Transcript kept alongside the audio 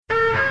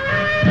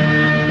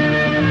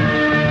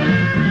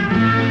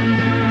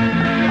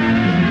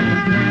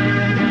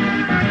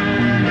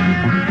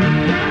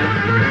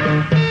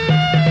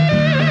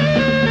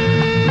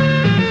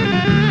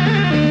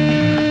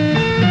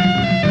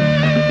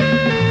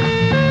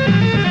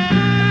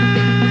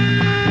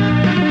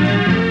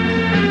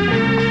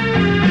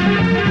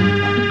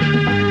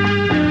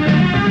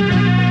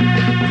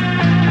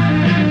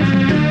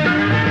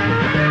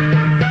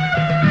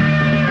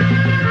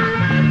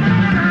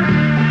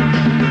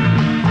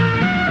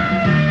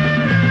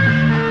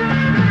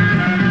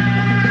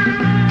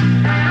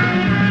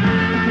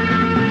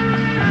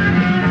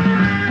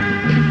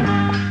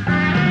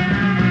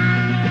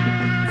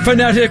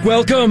Fanatic,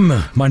 welcome.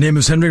 My name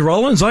is Henry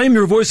Rollins. I am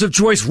your voice of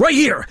choice right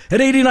here at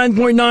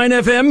 89.9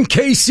 FM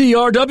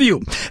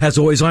KCRW. As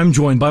always, I'm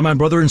joined by my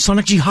brother in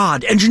Sonic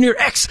Jihad, Engineer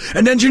X,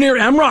 and Engineer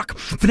Amrock.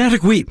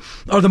 Fanatic, we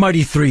are the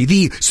Mighty Three,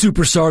 the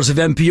superstars of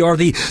NPR,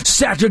 the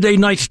Saturday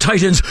Night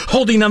Titans,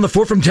 holding down the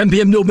fort from 10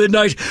 p.m. till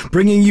midnight,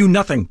 bringing you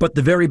nothing but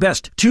the very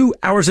best, 2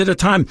 hours at a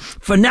time.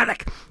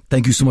 Fanatic,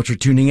 thank you so much for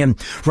tuning in.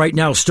 Right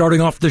now,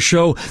 starting off the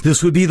show,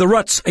 this would be The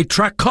Ruts, a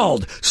track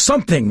called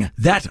Something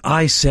That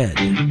I Said.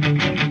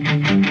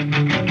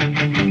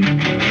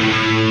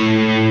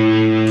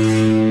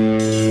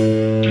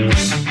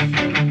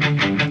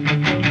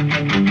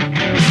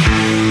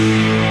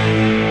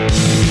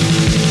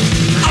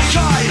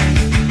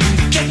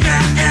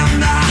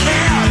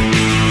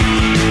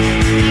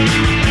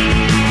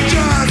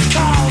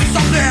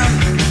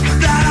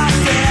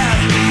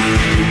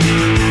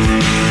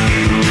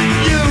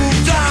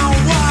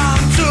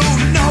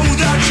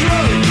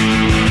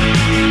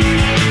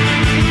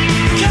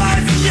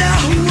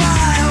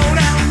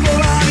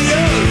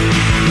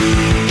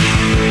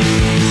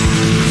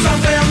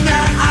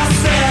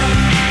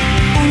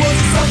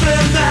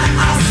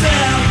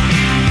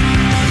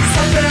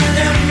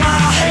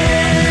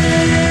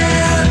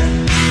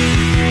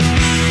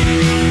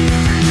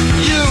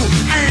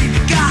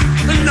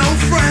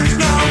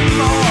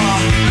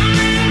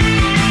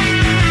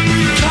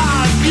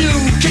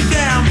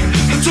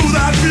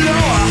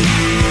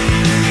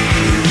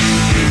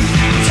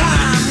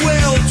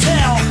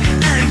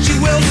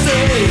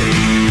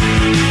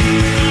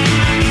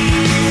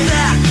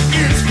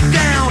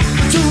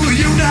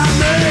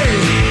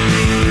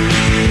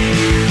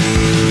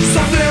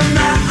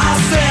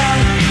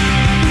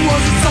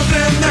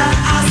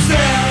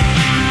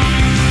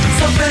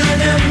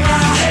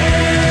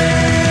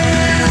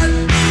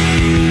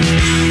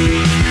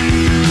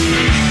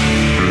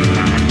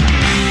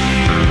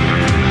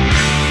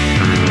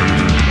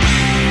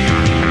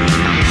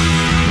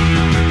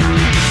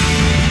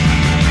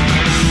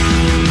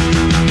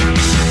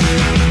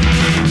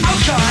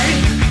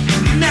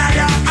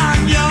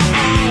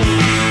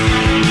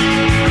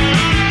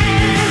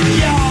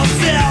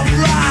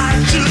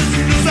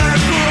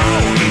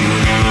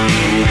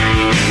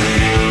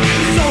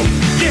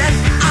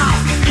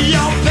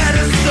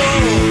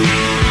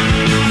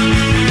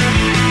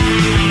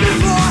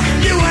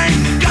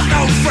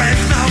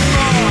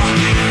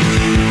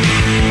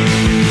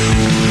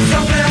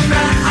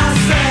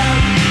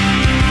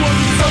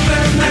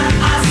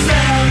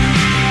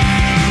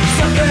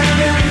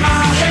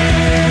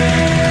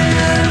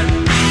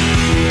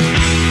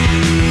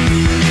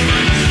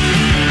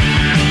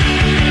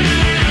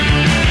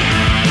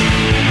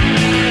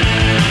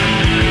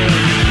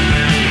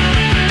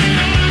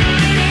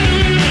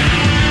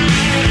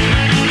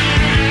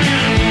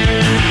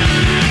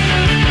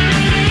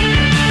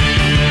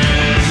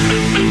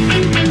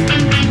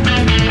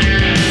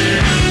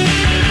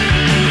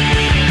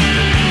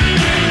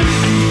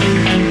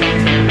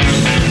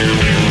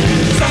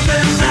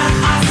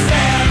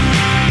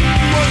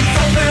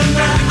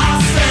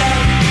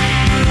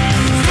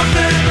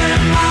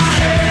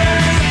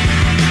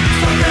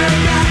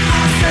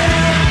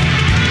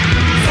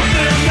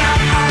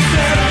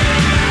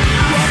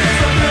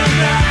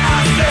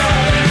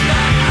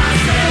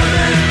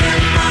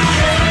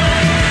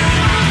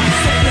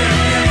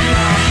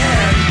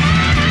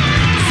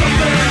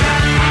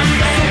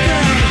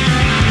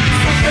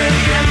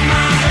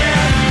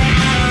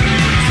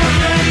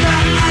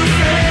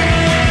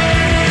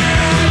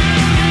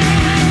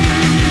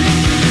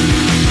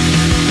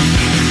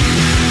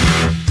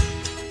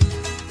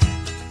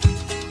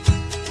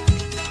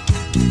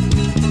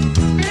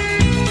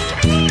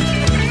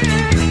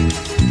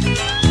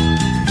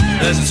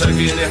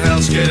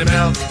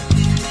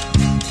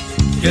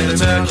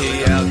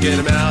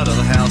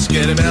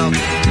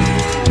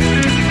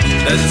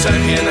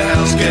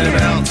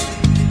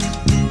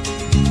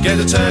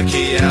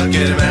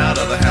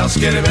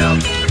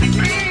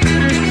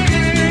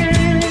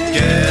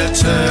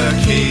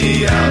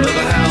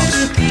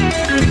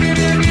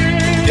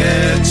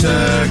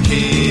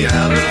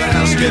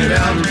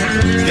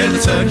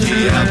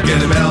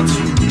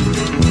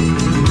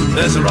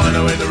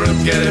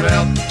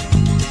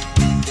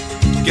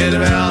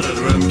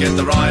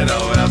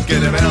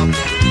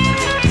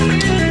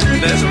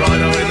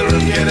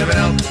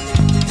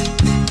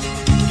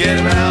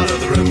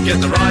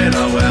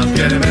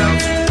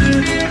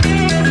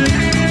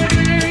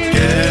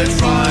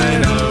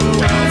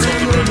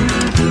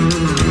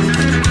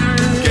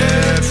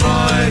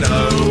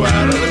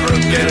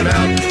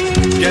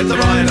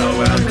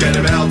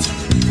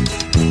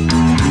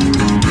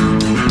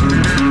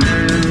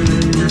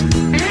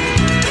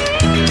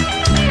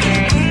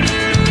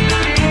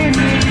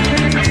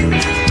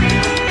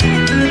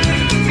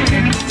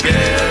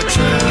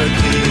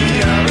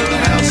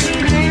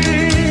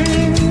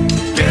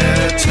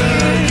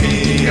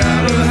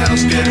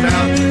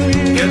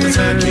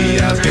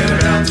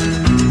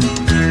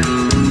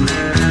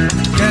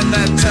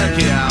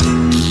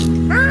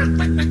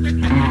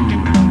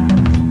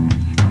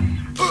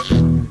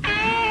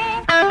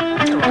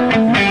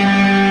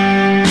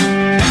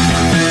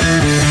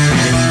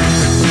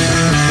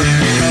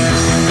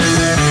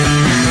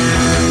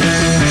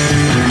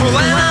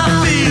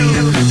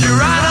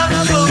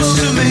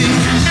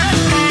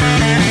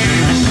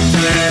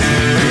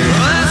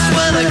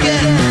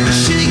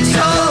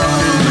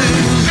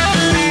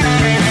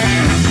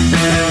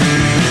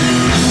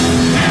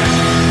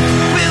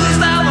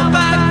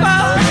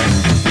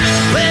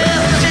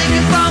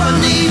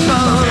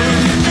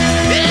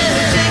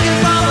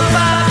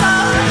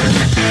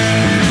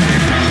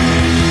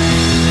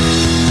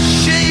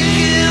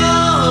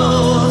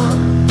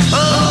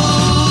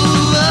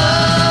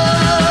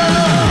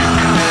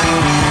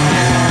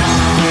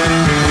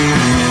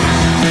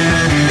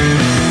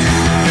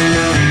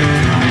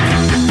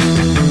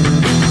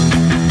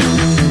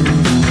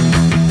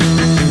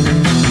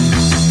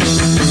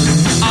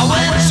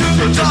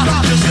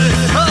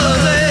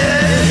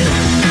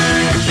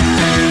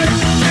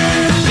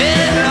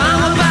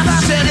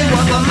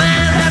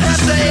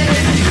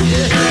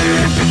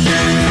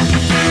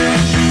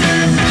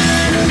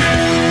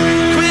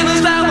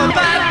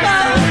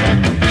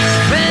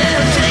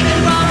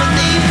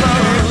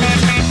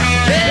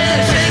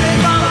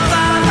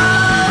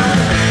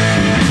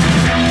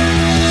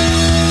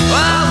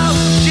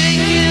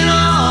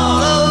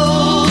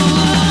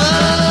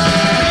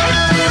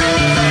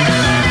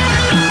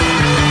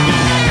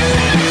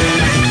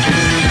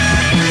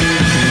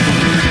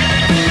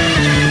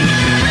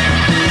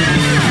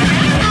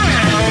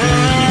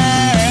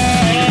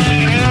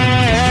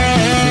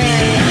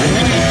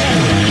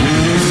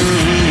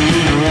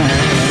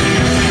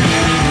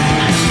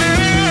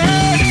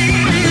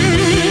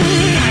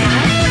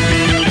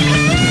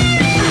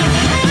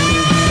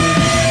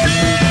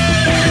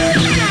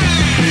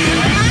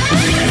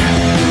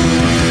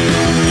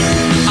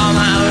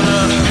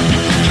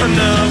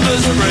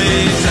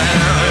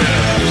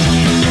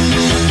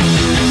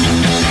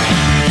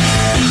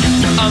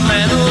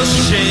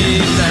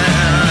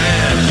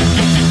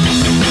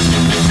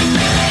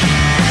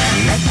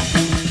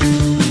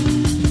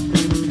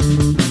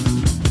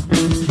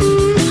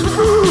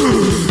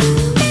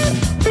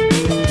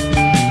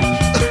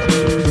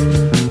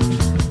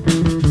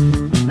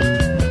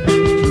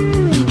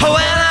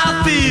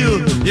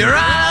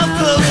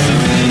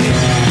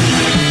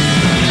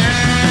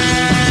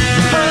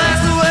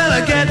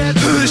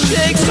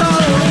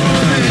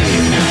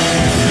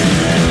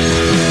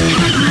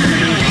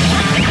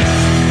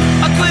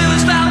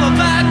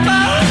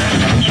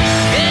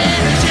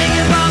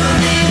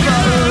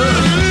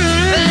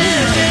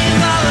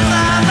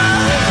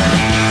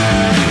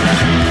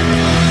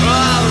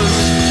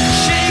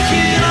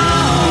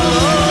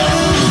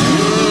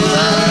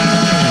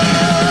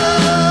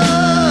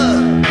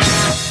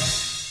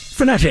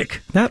 Fanatic.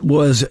 That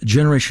was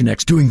Generation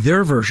X doing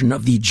their version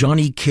of the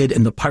Johnny Kidd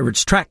and the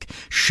Pirates track,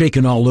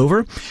 Shakin' All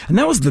Over. And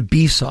that was the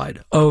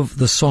B-side of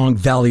the song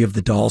Valley of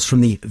the Dolls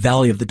from the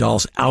Valley of the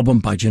Dolls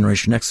album by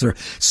Generation X, their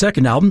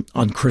second album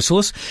on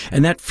Chrysalis.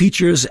 And that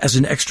features as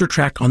an extra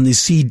track on the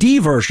CD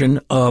version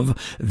of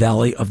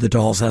Valley of the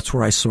Dolls. That's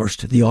where I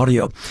sourced the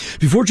audio.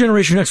 Before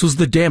Generation X was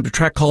The Damned, a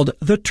track called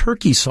The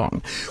Turkey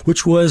Song,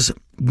 which was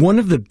one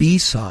of the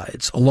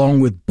B-sides,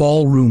 along with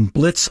Ballroom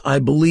Blitz, I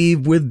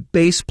believe, with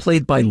bass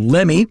played by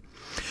Lemmy.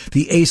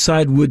 The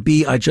A-side would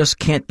be I Just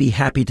Can't Be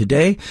Happy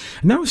Today,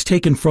 and that was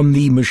taken from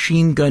the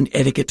Machine Gun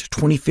Etiquette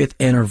 25th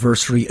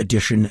Anniversary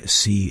Edition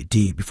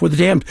CD. Before The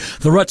Damned,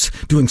 The Ruts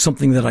doing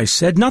Something That I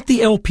Said, not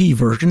the LP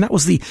version, that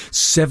was the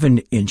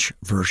 7-inch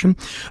version,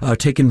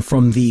 taken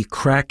from the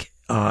Crack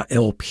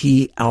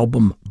LP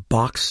album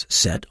box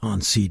set on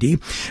CD.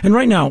 And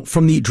right now,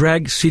 from the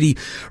Drag City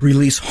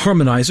release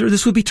Harmonizer,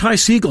 this would be Ty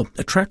Segall,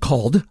 a track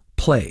called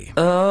Play.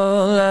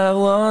 All I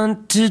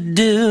want to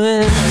do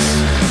is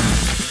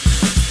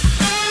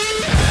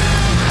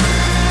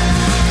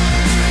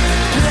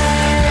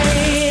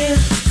play.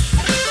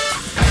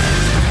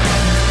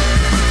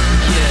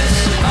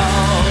 Yes,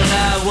 all I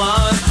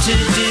want to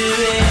do is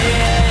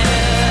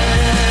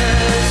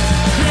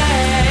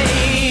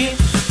play.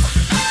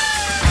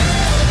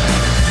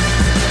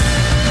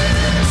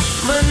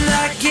 When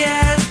I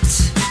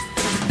get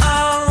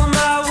all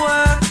my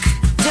work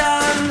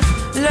done,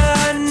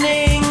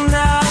 learning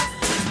the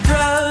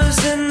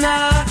pros and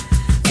the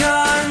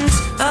cons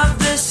of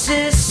the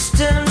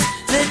system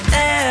that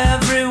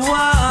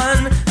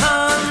everyone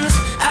owns,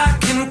 I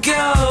can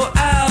go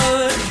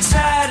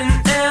outside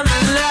and am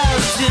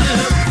allowed to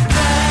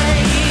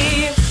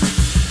play.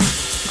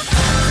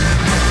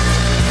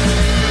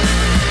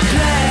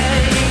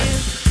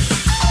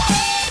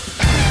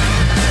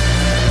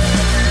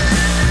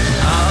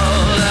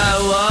 All I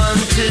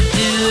want to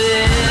do is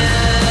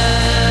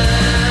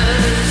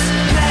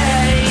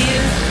play.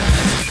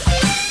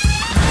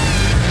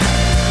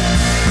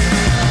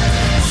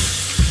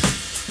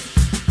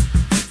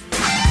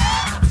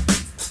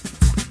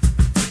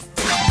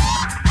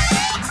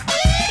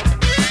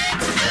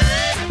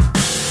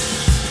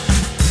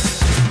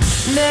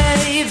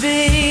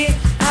 Maybe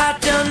I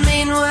don't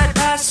mean what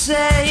I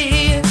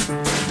say,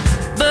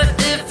 but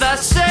if I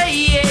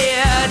say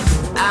it,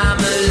 I'm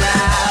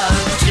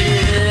allowed to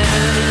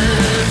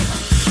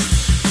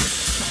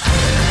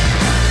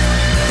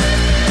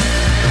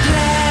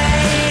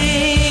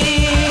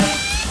play.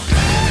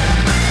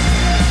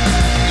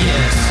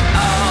 Yes,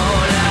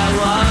 all I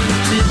want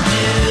to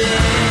do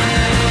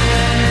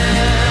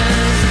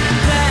is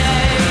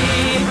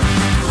play.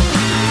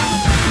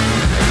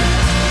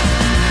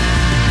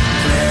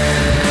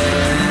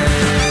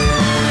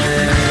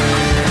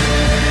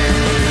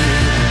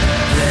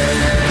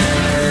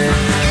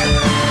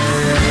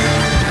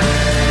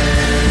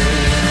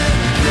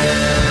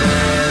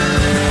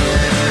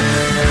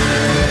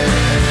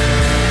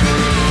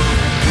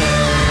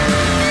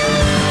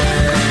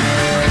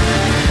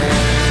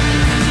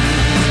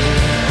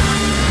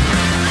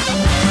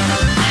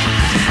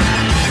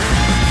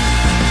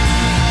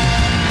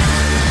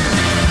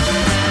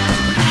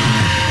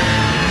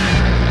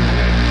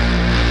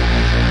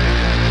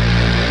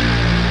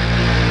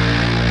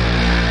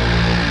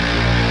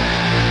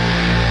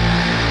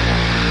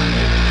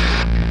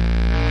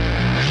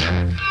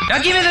 Now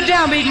give me the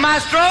downbeat,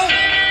 maestro.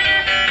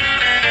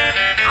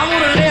 I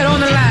want to lay it on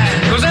the line.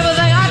 Cause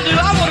everything I do,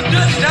 I want to do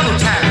it double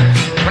time.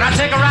 When I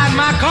take a ride in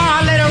my car,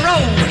 I let it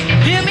roll.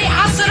 Hear me?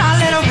 I said I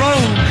let it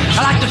roll.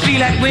 I like to feel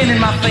that wind in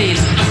my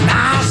face,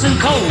 nice and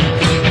cold.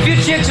 If your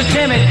chicks are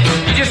timid,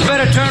 you just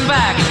better turn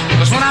back.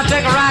 Cause when I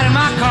take a ride in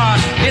my car,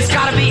 it's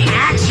gotta be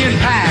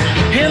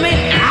action-packed. Hear me?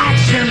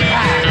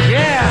 Action-packed,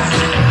 yeah.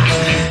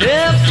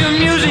 If your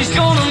music's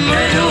gonna move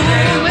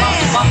me,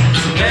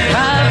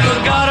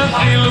 I've gotta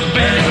feel a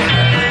beat.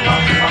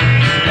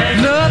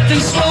 Nothing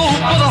slow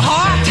for the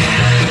heart.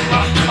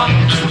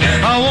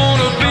 I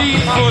want a beat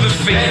for the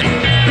feet.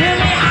 Hear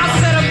me? I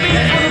said a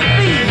beat for the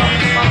feet.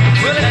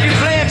 Well, if you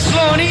play it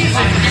slow and easy,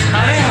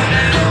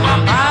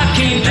 I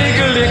can't dig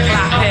a lick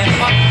like that.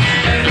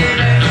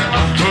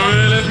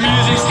 Well, if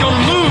music's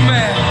gonna move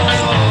me,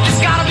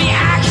 it's gotta be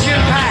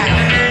action-packed.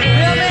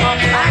 Hear me?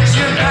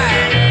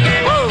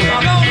 Action-packed. Woo!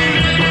 Go!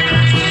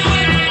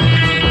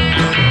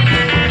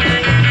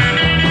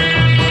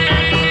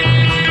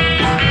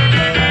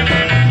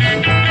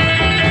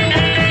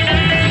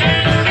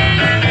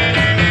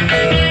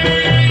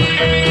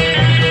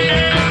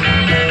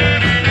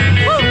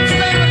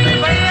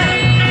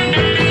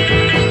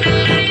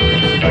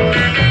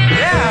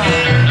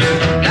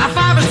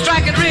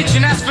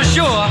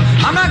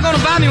 I'm not gonna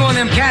buy me one of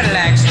them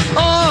Cadillacs.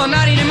 Oh,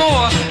 not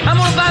anymore. I'm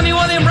gonna buy me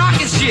one of them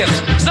rocket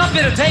ships.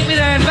 Something to take me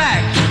there and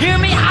back. Hear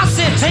me? I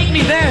said take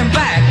me there and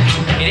back.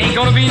 It ain't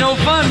gonna be no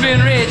fun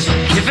being rich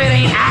if it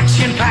ain't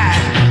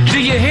action-packed.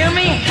 Do you hear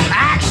me?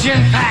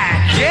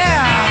 Action-packed,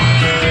 yeah.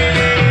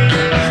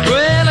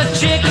 Well, a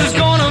chick who's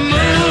gonna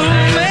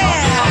move me,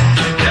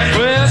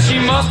 well, she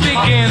must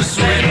begin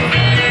sweating.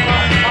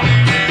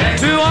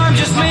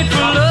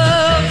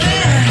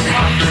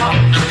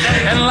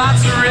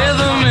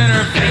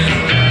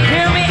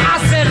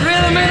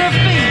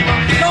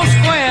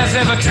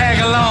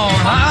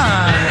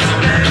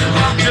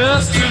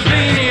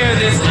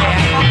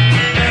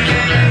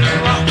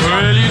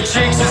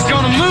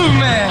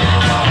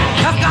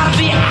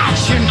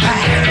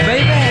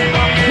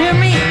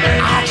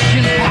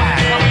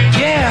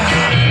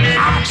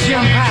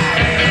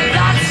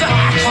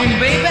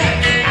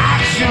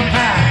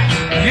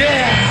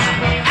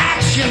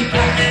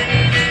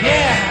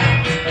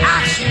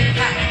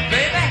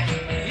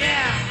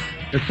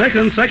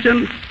 second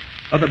section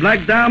of the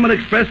Black Diamond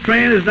Express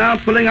train is now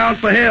pulling out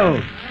for hell.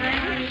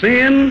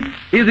 Sin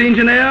is the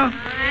engineer,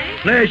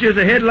 flesh is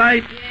the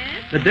headlight,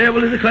 the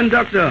devil is the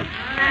conductor.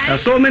 There are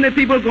so many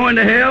people going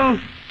to hell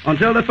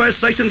until the first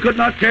section could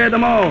not carry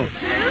them all.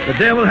 The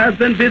devil has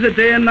been busy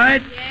day and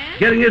night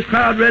getting his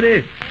crowd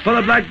ready for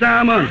the Black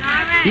Diamond.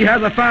 He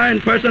has a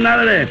fine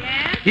personality.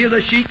 He is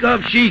a chic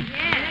of chic.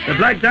 The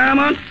Black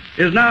Diamond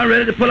is now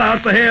ready to pull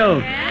out for hell.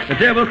 The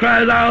devil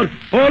cries out,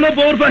 all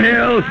aboard for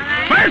hell.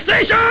 First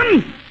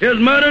station is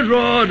Murder's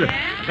Road.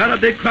 Got a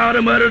big crowd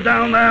of murders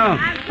down there.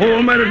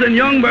 Old murders and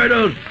young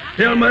murders.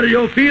 They'll murder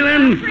your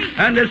feelings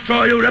and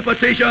destroy your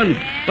reputation.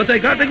 But they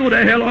got to go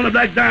to hell on the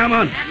Black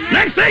Diamond.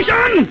 Next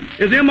station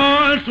is the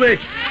Immoral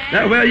Switch.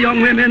 That's where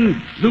young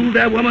women lose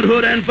their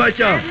womanhood and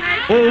virtue.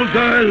 Old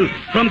girls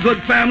from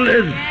good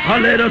families are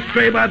led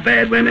astray by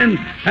bad women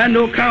and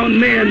no-count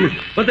men.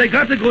 But they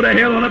got to go to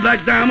hell on the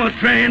Black Diamond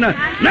train.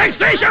 Next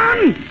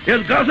station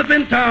is Gossip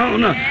in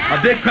Town. A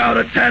big crowd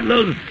of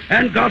tattlers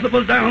and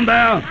gossipers down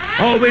there,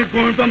 always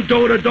going from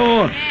door to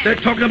door. They're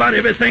talking about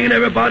everything and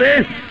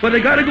everybody, but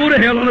they got to go to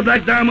hell on the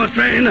Black Diamond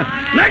train.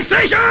 Next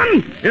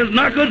station is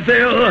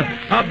Knockersville.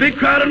 A big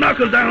crowd of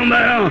knockers down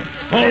there,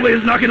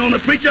 always knocking on the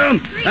preacher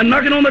and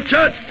knocking on the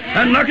church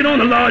and knocking on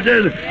the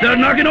lodges. They're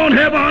knocking on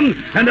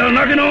heaven and they're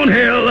knocking on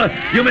hell.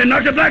 You may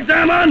knock the Black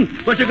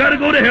Diamond, but you got to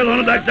go to hell on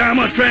the Black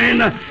Diamond train.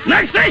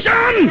 Next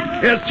station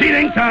is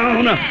Cheating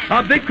Town.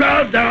 A big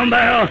crowd down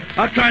there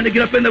are trying to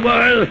get up in the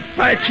world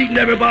by cheating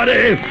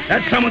everybody.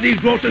 At some of these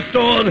grocery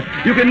stores,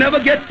 you can never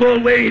get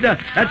full weight.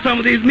 At some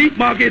of these meat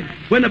markets,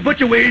 when the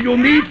butcher weighs your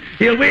meat,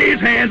 he'll weigh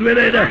his hands with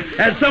it.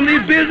 At some of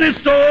these business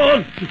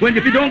stores,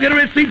 if you don't get a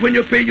receipt when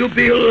you pay your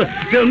bill,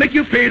 they'll make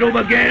you pay it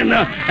over again.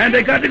 And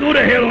they got to go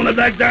to hell on the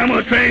Black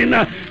Diamond train.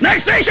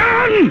 Next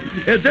station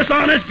is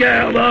Dishonest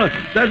Gal.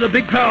 There's a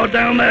big crowd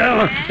down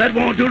there that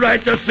won't do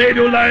right to save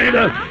your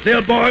life.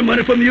 They'll borrow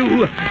money from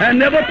you and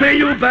never pay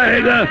you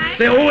back.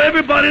 They owe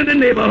everybody in the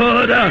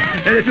neighborhood.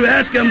 And if you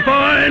ask them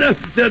for it,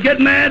 they'll get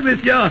mad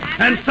with you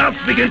and stop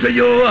speaking to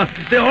you.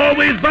 They're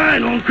always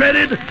buying on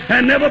credit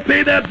and never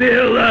pay their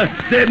bill.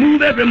 They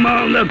move every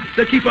month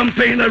to keep from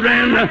paying the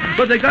rent,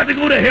 but they got to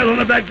go to hell on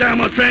the Black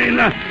Diamond train.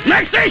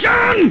 Next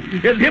station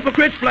is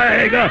Hypocrite's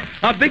Flag.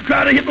 A big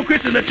crowd of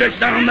hypocrites in the church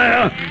down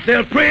there.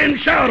 They'll pray and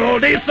shout all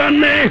day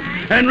Sunday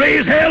and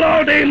raise hell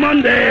all day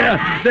Monday.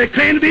 They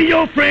claim to be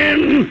your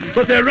friend,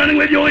 but they're running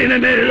with your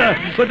enemies.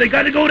 But they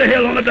got to go to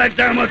hell on the Black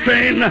Diamond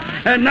train.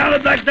 And now the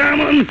Black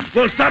Diamond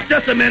will stop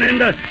just a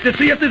minute to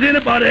see if there's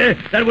anybody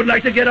that would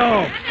like to get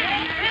off.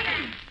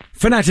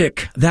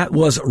 Fanatic, that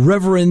was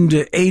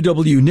Reverend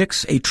A.W.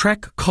 Nix, a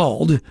track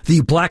called The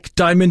Black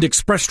Diamond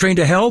Express Train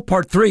to Hell,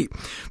 Part 3,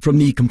 from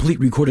the complete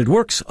recorded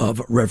works of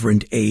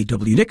Reverend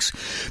A.W. Nix.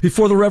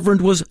 Before the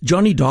Reverend was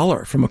Johnny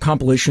Dollar from a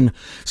compilation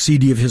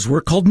CD of his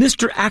work called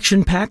Mr.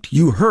 Action Packed.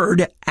 You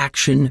heard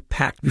Action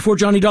Packed. Before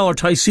Johnny Dollar,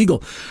 Ty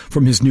Segall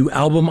from his new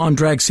album on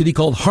Drag City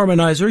called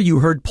Harmonizer. You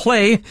heard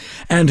Play.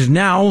 And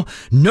now,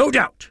 no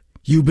doubt,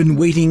 you've been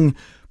waiting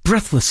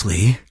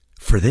breathlessly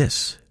for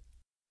this.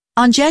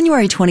 On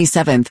January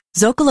 27th,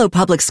 Zocalo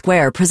Public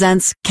Square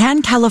presents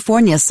Can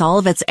California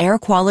Solve Its Air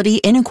Quality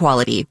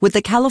Inequality with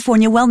the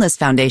California Wellness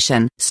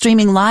Foundation,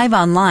 streaming live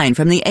online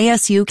from the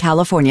ASU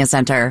California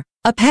Center.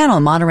 A panel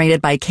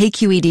moderated by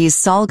KQED's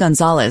Saul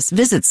Gonzalez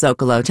visits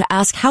Zocalo to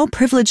ask how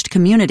privileged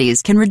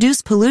communities can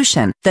reduce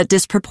pollution that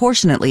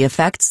disproportionately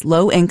affects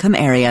low-income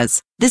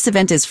areas. This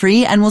event is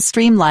free and will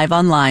stream live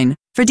online.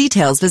 For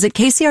details, visit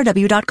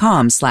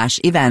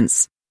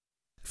kcrw.com/events.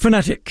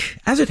 Fanatic,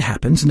 as it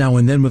happens now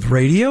and then with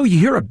radio, you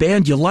hear a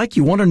band you like,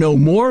 you want to know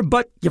more,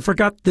 but you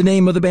forgot the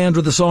name of the band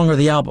or the song or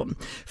the album.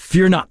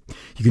 Fear not.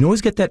 You can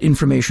always get that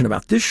information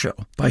about this show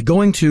by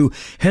going to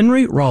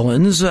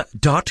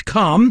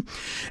henryrollins.com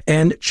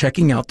and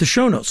checking out the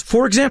show notes.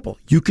 For example,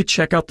 you could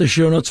check out the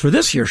show notes for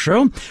this year's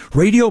show,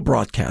 radio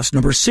broadcast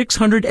number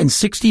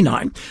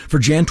 669 for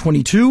Jan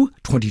 22,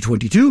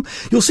 2022.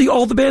 You'll see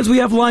all the bands we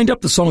have lined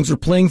up, the songs we're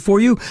playing for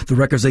you, the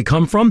records they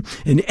come from,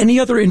 and any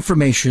other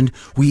information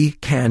we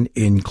can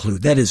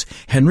include. That is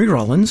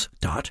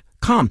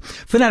henryrollins.com.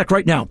 Fanatic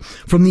right now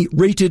from the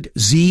Rated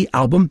Z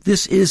album.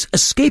 This is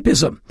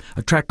Escapism,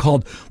 a track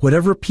called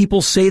Whatever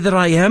People Say That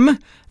I Am,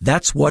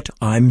 That's What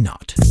I'm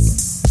Not.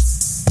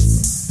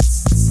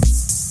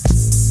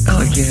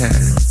 Oh yeah.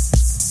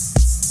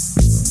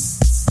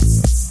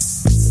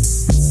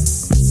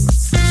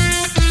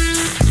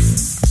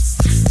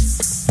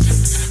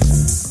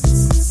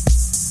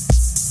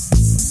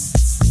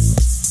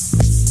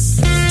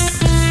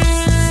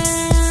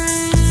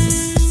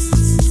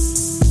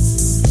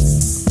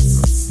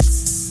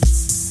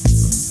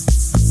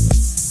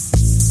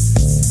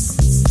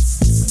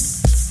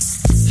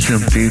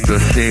 Some people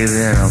say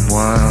that I'm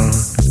wild.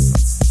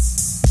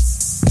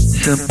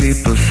 Some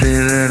people say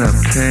that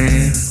I'm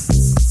tame.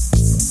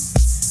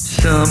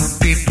 Some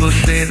people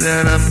say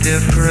that I'm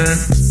different.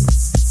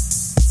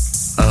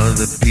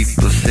 Other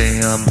people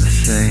say I'm the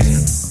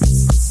same.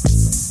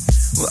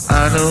 Well,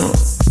 I don't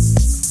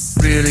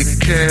really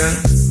care.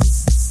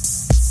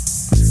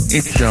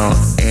 It's all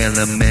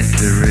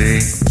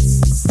elementary.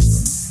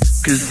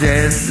 'cause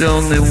there's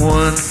only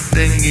one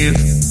thing you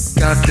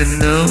got to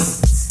know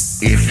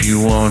if you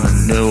wanna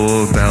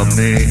know about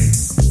me.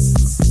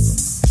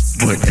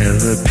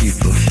 Whatever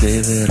people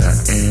say that I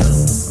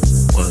am,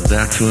 well,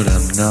 that's what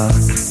I'm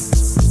not.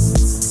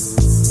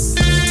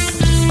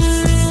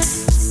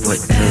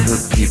 Whatever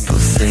people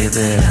say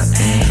that I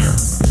am,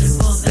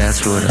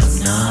 that's what I'm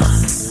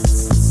not.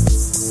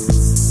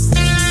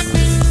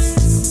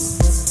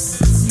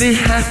 They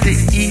have to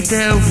eat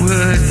their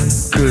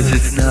words, 'cause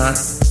it's not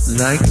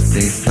like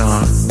they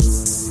thought.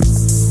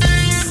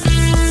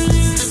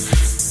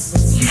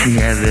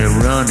 Yeah, they're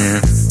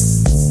running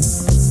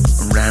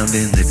around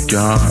in the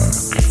dark.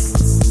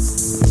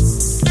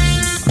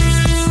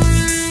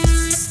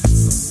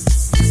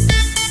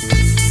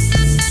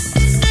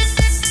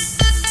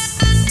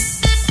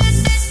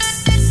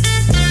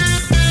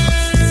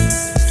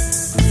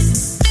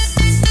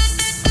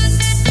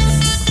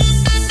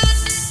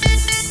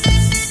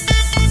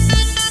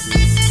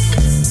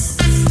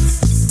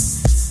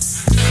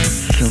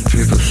 Some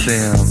people say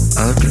I'm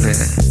ugly,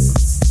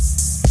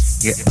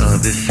 yet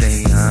others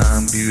say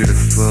I'm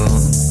beautiful.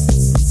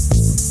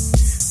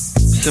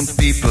 Some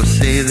people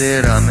say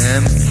that I'm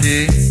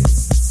empty,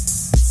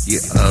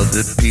 yet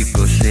other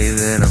people say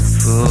that I'm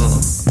full.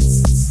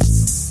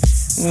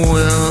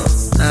 Well,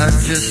 I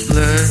just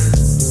learned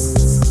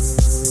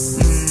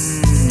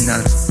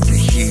not to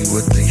hear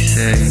what they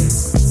say.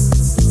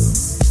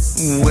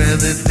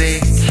 Whether they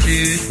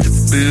choose to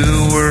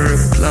boo or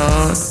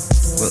applaud,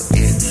 well,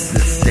 it's the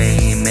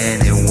same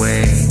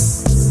anyway.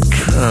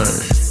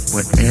 'Cause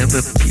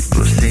whatever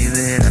people say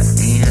that I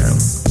am,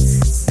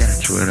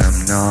 that's what I'm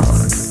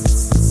not.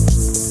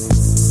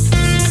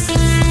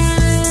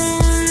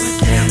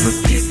 Whatever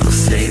people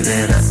say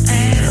that I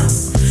am,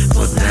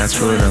 well, that's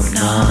what I'm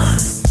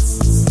not.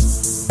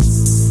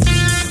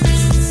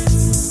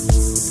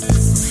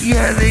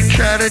 Yeah, they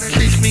try to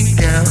chase me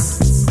down,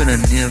 but I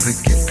never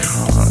get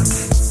caught.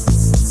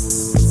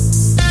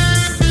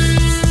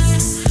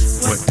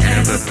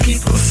 Whatever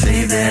people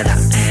say that I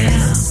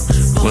am,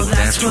 well,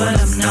 that's what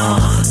I'm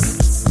not.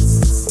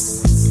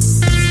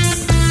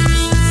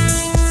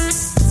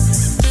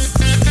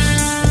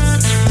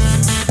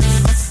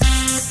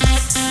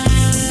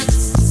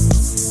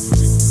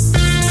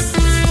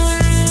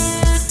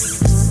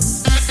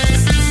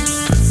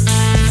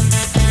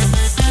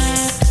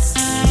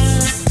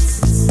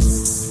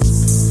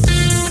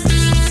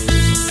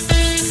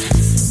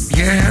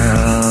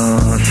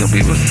 Yeah, some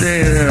people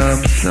say that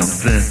I'm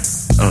something,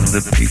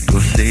 other people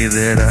say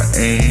that I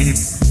ain't.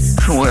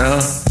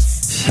 Well,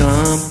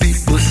 some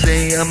people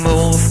say I'm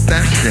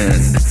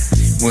old-fashioned.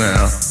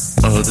 Well,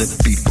 other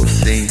people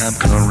say I'm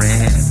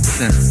current.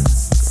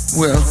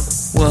 Well,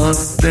 one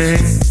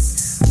thing,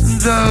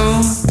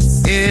 though,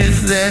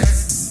 is that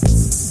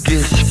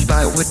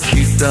despite what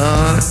you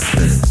thought,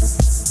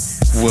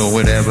 well,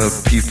 whatever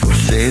people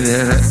say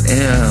that I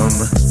am,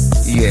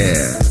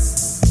 yeah,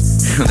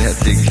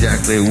 that's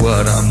exactly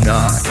what I'm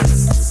not.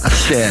 I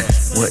said,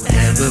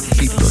 whatever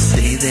people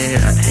say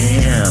that I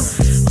am,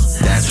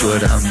 that's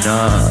what I'm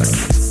not.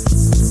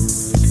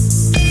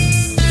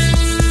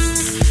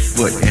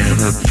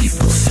 Whatever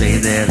people say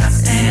that I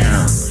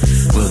am,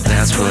 well,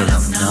 that's what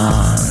I'm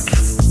not.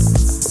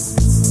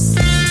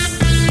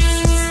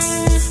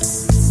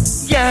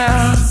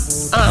 Yeah,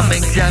 I'm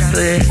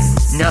exactly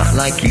not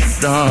like you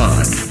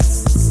thought.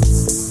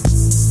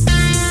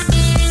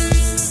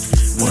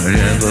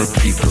 Whatever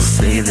people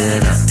say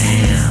that I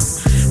am,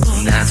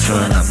 well, that's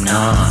what I'm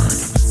not.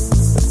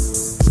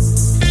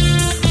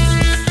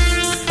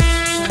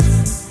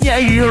 Yeah,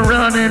 you're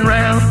running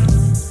around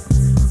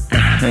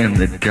in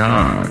the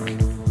dark.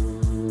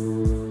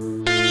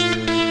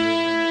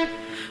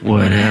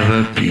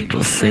 Whatever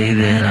people say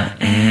that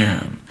I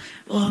am,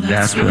 well,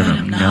 that's what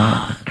I'm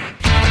not.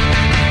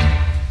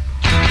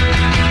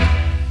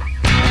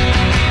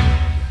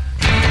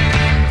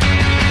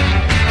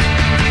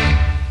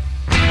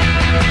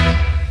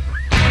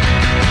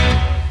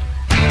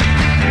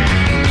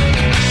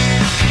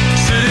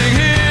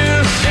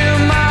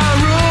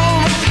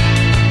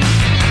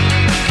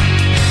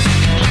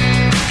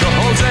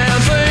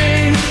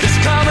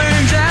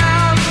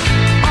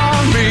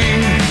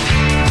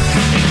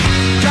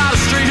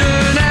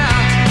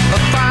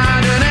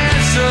 Find an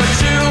answer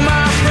to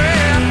my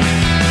prayer.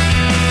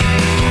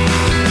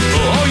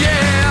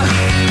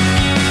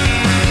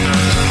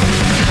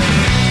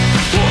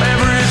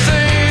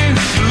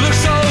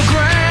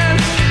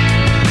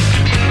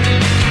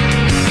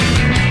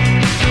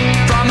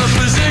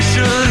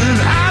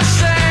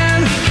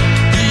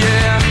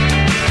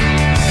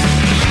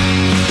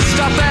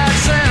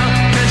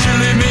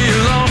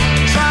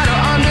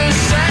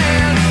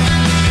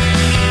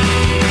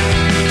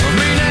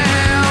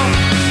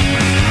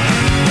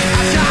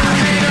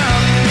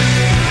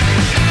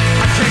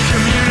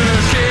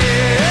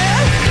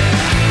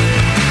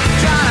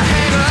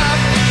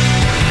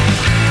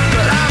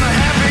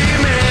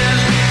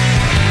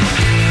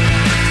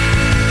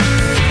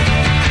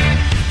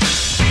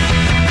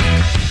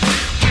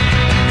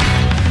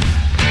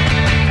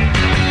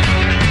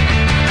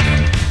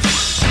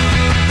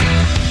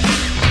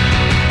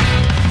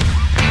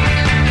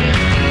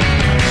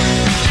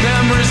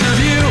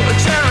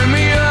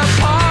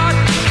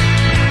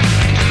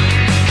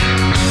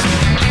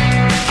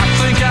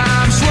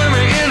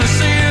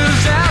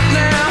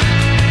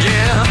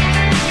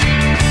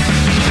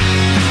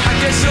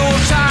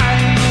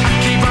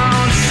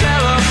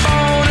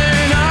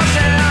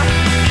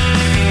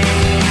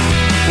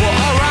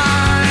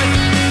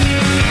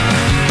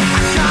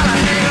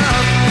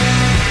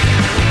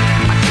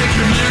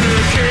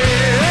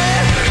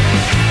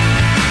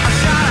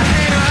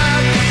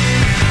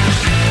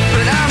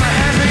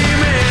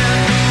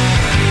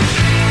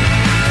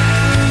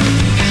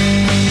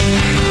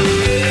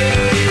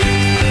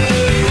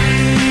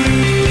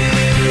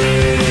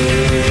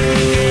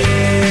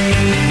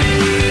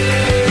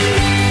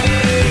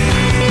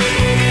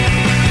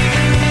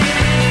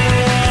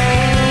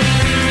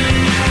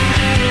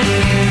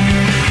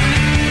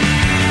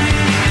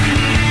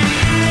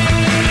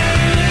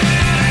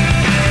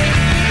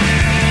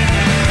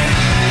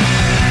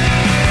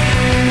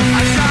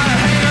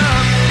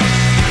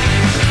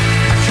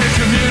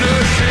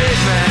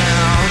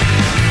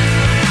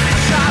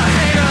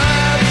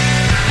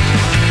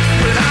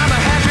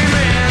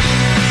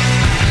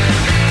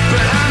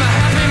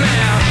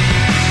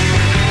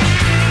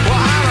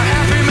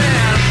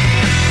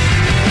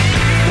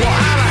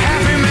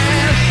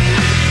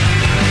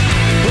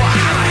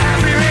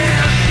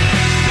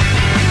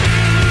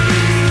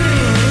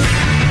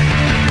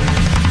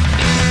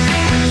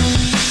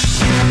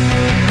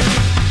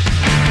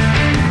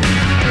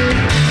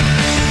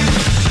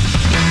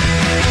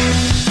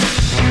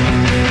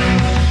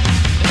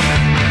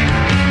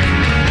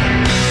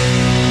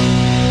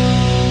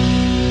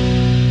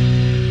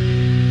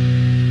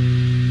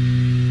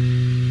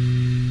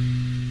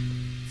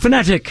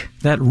 Fanatic,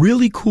 that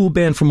really cool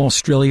band from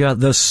Australia,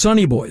 the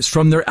Sunny Boys,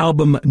 from their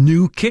album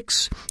New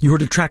Kicks. You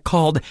heard a track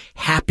called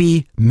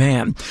Happy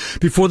Man.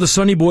 Before the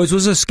Sunny Boys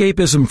was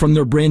Escapism from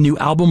their brand new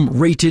album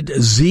Rated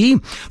Z.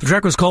 The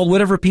track was called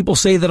Whatever People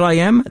Say That I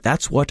Am,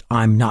 That's What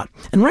I'm Not.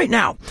 And right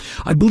now,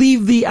 I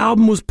believe the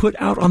album was put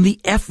out on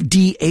the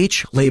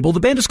FDH label. The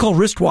band is called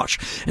Wristwatch,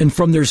 and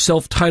from their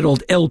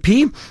self-titled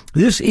LP,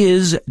 this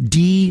is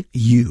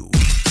DU.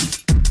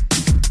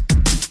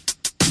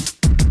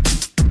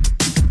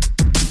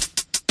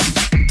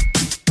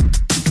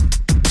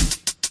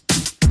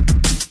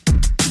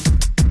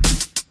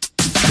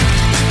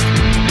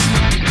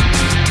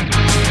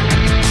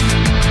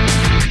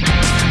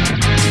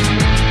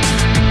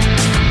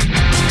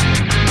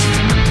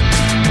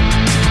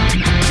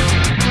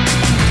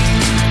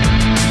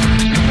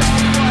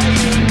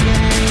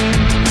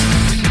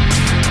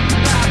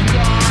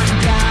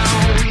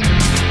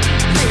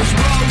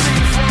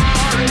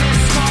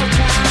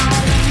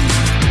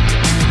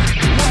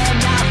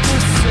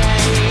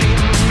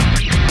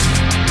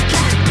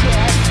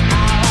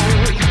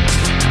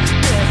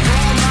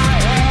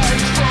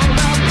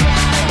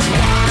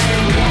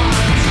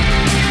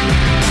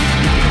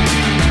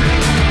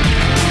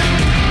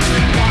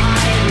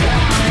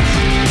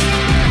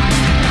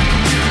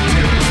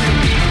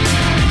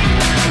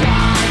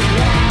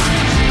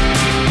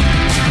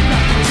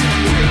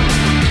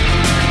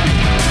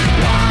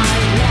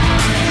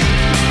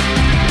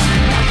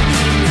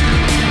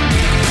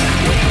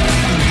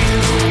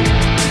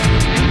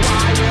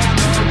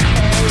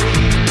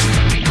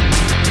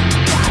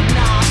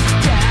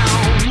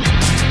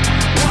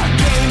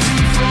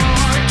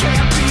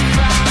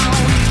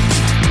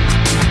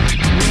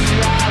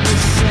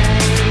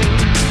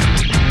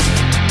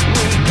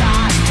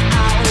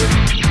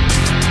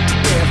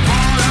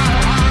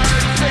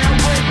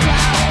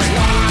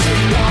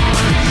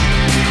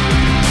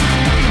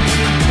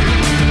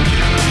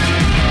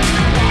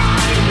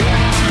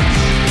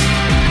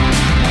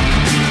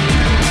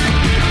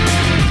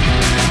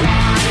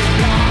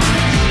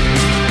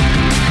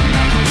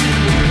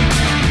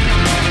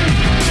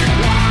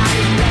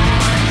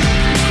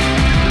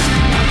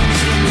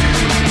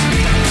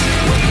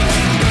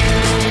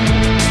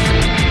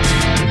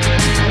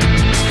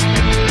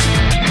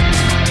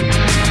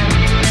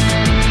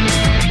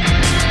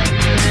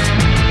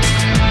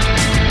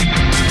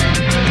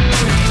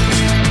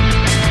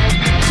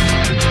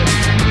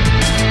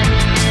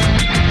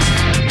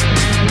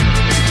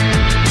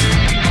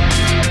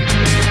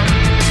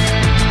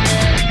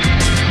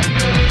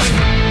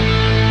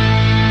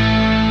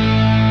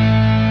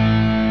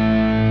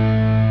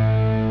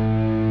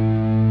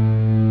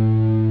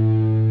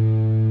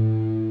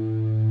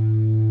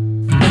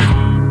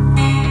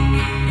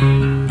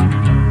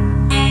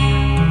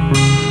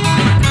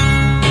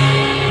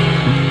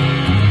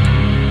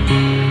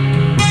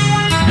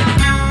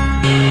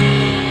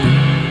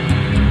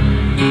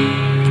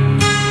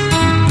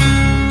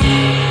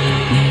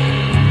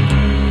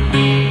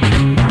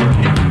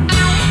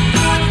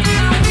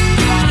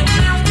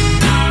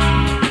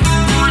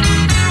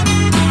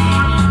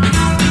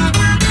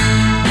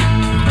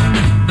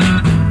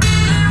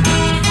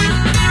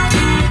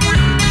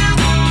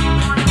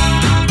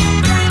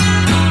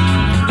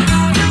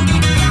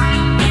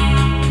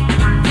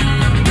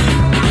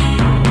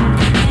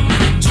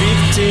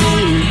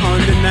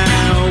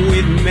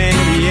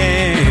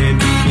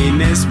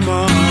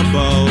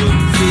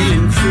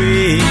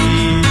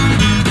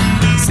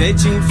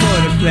 Searching for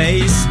the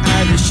place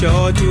I be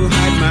sure to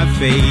hide my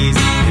face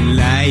in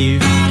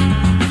life.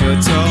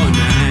 You're so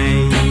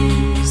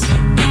nice.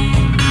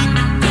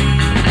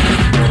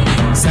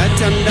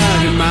 Sat under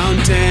the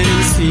mountain,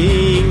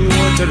 seeing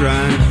water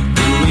run,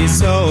 and we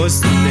saw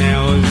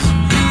snails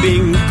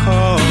being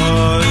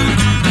caught.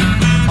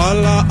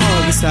 All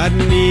of a sudden,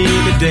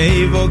 the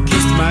devil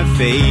kissed my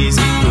face.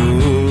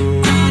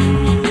 Ooh,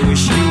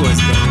 she was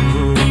gone.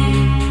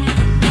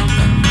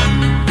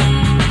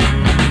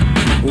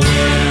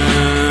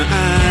 Where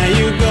are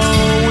you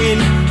going,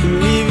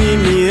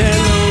 leaving me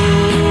alone?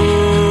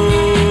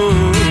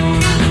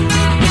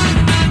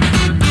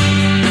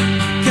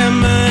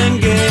 Come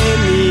and get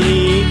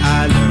me,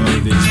 I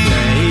love this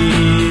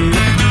place.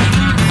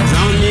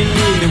 Drowning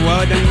in the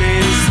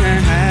wilderness, I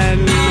had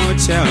no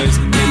choice,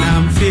 and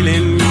I'm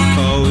feeling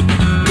cold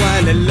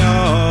while I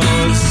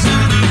lost.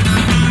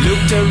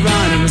 Looked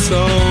around and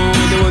saw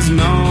there was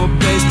no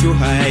place to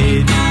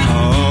hide.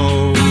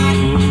 Oh,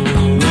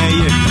 where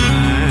you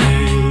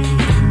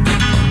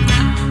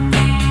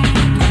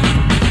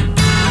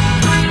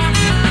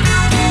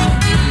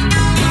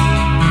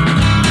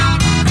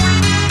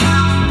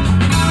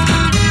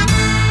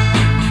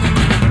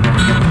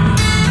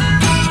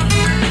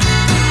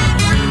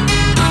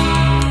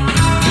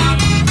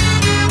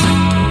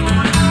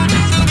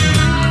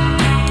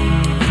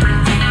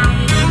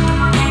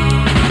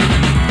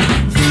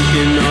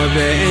the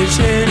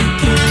ancient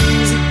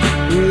kings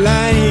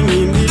lying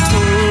in the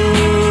tomb.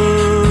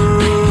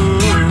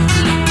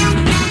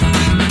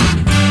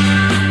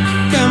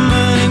 Come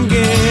and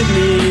get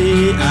me,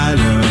 I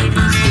love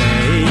this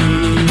place.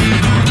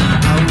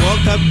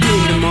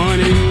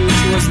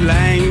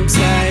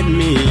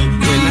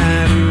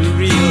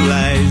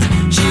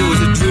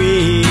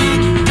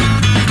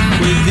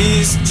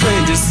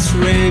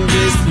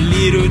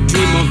 little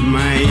dream of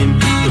mine.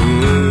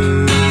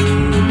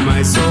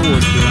 My soul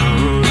was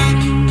blown.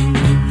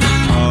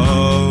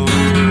 Oh,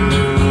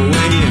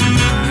 where am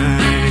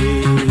I?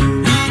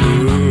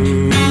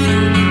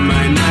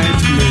 My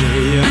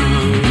nightmare.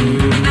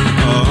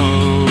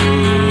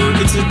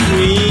 Oh, it's a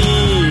dream.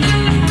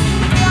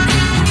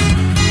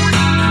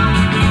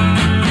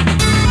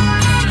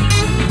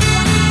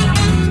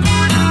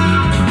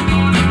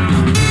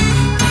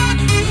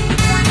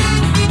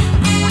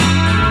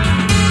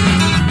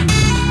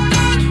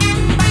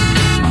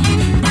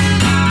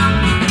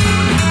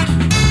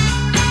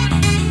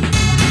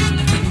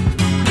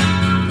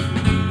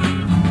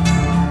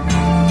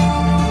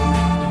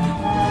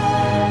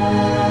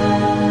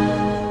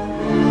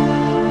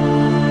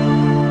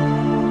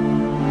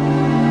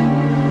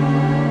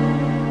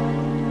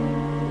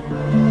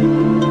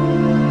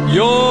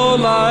 You're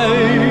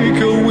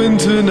like a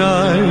winter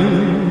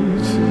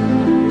night.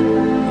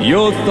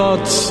 Your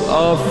thoughts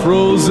are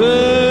frozen.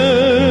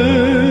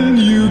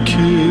 You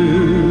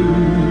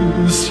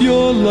kiss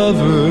your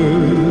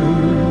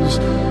lovers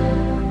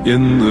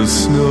in the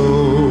snow.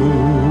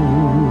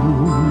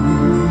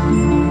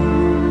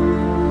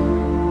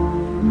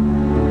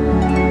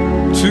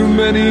 Too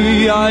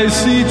many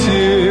icy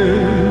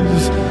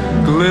tears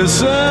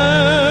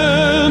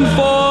glisten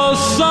for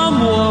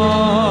someone.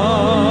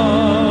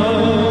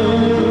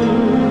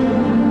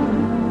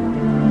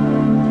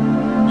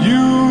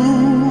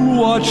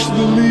 Watch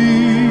the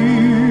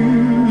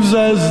leaves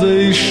as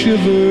they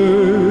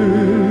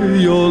shiver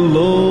your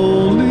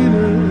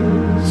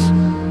loneliness.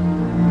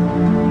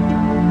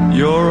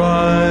 Your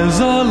eyes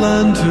are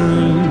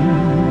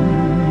lanterns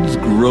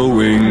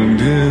growing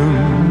dim.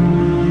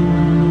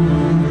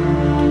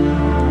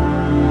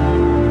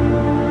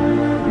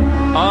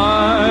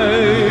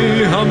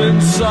 I hum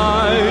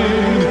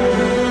inside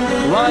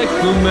like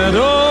the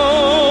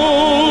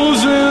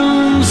meadows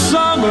in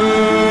summer.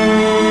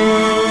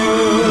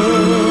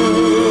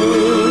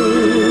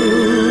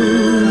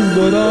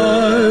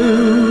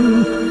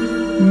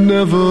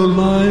 Never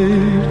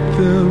light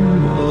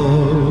them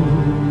up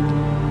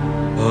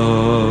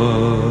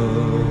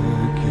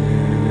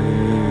again.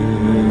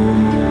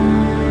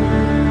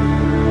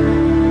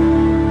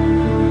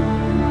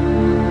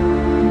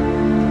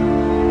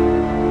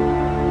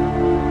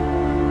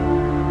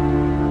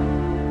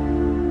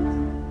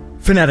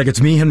 Fanatic,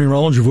 it's me, Henry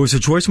Rollins, your voice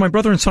of choice. My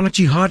brother and Sonic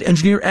Jihad,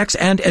 Engineer X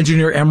and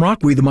Engineer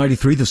Amrock. We, the Mighty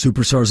Three, the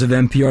superstars of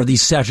NPR,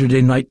 these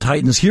Saturday Night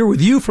Titans, here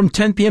with you from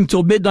 10 p.m.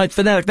 till midnight.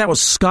 Fanatic, that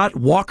was Scott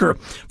Walker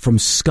from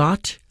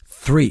Scott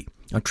 3.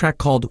 A track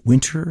called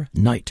Winter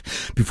Night.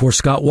 Before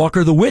Scott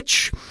Walker, The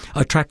Witch,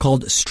 a track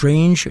called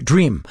Strange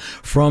Dream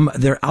from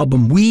their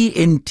album We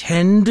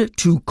Intend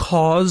to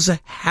Cause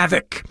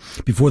Havoc.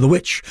 Before The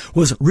Witch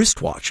was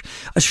Wristwatch.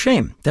 A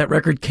shame that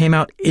record came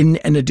out in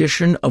an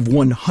edition of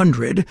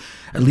 100.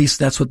 At least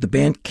that's what the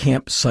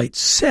Bandcamp site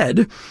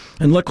said.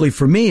 And luckily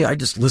for me, I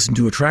just listened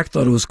to a track,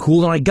 thought it was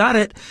cool, and I got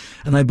it.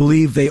 And I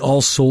believe they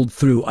all sold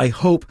through. I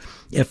hope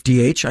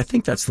FDH, I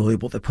think that's the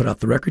label that put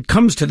out the record,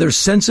 comes to their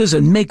senses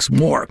and makes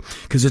more,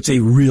 because it's a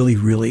really,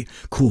 really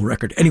cool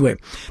record. Anyway,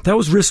 that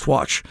was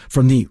Wristwatch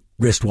from the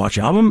Wristwatch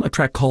album, a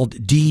track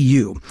called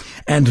DU.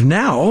 And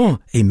now,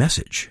 a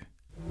message.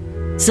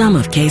 Some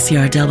of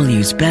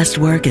KCRW's best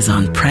work is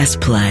on Press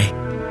Play.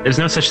 There's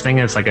no such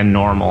thing as like a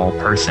normal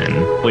person.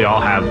 We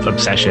all have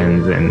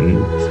obsessions and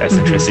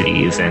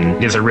eccentricities,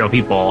 and these are real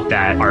people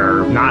that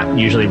are not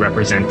usually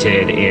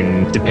represented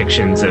in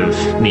depictions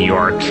of New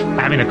York.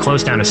 Having to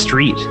close down a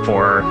street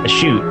for a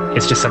shoot,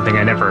 it's just something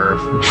I never,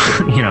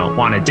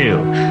 want to do.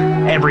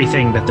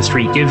 Everything that the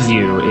street gives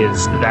you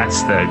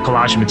that's the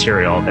collage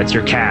material, that's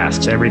your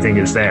cast, everything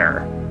is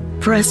there.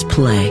 Press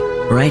Play,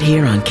 right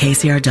here on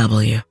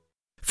KCRW.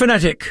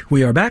 Fanatic,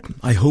 we are back.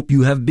 I hope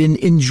you have been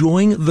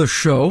enjoying the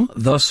show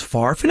thus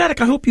far.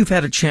 Fanatic, I hope you've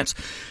had a chance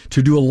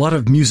to do a lot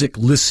of music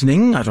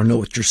listening. I don't know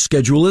what your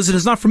schedule is, and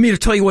it's not for me to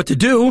tell you what to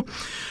do.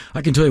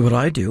 I can tell you what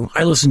I do.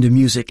 I listen to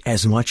music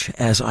as much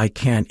as I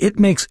can. It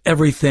makes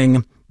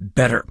everything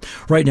better.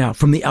 Right now,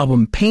 from the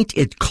album Paint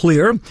It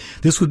Clear,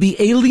 this would be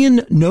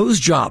Alien Nose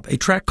Job, a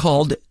track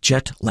called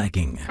Jet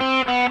Lagging.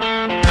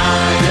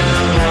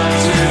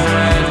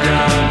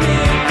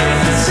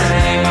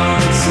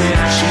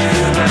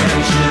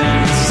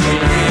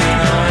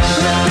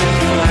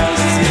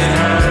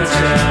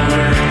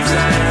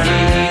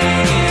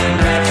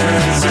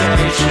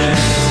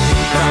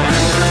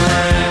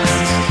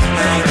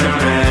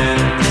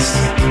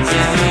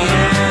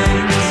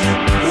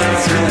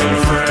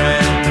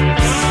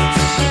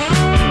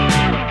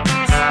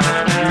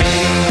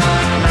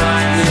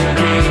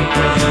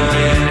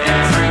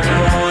 Every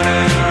corner of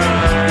the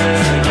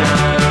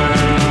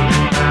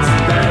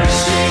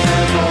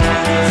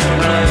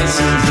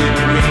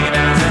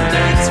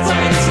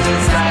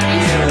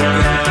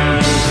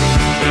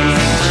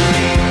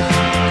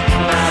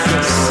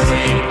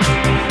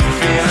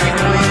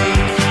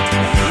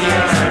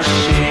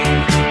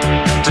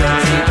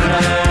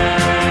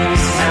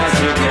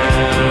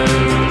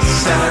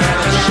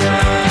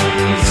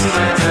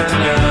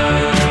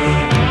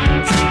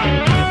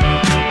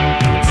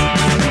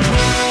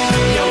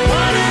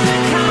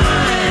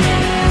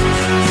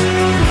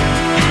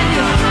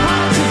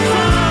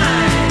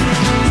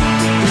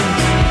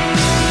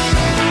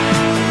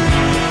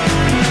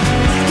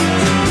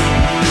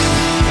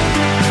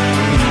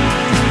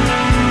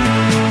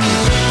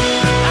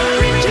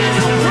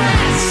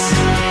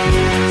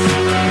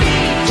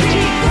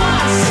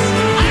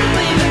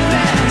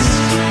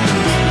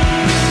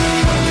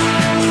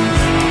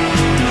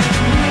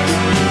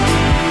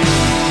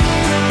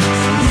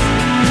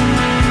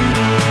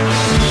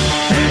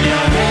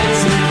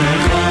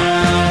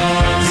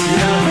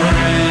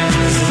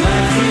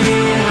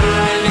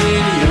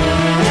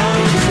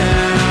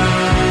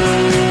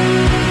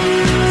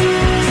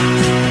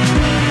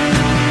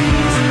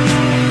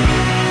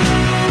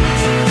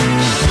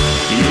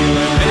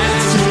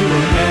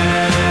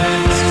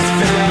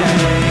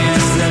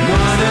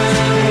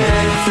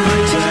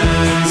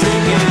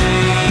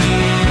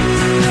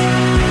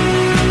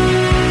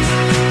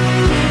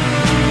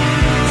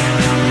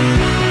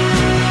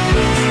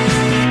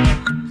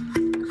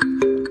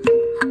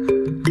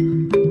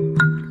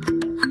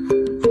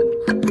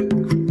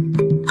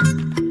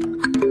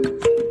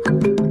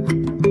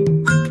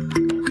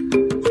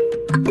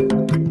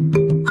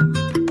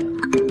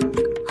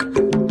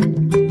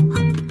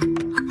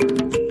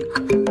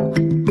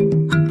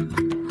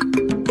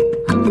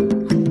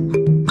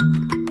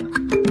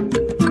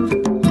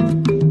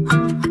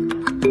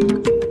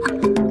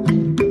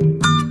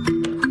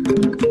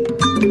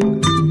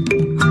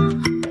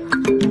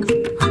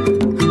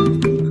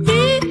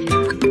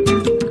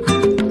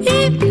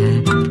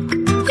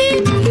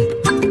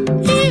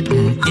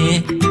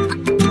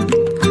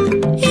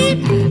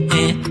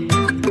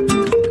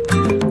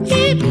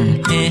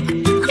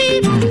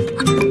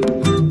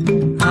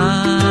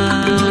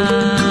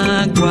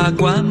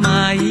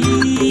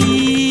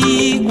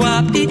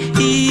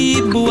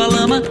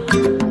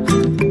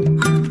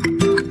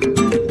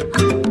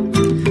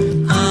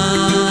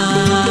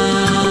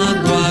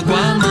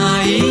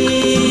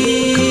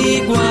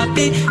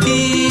Guapi,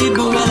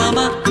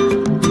 Ibualama.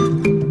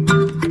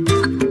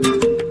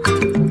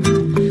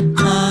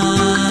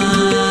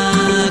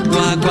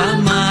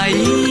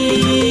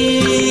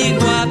 Guaguamai,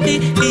 Guapi,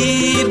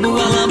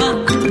 Ibualama.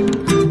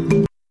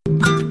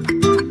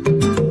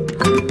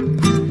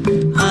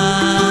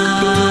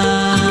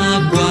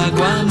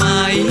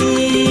 Guaguamai,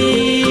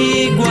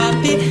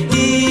 Guapi,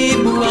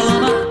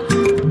 Ibualama.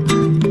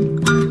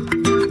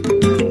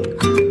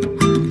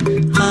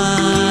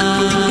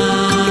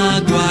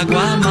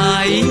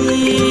 Guaguamai,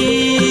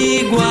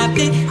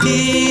 Guapi,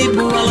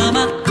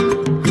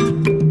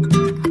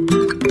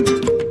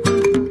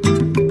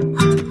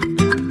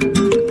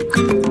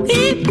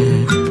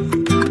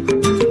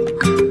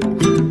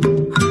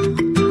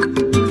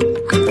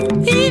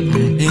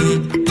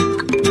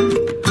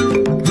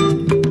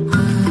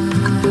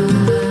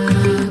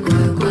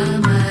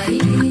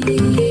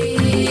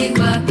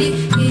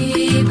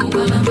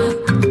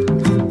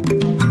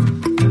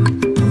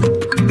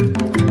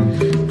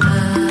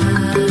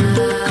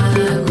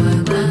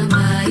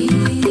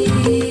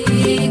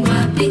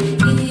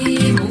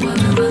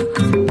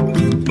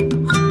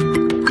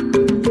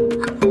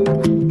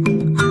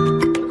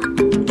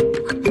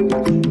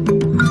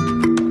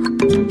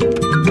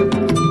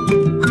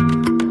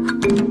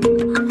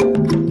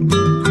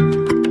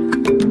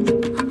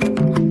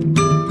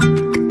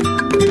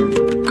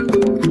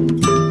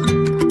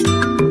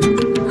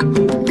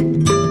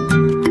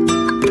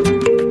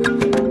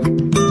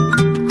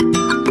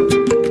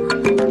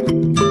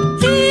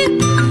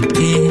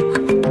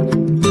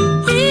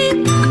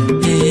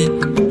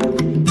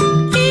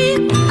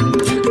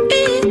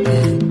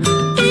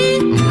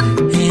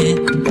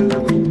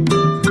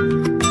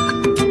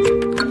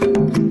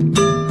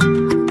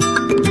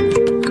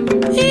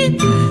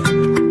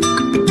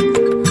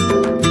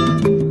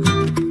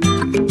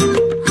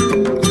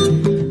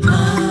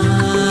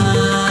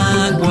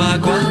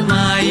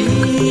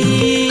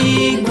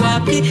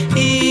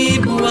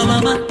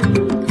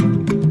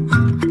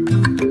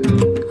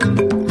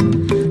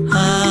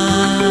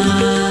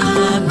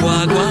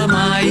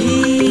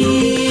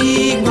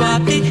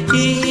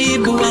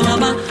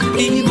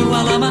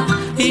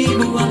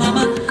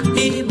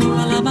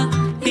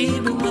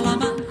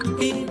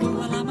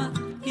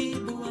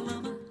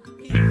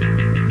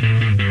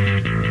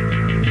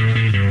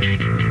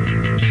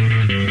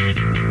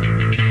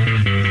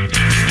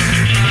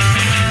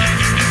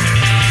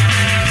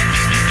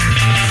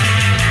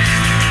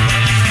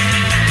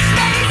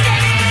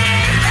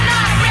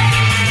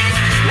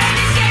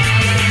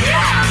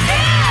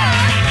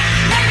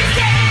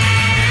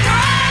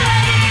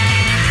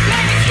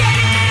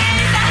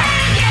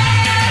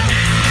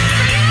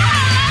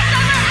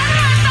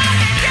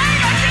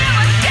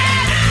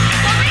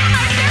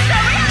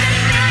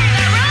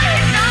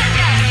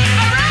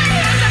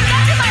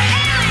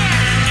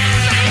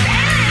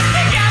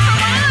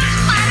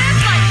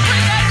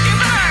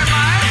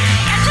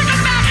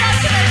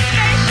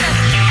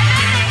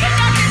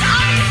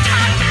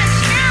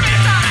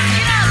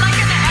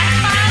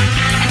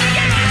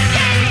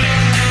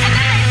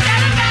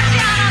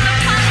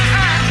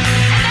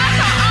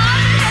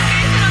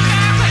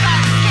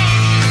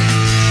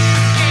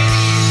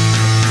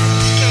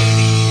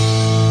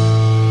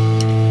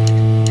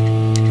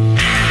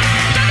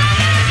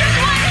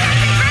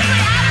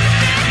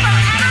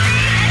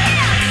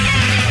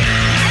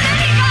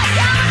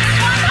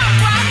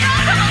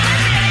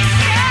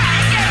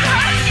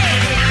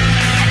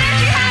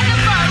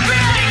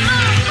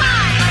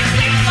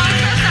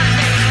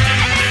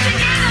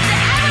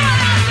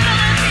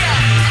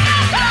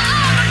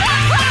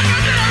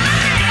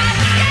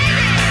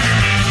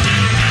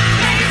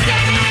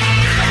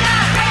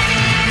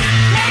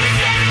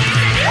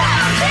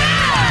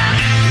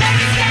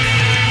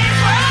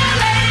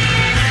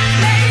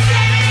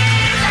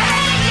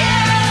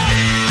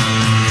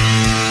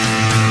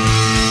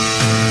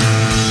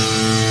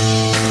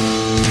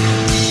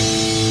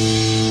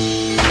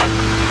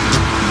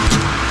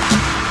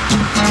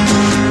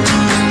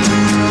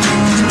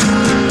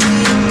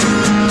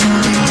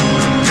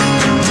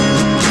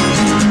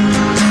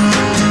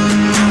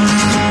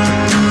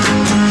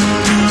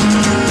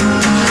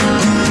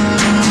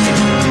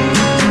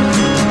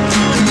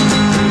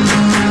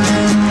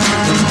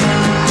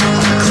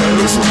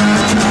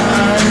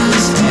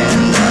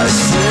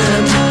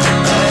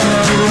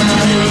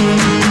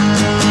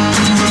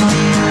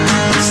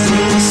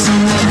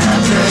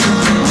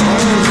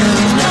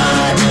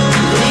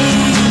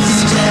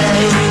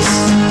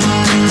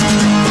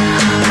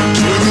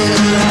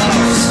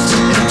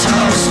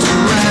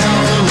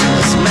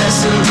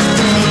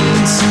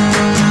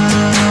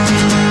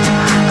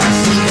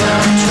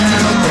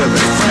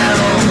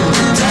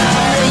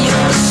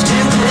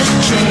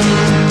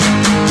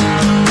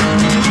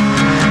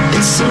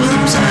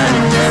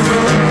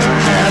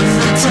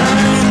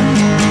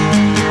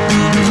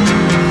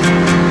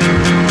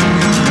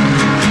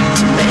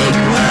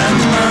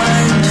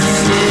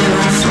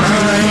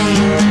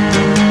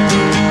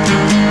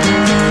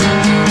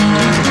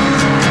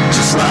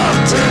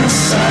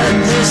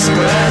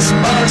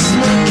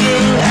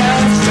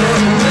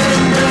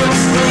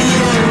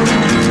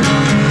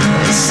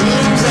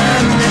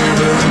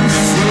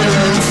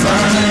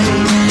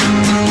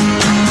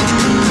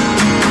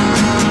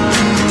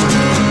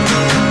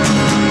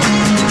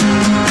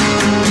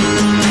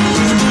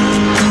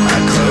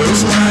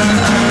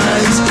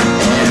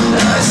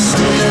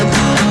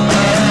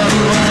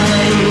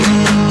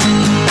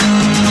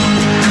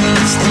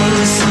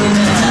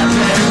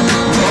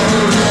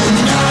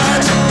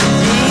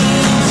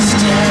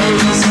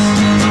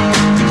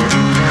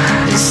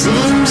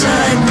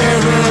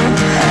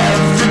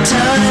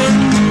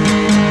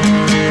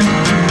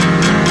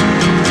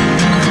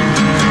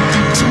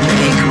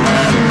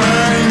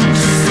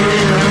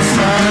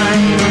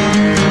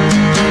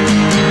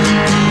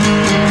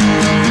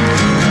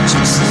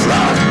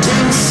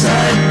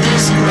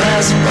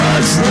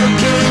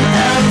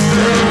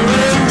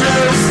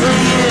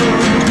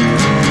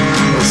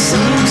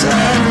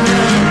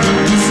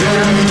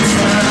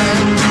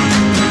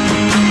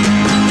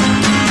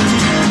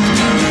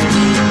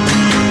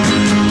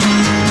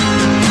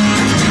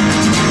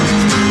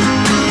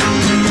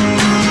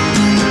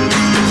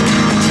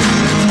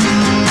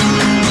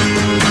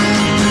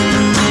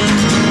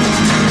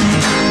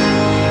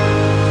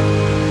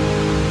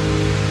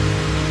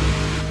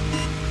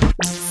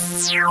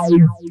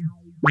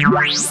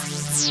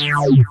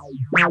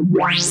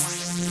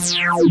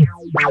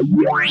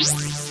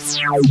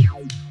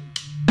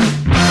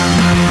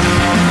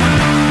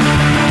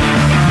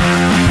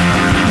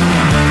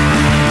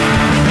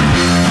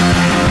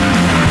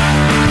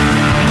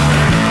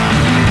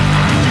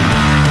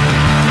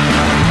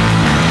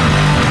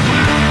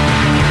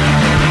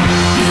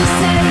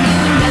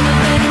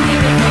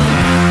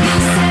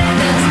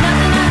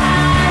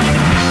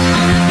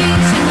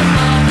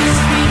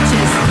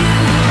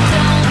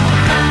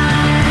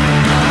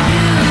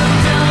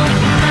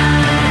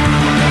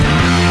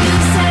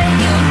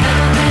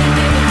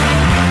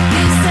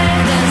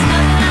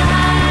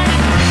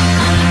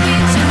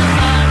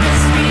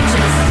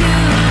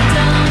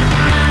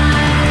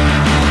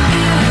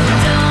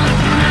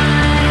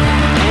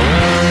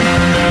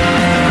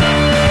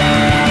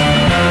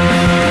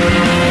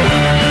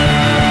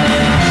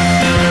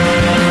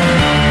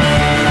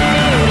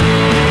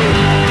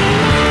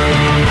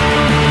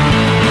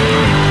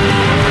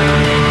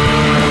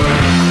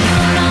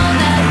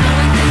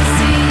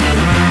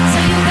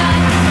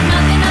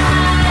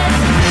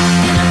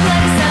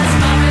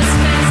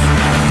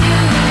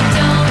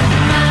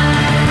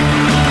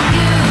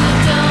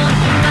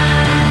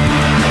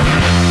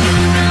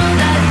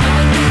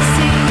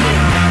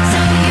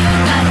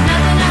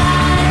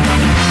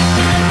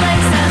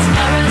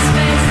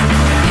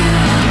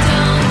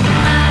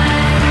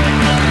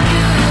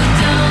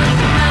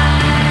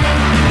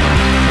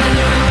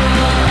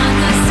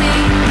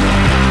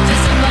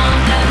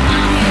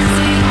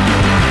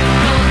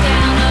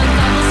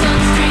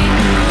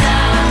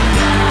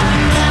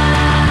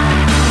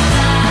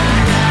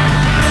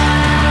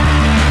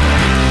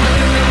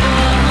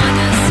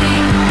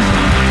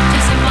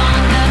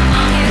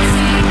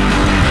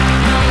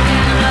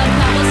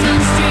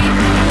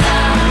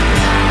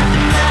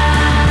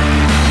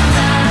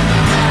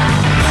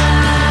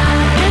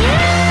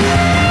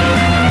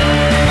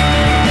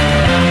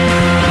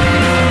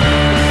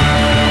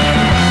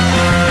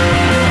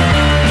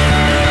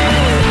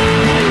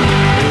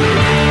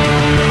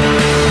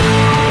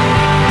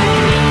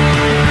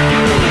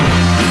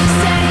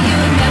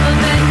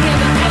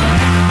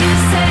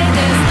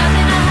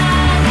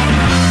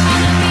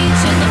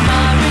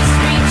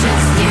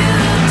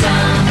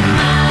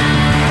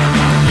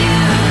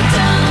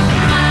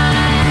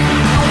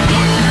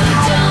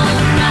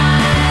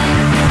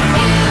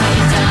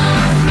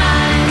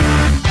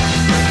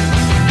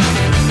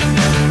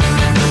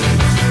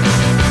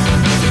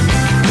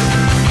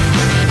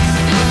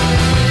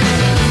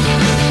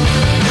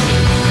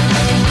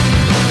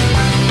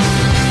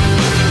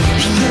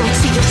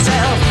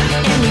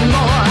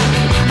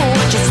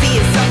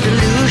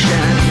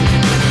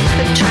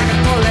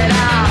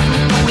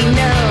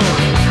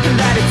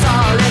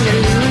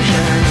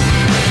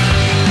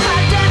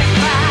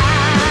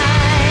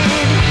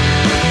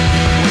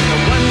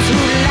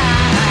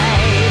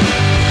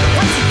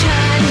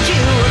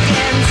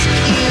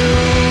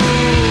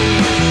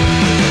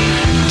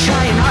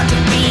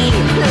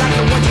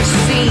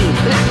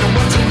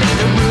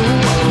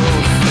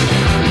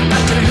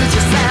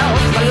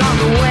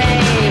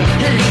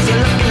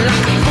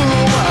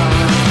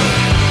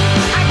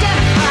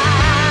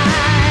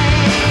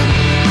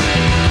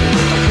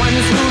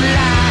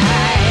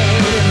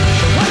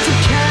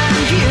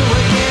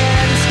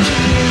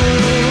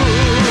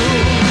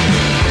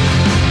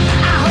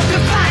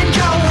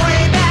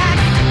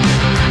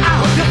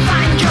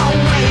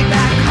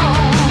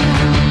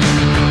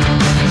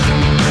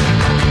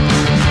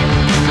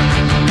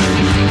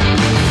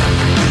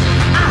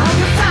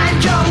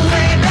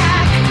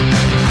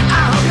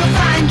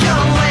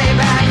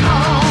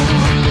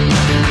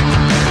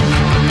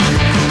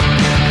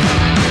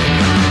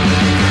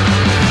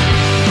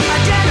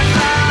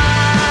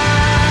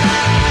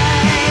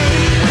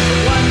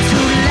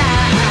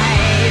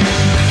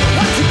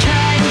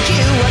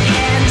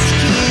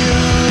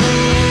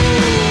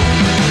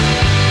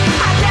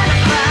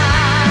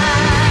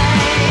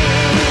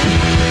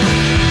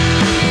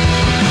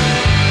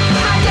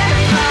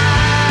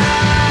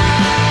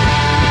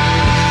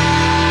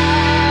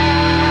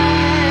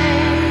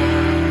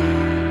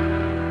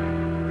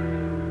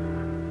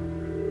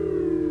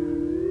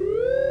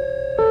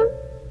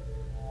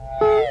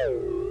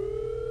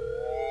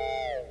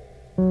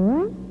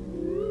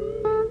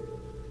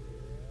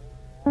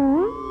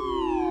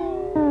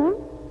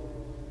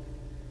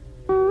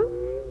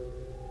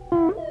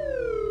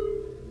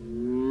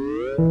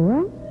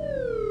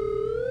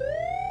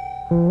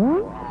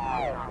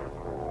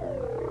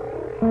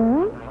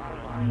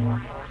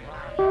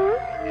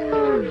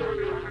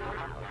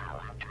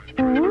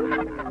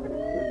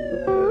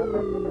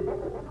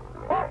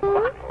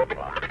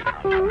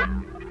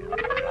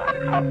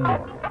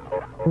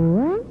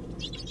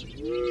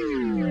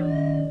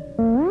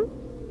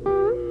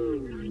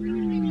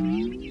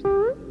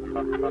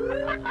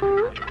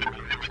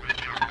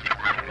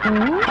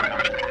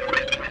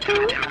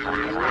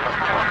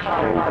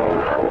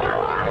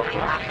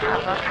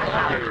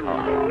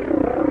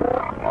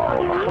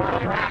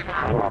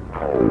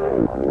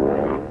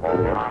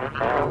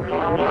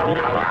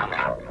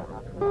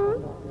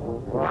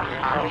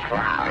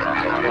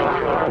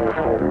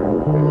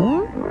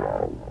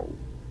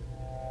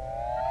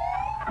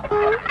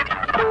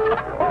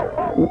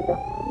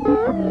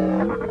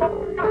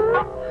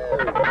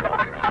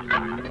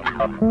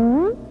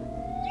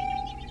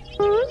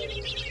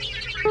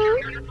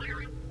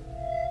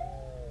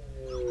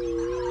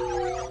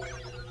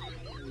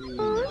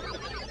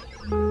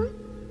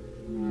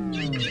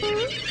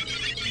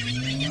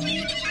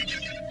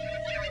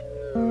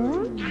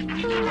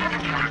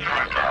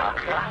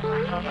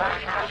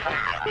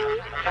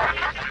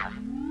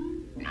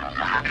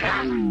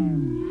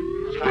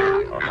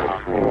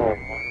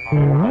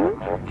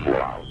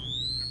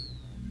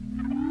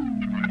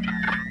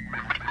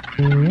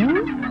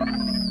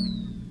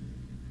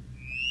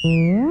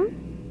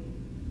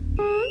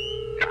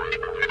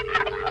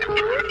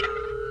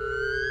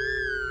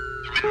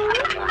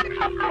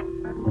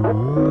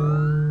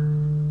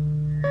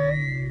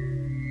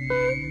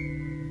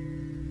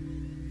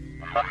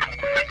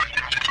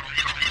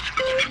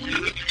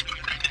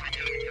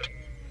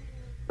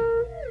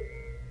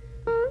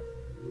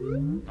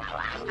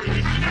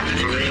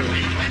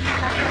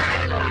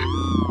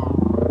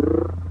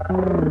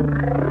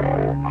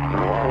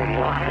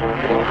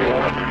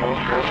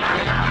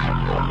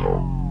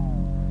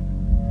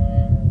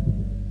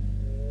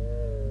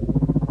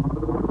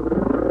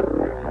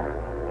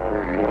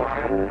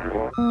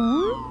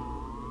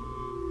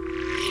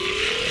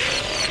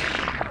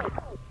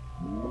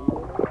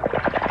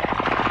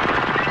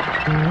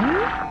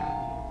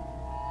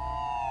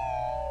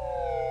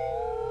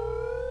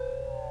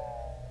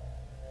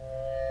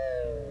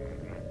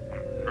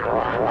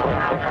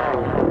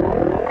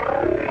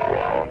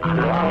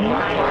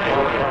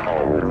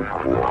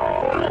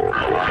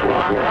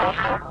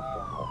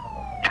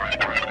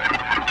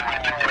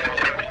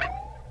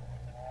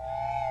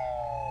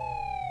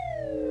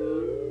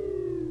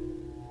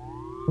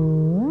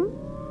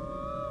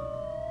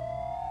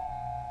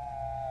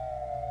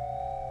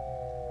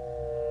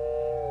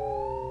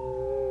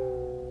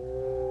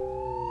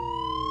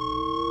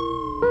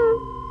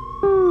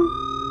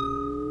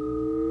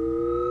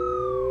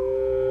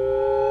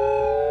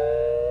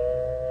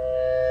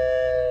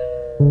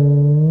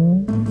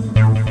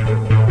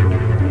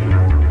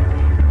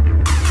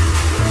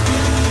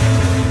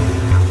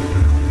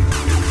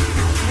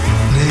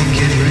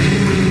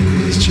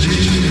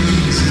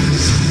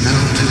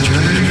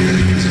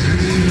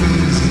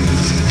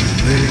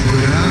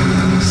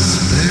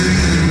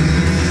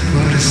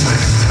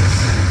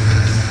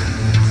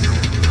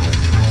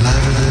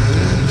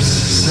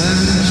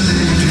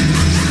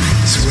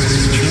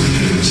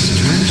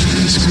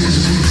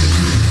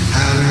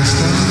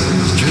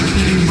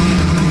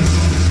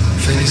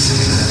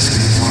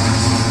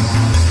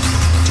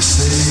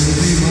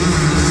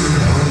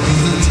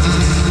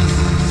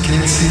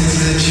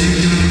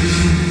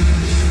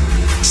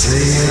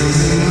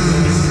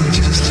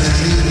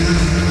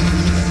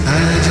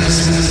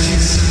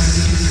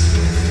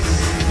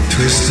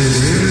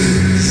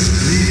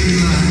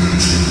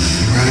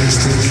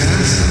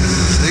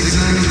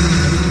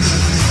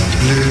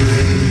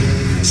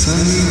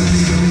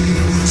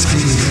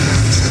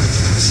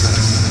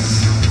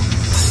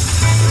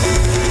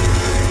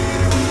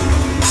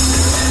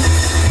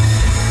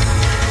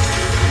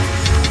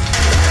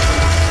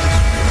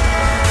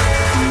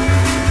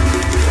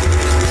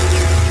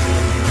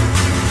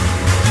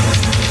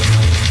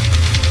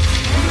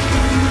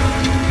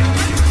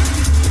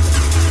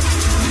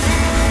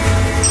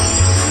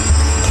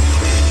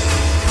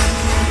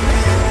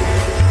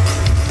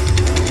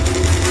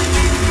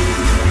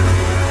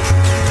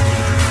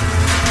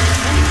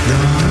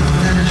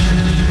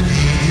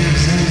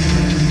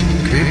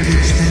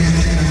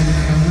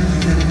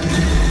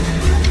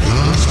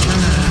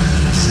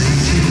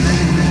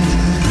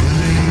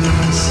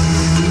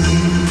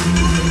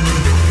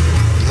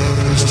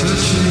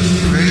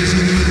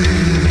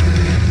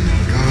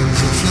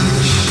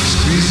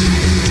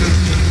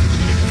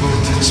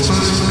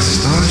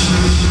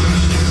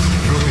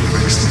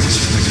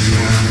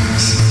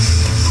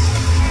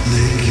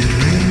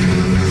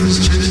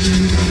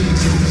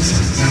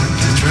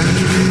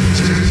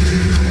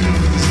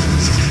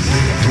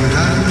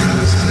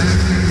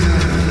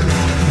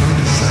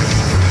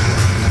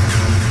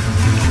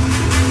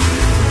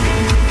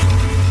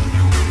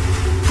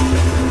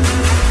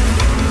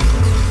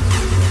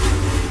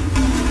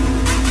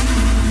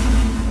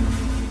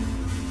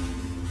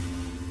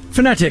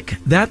 Phonetic,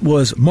 that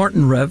was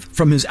Martin Rev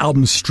from his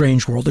album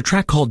Strange World, a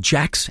track called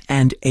Jacks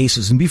and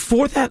Aces. And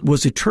before that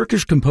was a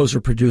Turkish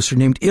composer-producer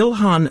named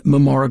İlhan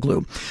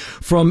Mimaroglu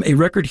from a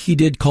record he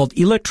did called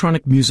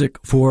Electronic Music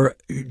for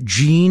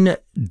Jean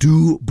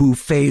Du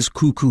Buffet's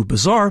Cuckoo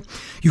Bazaar.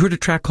 You heard a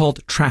track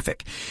called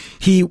Traffic.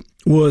 He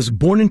was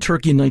born in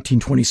Turkey in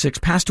 1926,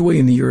 passed away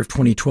in the year of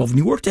 2012, and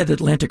he worked at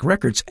Atlantic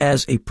Records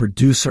as a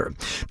producer.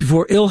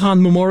 Before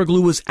Ilhan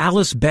Mamoroglu was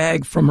Alice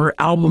Bagg from her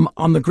album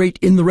on the great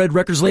In the Red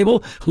Records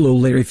label, hello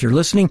Larry if you're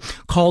listening,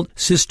 called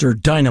Sister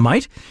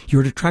Dynamite. You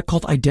heard a track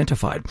called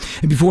Identified.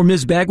 And before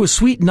Ms. Bagg was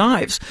Sweet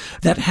Knives,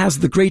 that has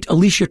the great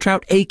Alicia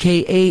Trout,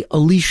 a.k.a.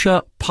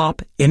 Alicia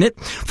Pop, in it.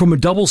 From a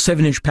double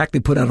 7-inch pack they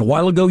put out a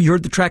while ago, you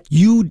heard the track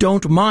You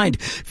Don't Mind.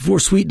 Before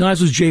Sweet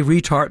Knives was Jay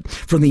Retard.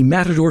 From the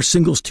Matador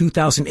Singles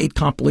 2008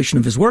 compilation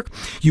of his work,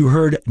 you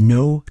heard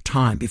No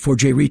Time. Before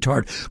Jay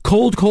Retard,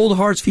 Cold Cold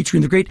Hearts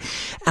featuring the great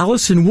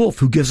Alison Wolfe,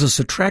 who gives us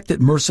a track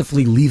that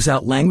mercifully leaves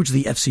out language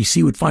the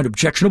FCC would find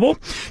objectionable.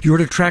 You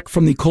heard a track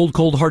from the Cold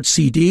Cold Hearts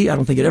CD. I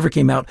don't think it ever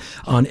came out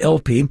on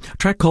LP. A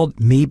track called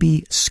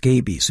Maybe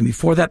Scabies. And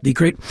before that, the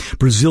great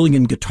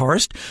Brazilian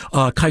guitarist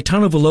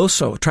Caetano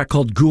Veloso, a track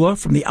called Gua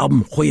from the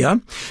album Hoya.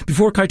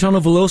 Before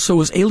Caetano Veloso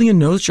was Alien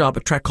Nose Job,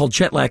 a track called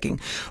Jet Lagging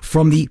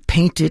from the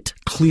Paint It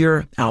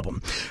Clear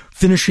album.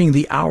 Finishing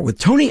the hour with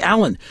Tony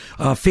Allen,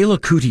 Fela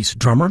Kuti's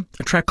drummer,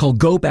 a track called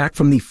Go Back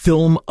from the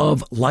Film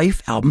of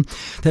Life album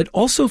that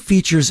also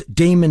features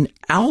Damon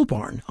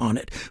Albarn on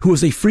it, who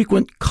was a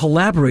frequent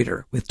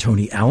collaborator with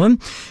Tony Allen.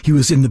 He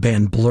was in the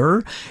band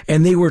Blur,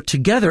 and they were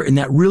together in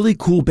that really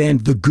cool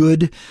band, The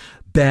Good,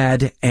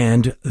 Bad,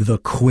 and the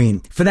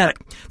Queen. Fanatic,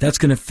 that's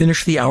going to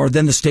finish the hour.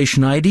 Then the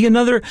station ID.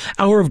 Another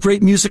hour of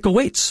great music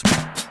awaits.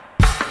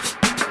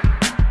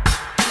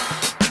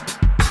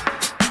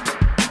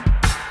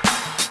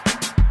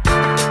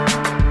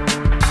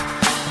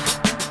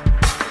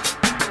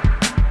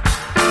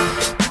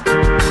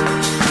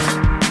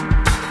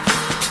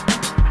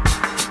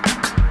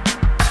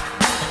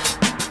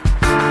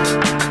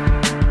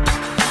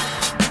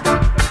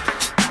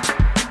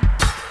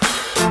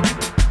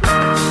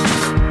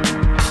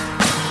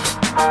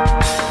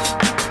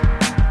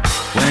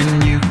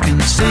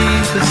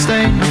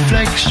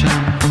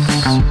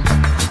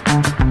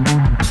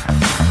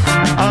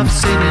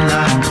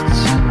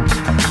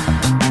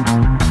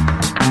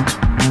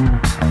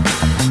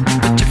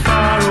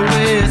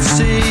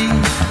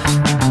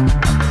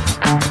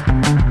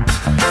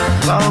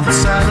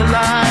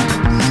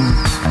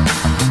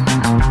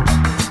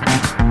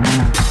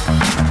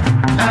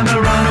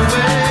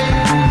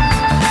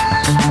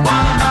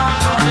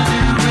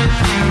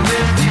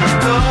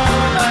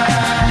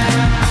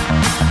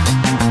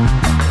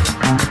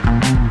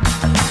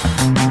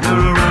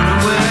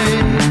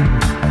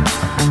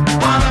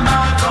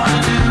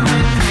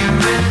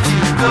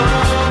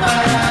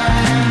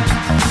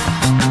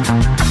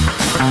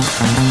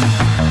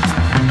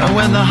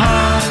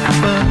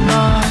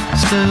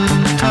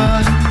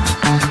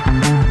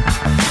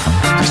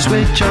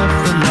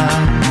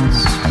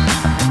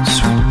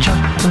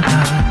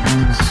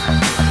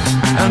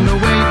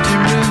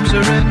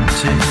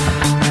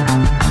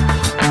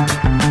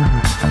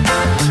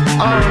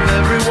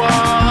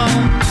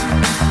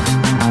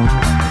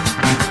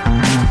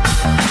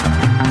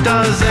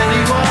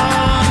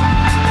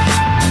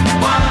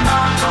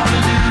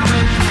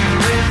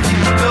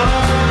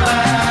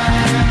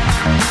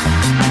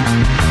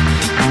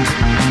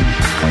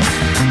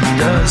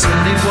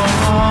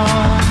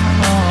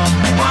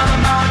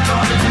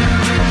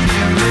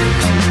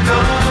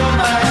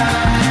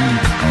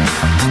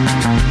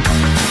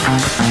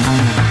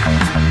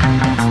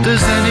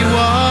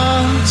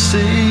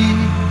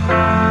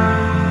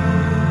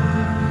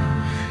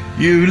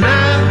 You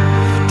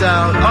left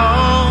out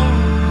all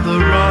the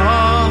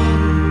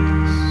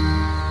wrongs.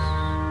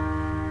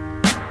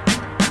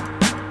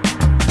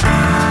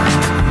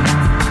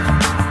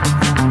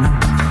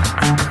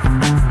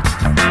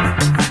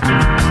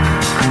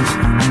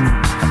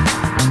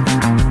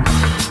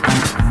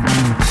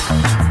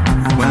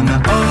 When the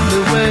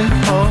only way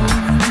home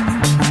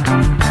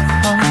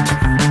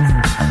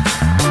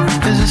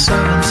is a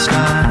southern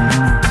sky.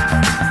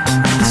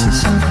 It's a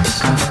southern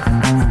sky.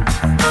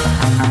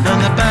 On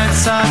the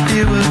backside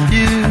view of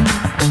you,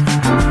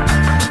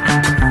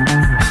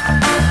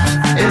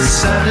 it's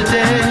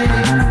Saturday,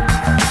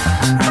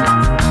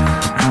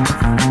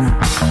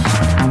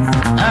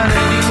 and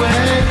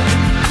anyway,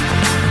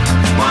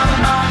 what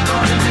am I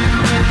gonna do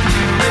with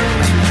you if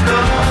you go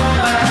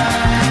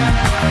back?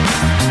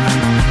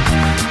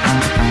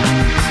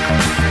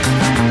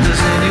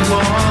 Does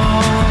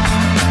anyone,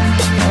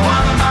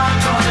 what am I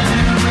gonna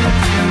do with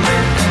you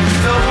if you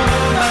go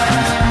back?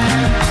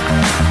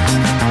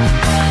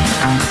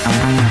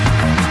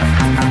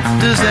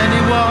 Does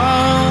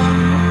anyone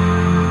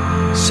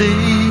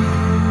see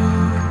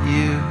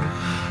you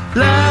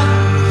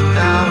left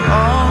out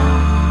on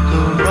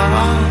the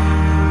wrong?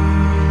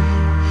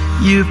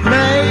 You've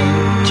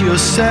made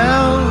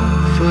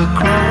yourself a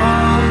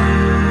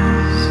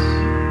cross.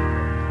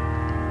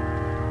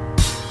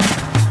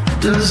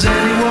 Does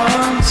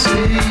anyone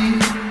see?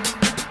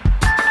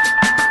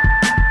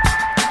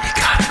 You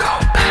gotta go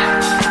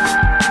back.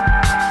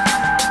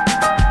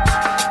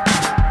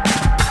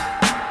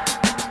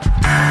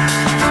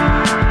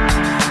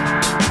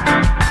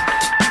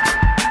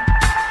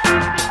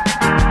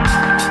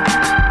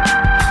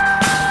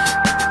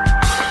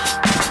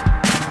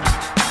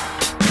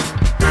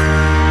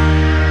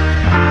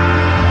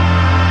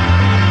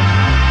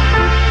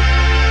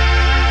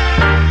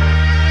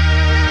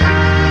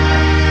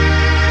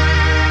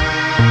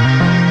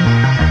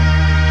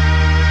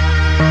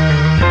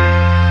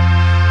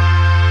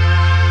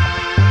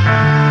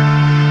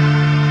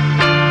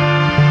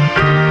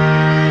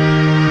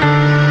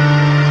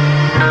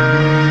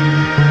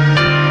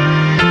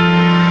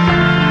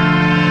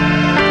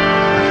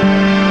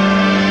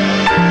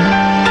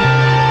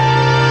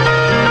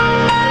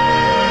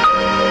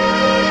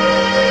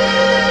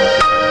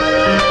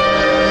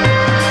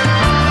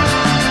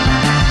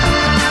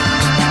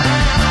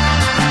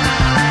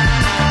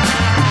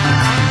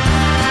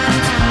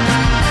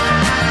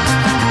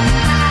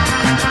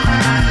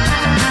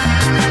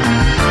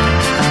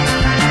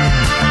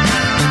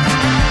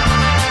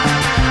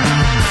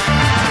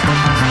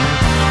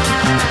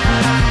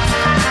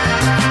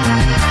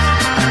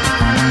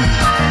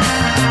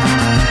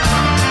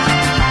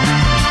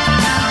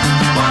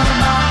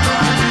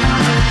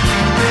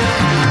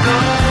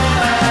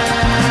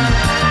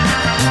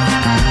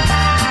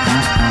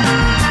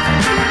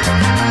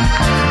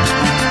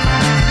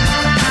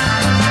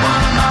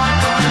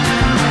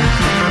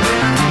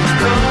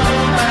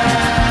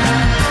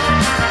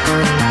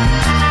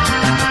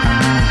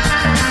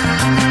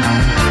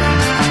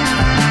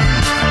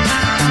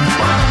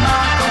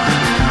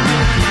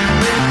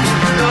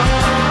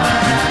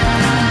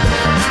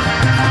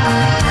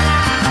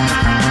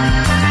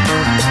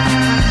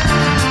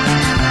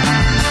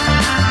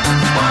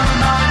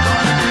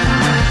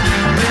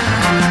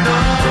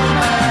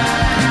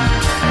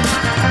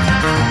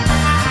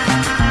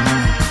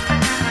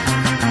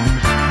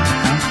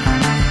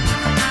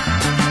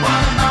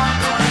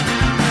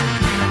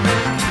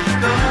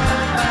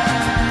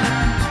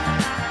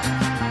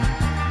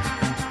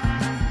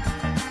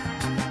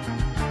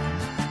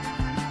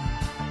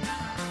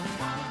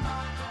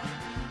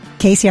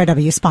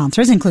 KCRW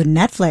sponsors include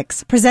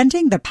Netflix,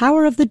 presenting The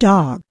Power of the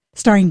Dog,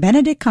 starring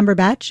Benedict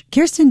Cumberbatch,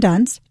 Kirsten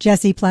Dunst,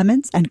 Jesse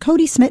Plemons, and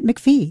Cody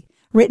Smith-McPhee.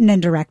 Written and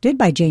directed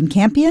by Jane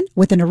Campion,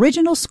 with an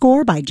original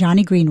score by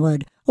Johnny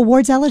Greenwood.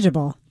 Awards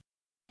eligible.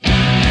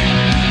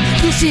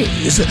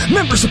 This is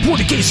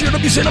member-supported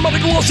KCRW Santa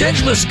Monica, Los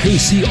Angeles,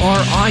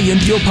 KCRI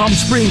Indio Palm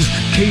Springs,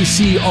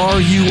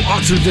 KCRU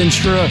Oxford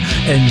Ventura,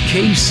 and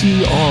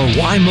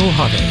KCRY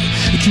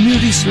Mojave, the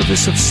community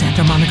service of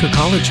Santa Monica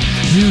College.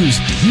 News,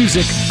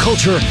 music,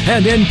 culture,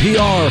 and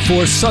NPR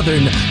for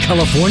Southern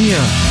California.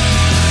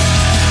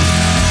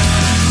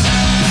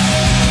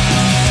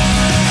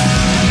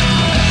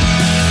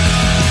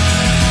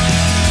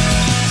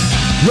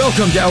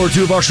 Welcome to Hour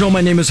 2 of our show. My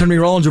name is Henry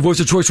Rollins, your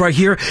voice of choice right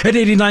here at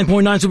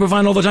 89.9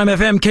 Superfine all the time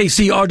FM,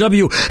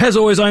 KCRW. As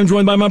always, I am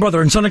joined by my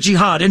brother and Sonic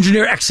Jihad,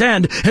 Engineer X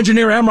and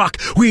Engineer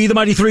Amrock. We, the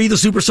Mighty Three, the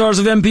superstars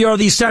of NPR,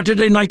 the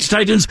Saturday Night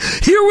Titans,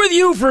 here with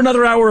you for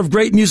another hour of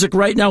great music.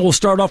 Right now, we'll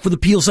start off with the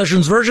Peel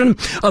Sessions version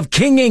of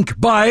King Ink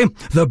by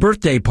The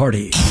Birthday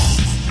Party.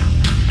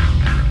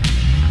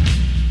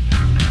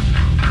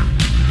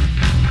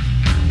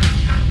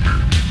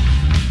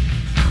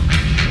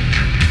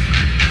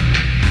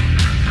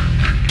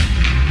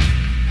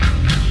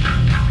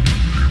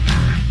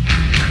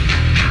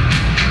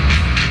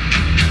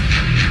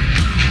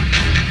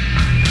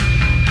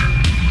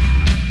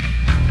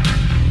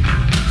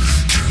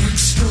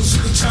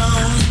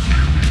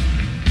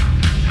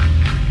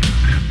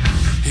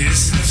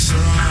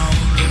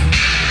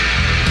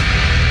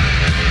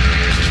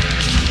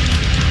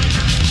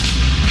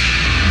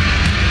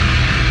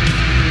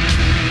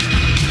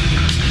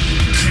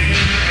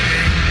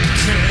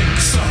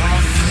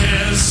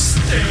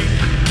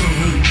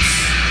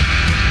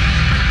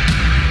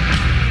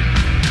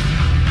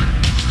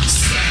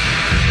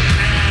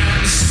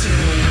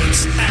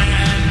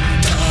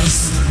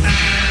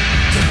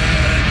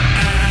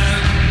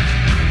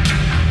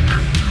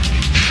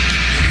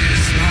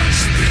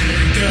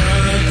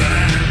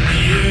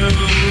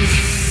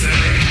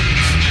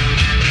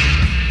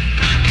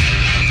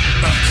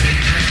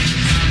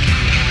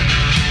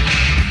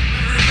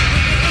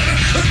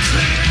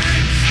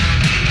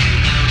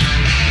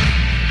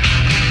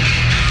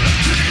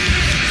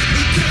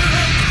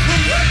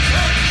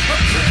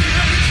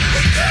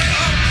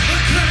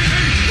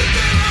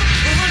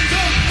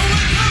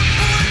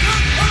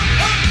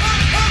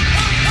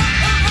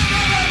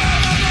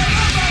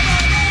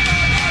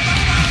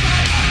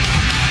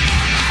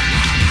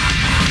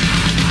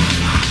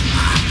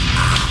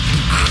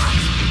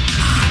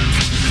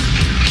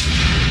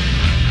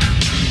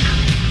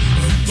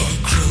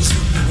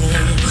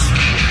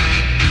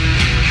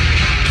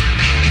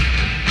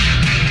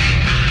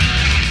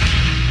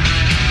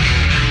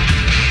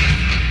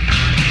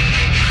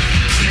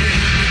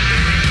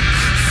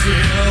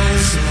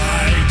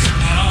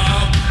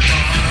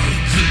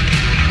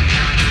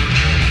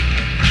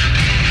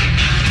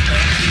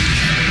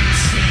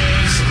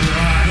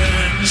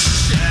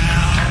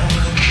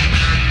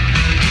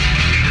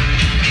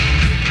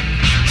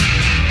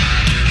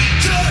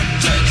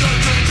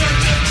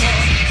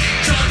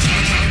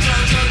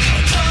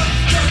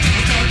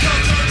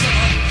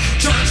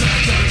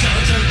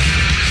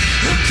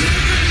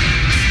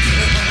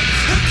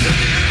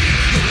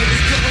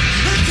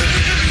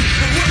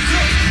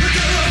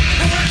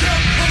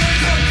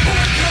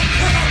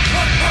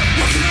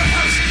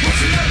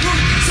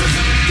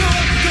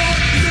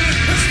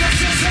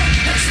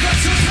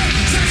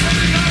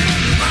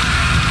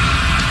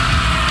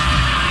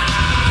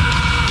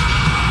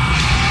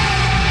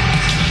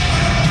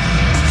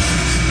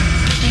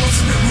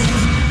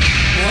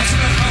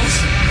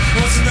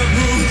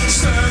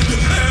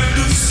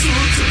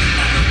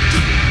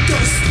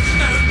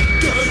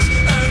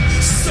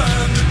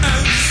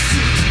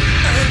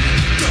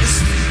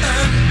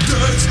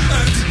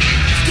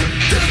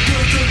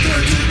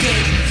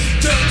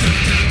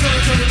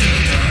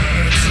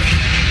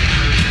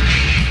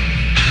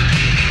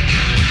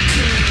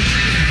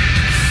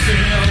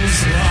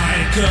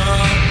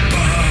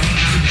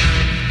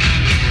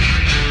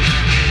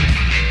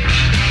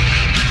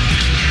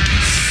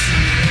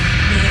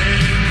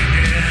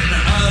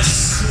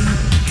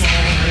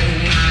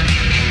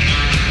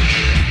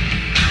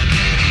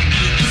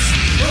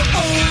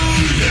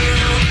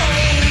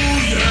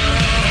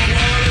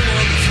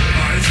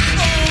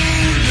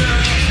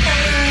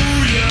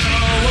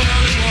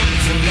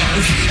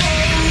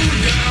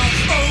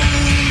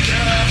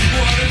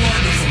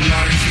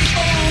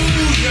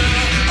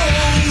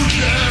 Oh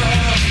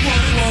yeah,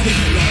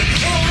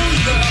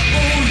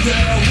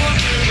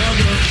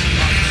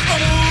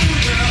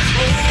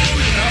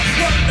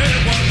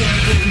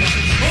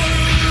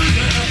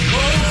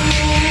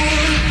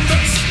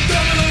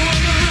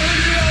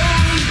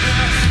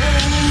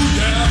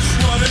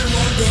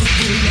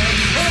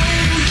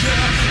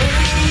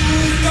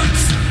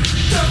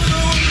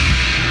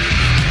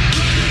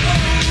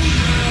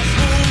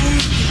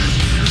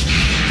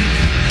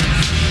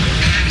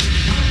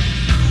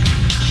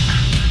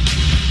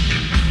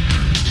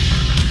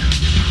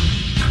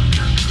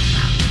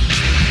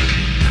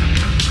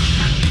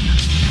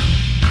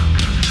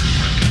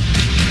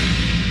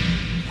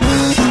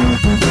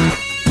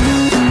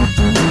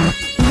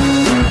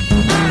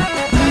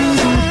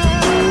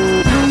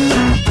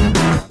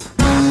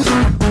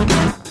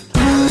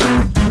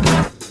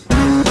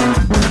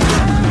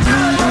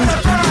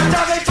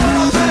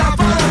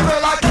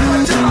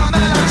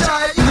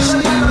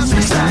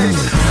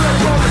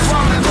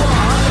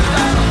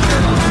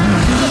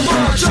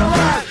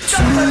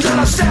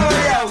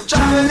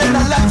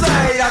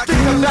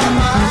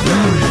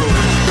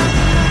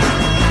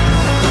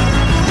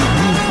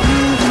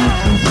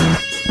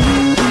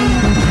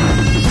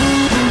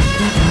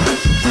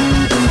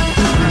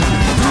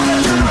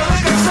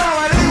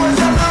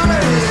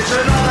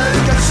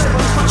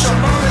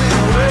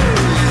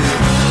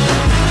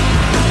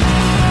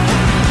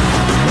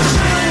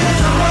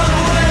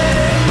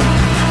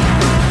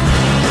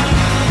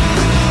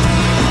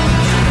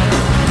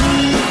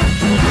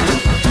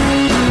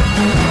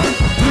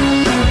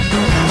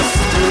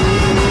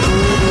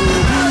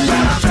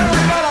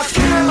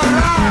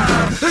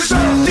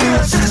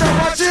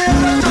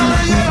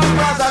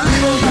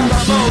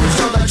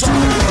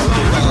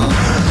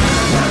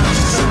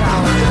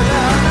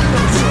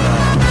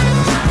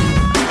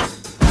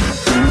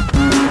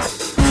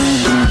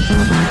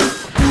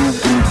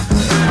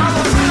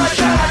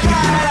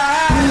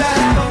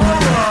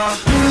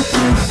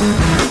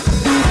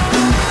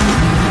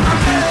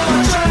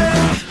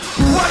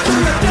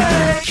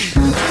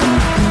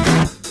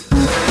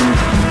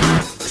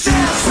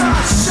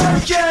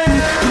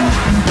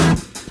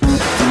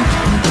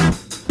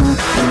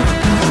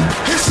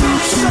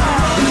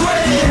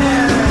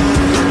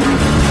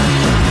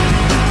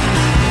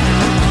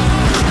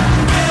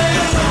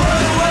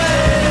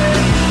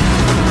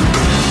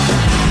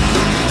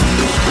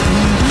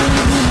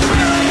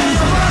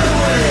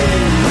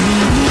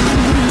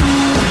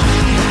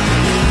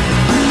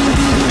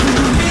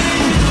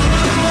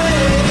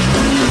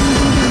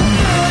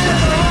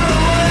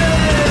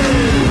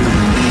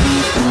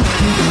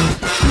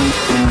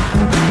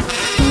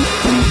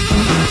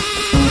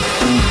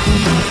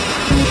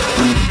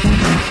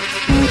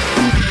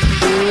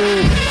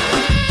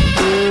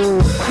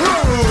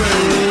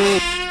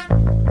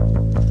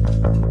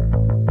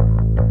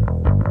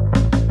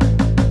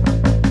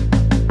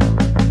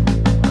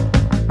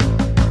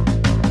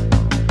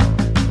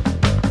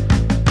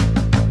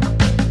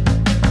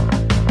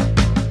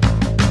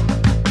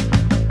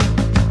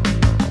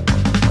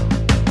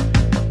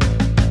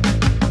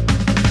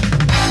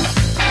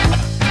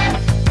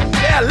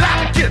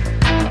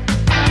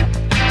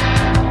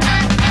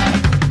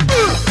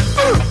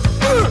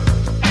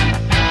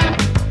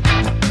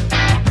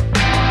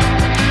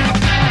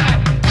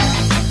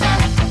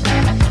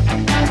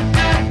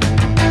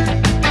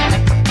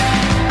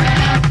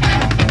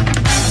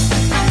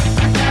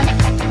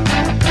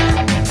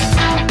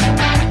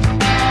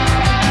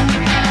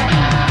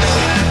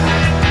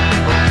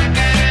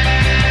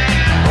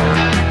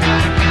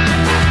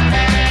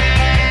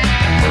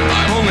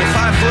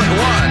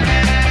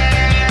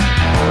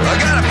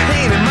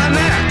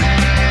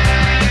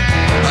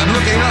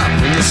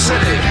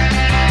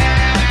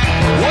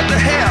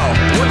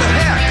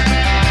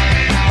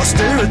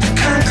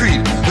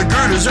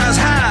 Mountains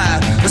rise high,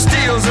 the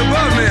steel's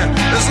above me,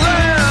 there's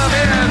love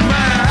in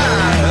my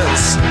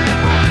eyes.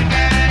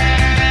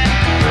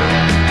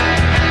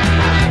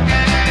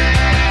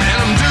 And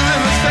I'm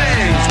doing the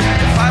things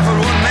a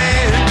 5'1"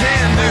 man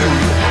can do.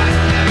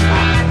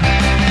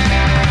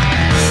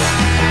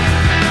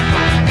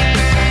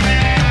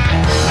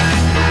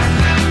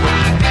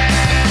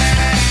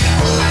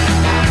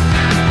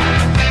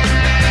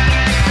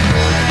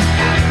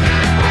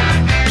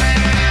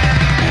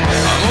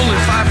 I'm only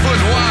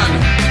 5'1".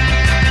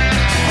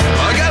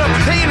 I got a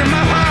pain in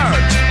my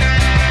heart.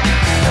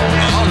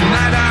 All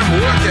night I'm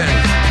working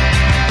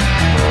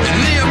in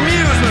the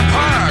amusement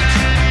park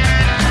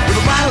with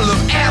a bottle of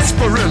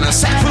aspirin, a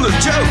sack full of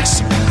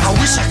jokes. I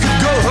wish I could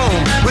go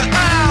home with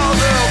all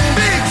the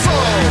big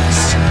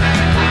folks.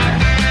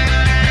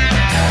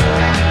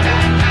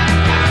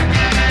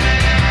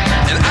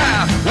 And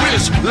I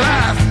wish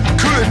life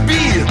could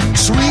be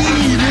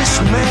Swedish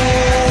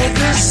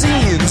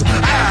magazines.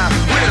 I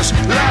wish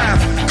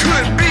life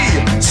could be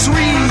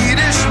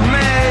Swedish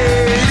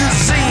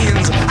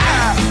magazines.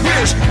 I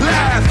wish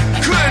life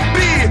could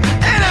be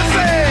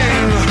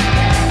anything.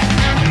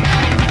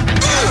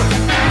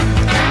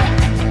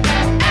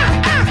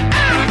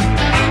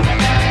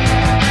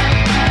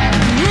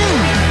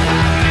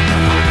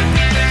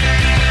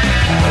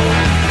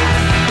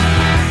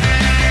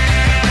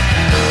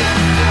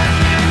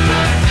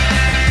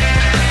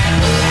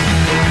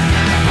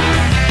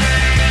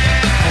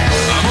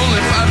 I'm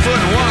only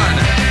 5'1",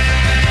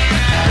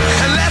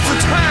 and that's the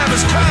time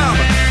has come.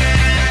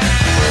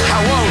 I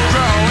won't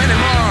grow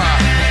anymore.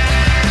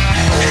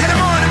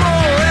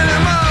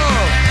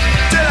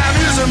 Till I'm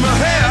using my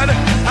head,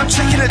 I'm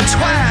checking it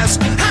twice.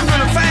 I'm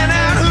gonna find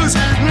out who's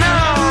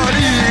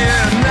naughty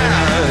and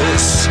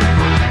nice.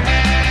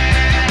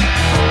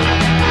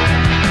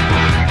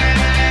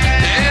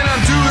 And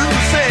I'm doing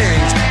the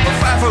things a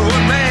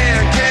 5'1" man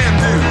can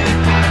do.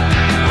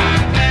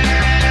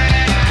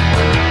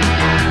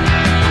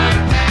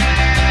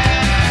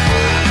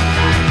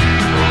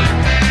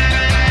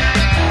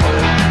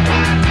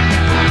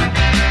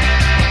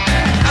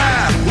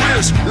 I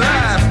wish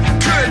life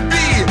could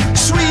be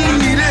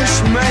Swedish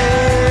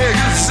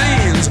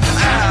magazines.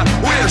 I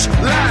wish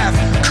life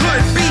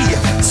could be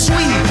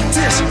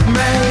Swedish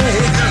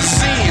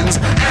magazines.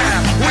 I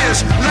wish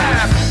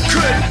life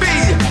could be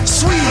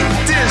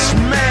Swedish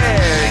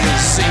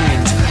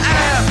magazines.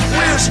 I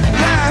wish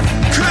life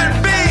could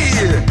be.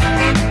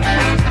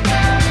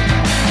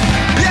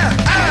 Yeah,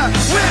 I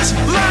wish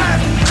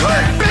life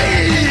could be.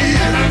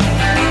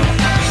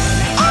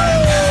 Oh,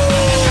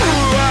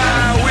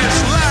 I wish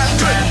life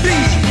could be.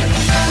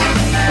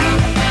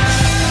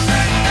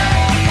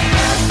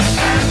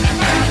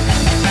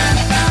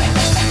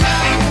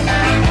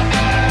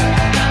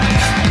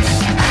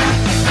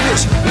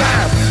 Wish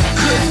life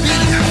could be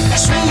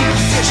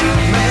Swedish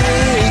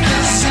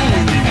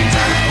magazines.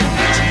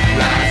 Wish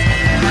life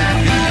could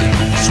be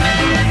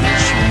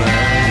Swedish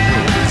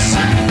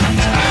magazines.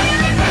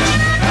 Wish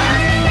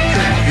life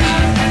could be.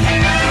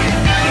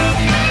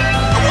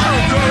 I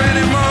won't go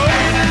anymore.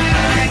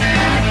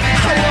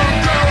 I won't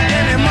go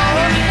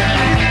anymore.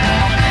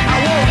 I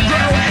won't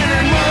go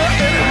anymore.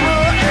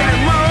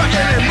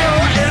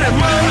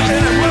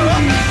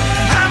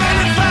 I'm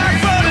only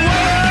 5'1".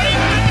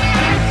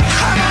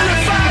 I'm only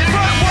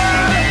 5'1".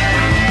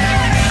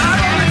 I'm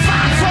only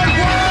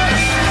 5'1".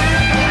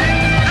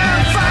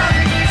 I'm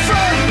 5'1".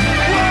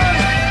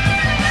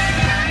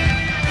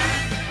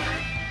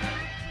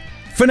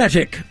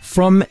 Phonetic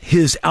from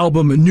his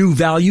album New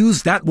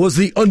Values. That was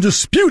the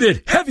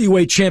undisputed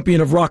heavyweight champion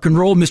of rock and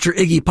roll, Mr.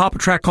 Iggy Pop, a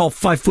track called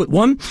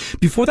 5'1".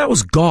 Before that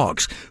was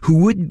Gogs, who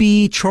would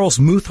be Charles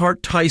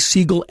Muthart, Ty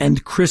Segall,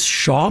 and Chris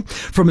Shaw.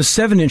 From a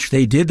 7-inch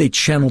they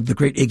channeled the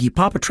great Iggy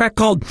Pop, a track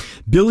called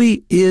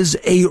Billy is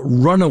a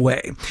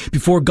Runaway.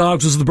 Before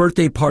Gogs was The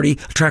Birthday Party,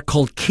 a track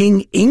called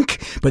King Ink,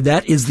 but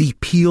that is the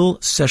Peel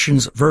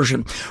Sessions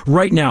version.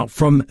 Right now,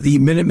 from the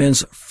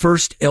Minutemen's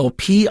first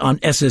LP on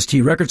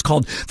SST Records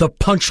called The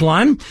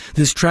Punchline,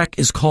 this track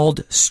is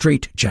called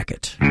Straight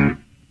Jacket.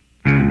 I'm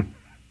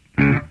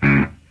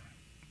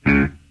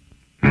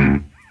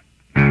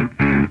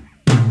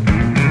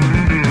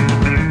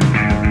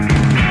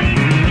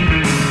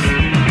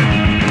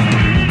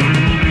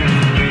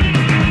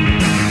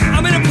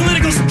in a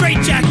political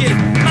straitjacket.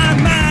 My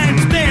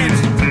mind's bent.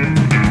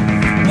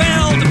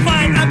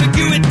 Well-defined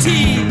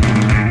ambiguity.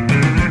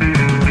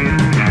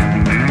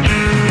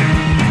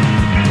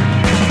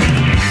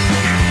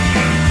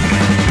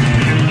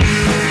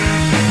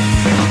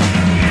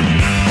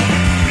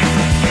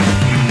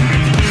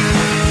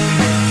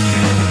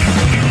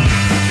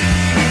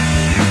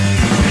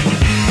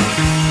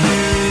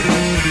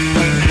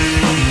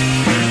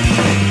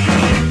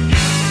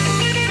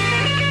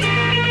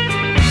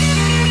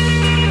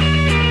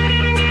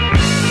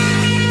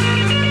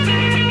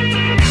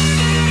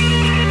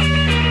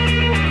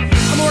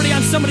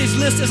 Somebody's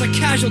list as a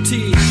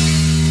casualty.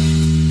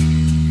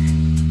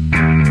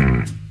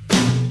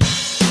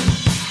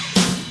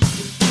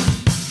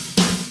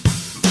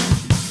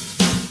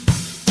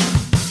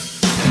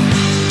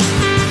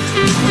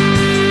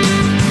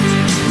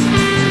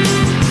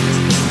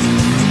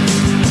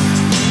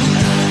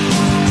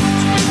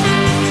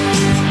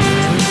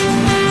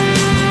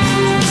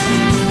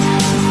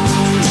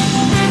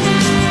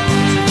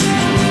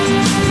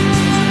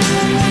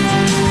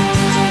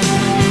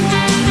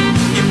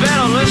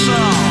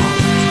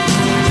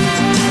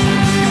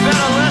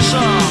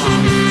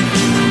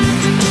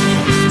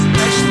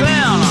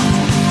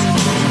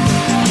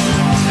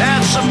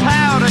 It's a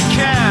powder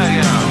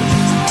keg.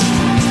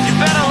 You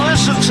better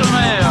listen to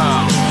me.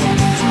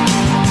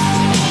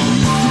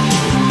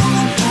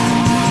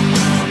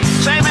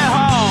 Take me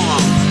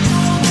home.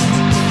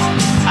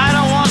 I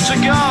don't want to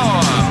go.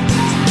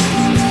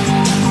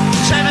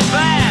 Take me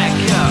back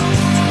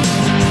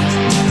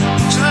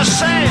to the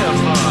safe.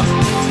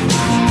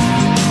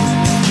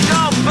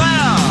 Go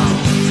better.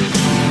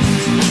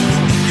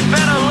 You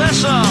better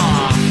listen.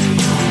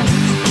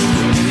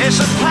 It's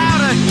a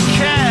powder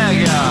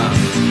keg.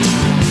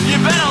 You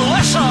better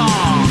listen.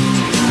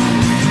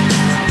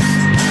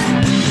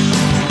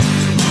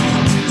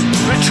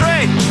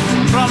 Retreat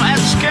from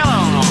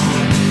Enniskillen.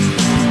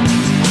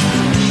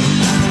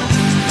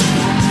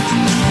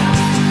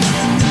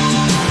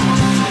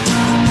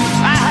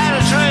 I had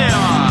a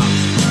dream.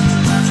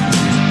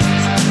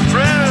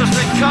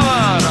 Previously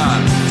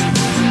covered.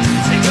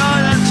 You're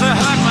going to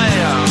hurt me.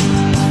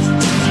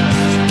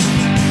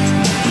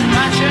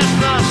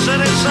 Manchester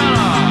City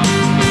Center.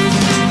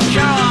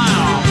 Carolina.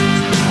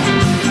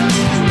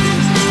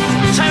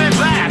 Take me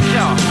back.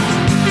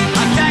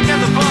 I can't get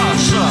the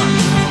bus.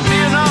 Do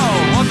you know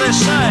what they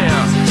say?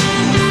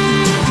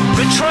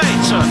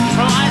 Retreat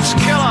from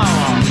Enniskillen.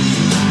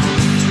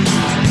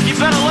 You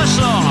better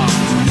listen.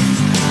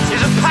 He's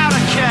a powder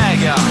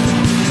keg.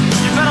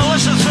 You better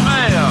listen to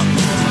me.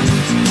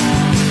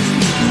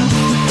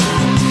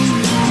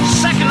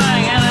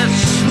 Sickening in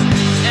its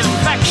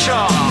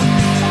infection.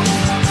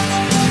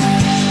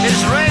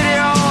 It's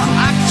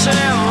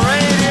radioactive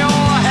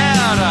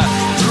radiohead.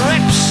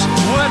 Rips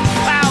with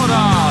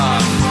powder.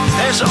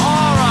 His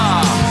aura.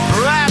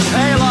 Red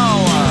halo.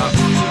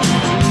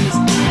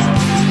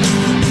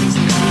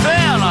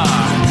 Then.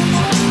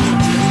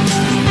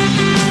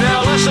 Now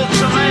listen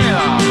to me.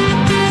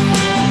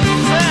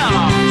 Then.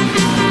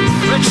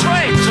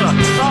 Retreat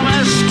from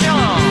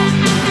Enniskillen.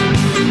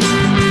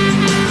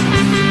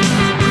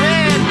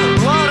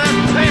 Red-blooded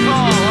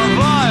people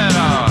avoid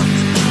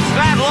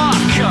bad luck.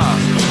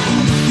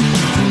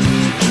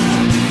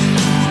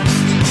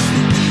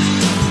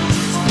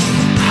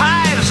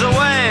 Hides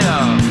away.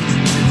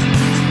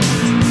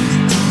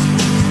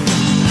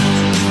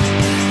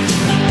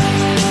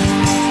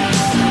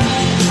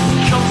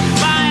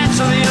 Confined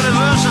to the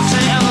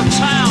university and the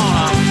town.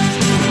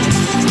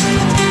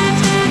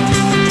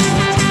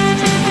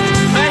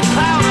 Made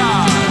powder.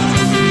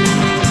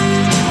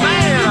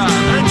 Made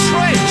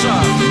retreat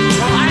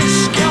from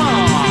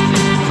Enniskillen.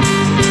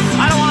 I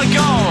don't want to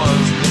go.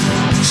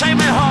 Take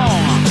me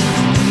home.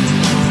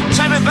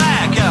 Take me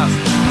back.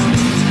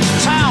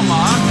 Town,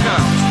 Mark.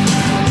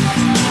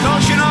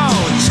 Don't you know,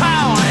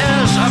 town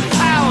is a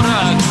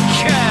powder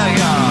keg.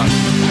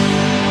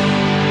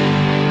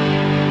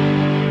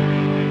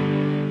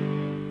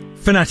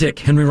 Fanatic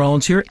Henry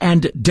Rollins here,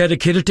 and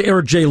dedicated to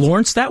Eric J.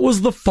 Lawrence. That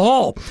was The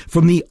Fall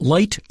from the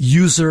Light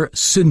User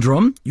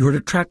Syndrome. You heard a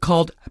track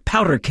called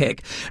Powder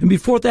Keg. And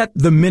before that,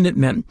 The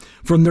Minutemen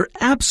from their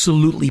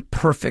absolutely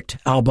perfect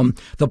album,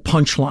 The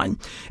Punchline.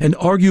 And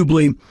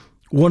arguably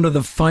one of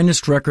the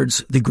finest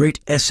records the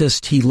great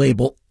SST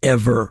label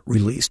ever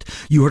released.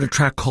 You heard a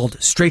track called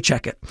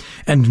Straitjacket.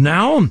 And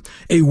now,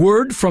 a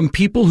word from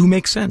people who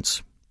make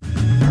sense.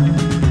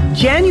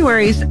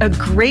 January's a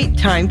great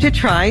time to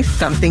try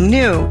something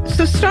new.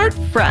 So start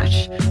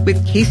fresh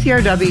with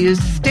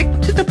KCRW's Stick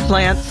to the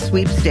Plant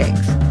sweepstakes.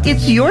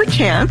 It's your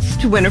chance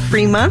to win a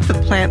free month of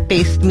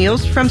plant-based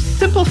meals from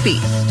Simple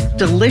Feast.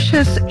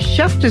 Delicious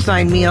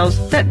chef-designed meals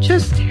that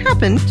just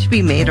happen to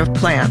be made of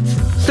plants.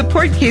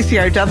 Support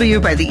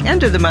KCRW by the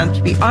end of the month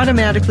to be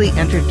automatically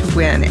entered to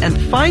win and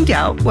find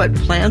out what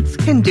plants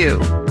can do.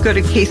 Go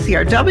to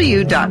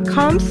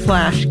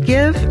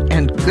kcrw.com/give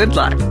and good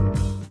luck.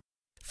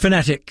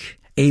 Fanatic,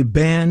 a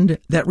band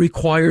that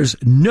requires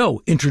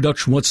no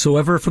introduction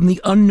whatsoever, from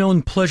the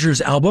Unknown Pleasures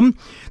album.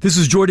 This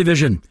is Joy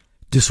Division,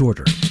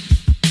 Disorder.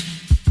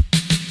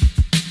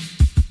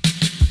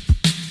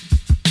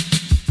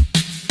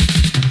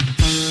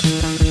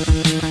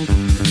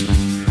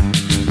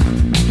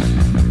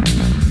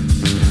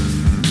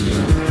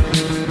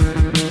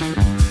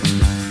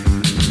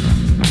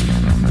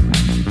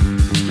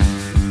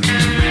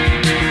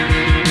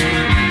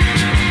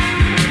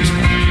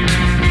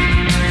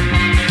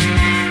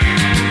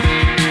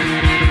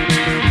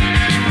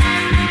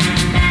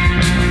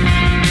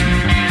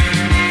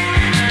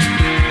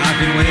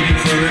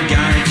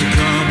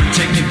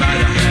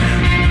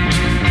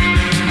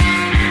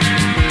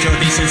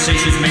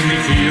 Sensations make me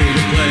feel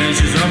the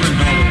pleasures of a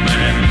normal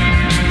man.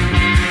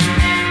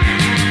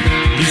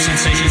 These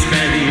sensations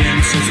spare the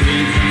insults,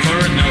 leave them for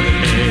another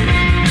day.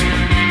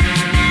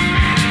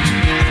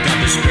 I've got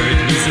the spirit,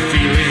 lose the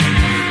feeling,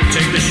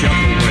 take the shock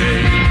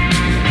away.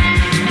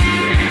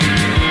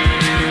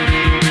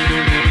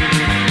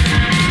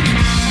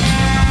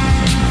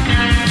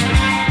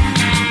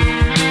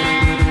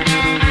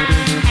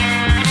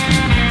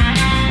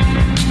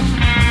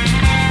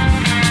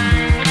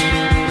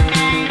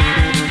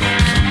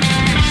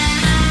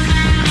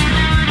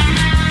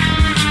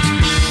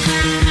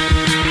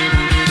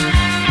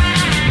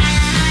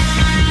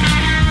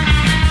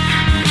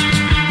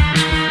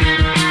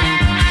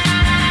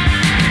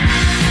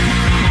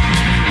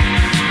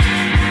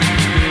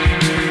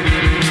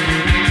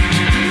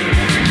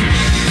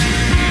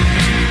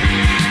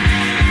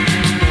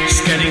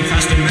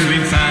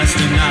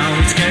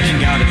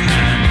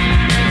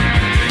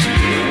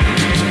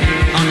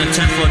 the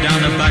 10th floor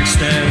down the back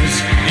stairs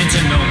into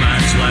no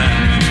man's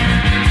land.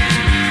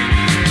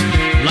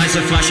 Lights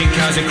are flashing,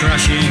 cars are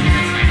crashing,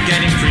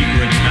 getting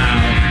frequent now.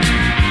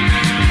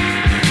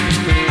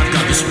 I've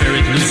got the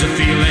spirit, lose the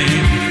feeling,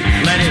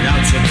 let it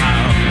out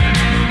somehow.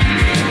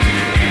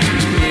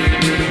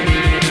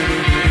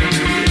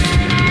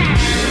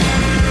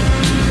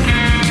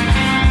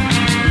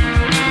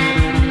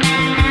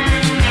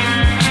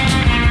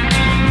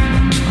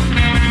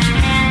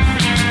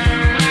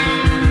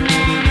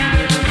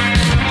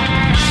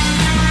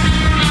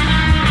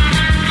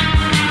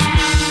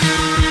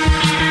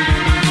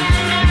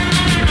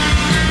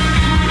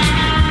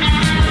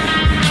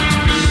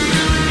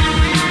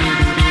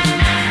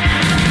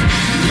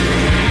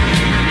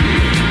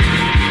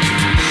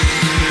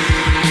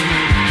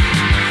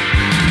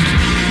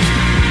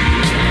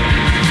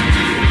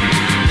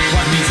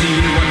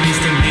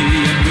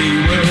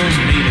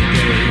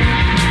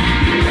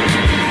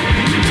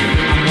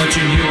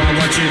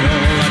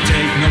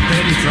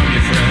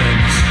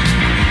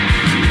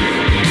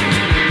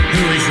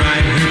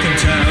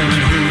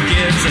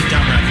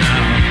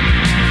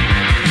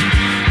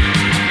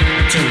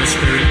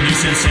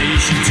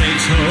 Sensation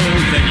takes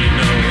hold, then you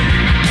know.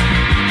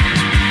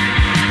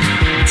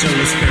 Until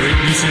the spirit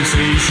new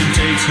sensation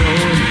takes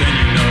hold, then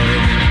you know.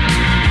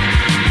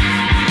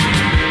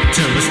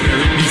 Till the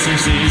spirit new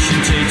sensation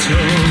takes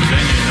hold,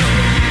 then you know.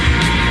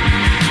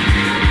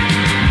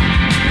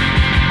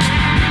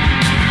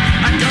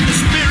 I got the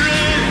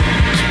spirit,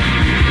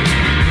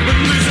 but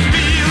lose the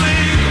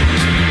feeling.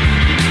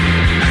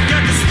 I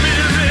got the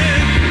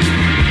spirit,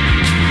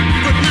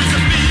 but lose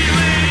the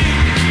feeling.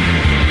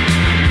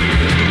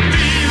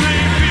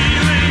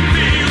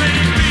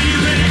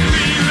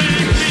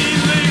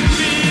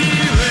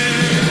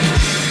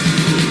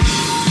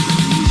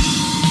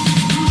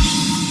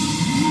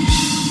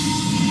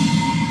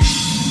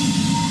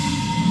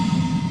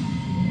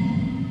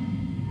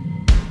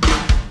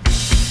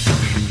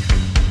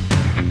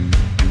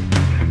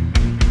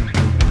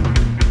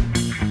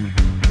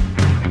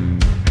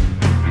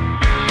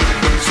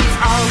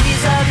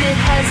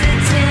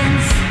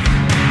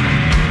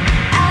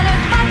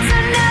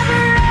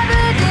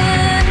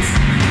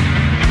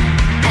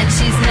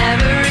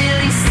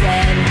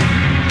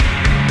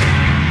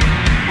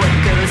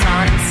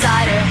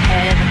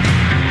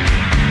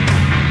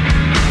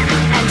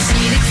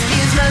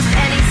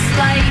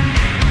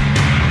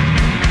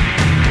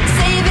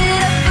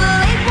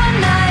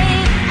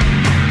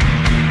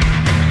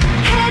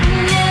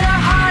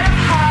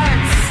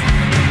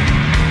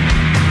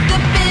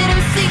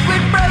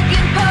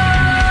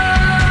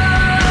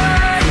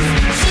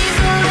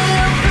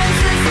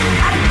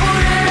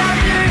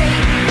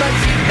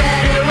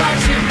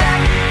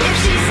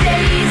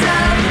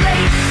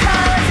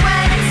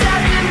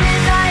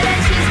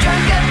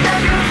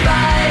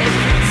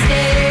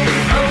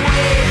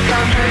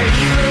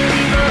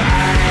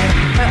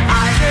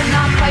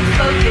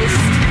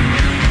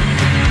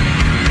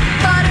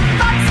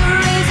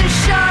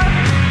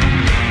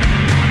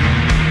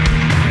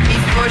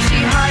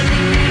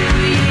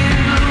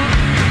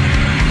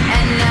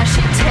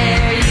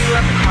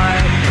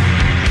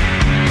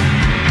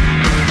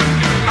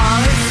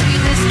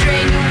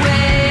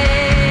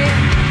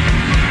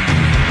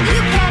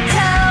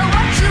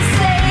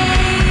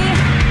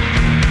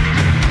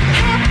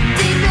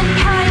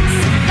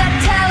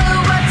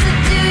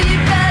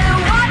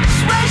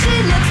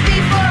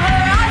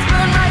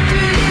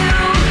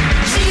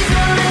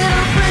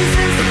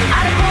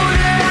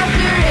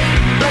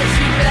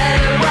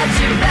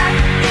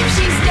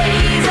 She's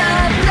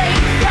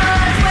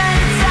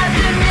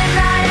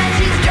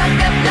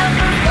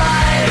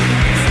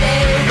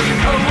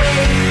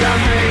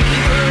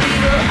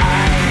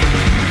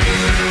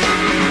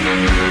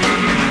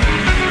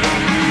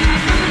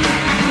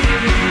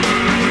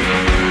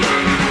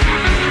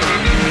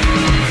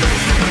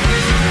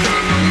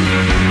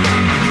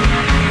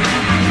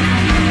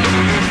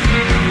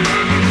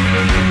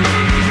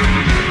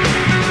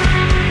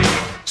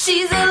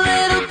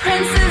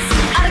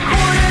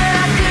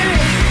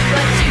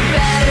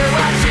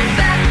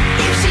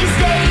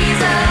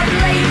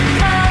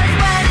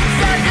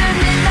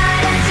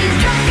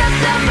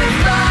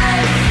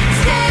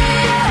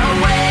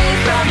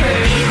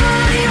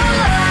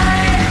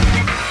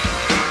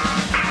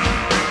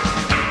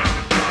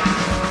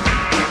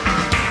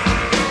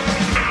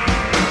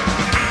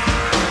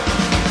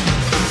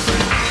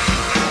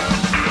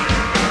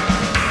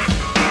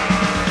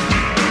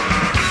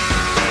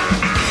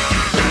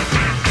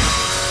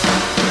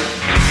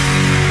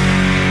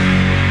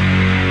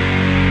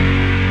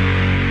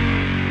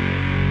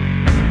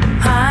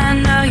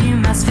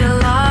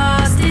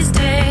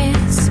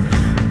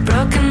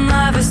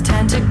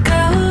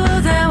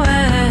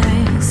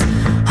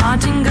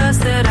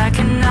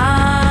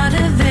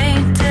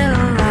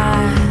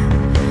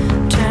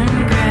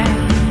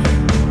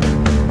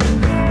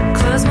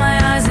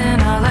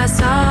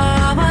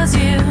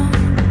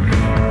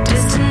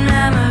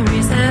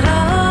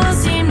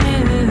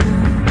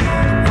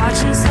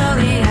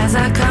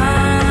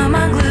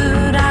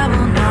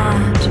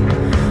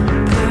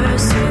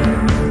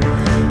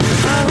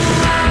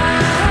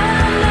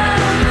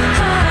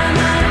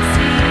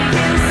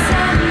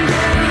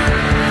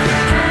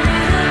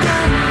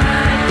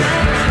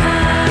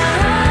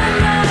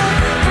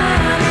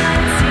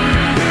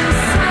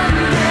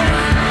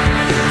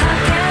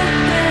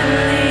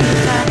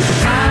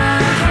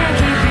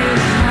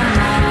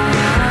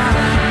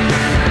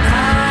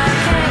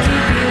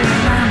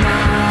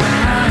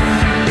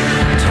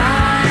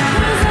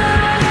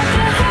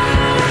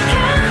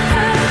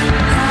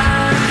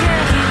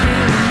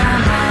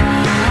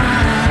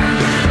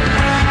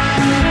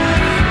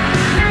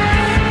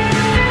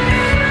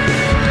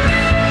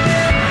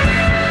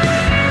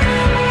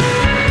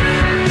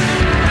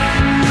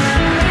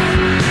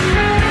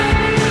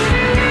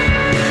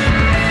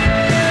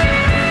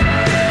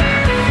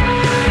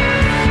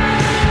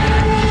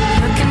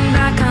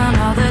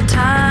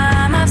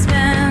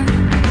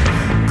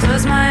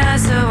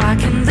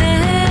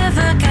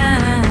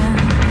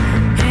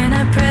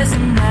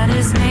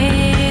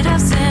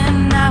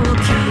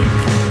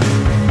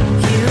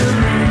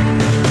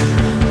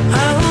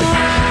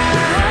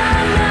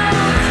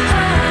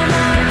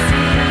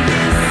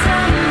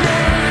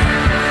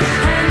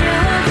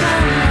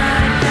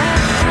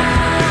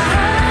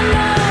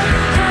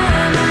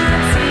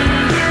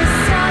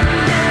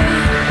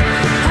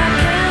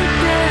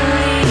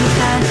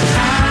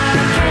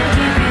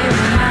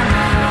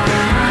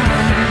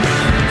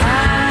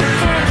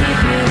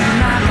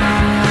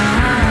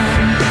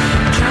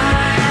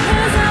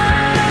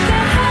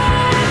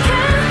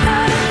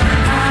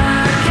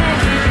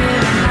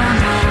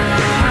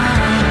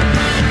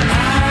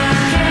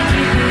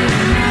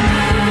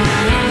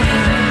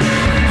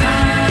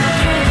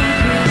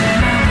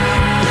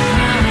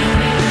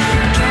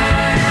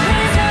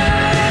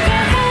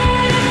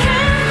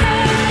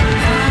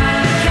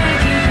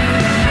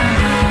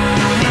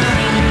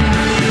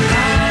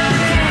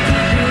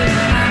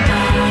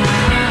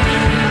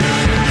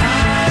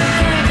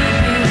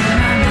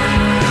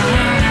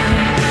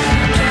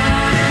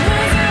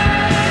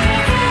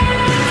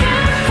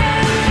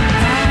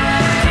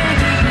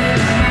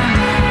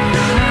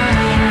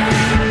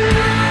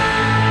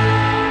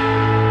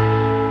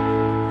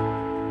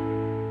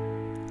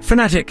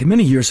Fanatic,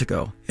 many years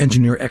ago,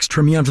 Engineer X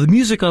turned me on to the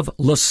music of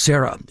La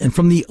Sera. And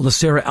from the La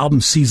Sera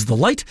album Seize the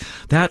Light,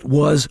 that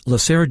was La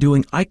Sera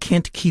doing I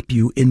Can't Keep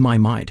You in My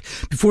Mind.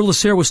 Before La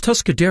Sera was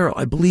Tuscadero,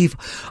 I believe,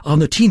 on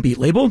the Teen Beat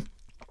label.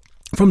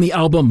 From the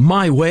album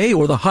My Way,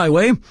 or The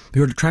Highway, we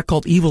heard a track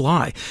called Evil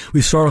Eye.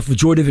 We start off with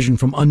Joy Division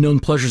from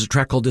Unknown Pleasures, a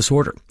track called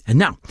Disorder. And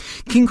now,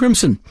 King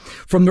Crimson,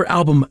 from their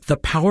album The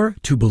Power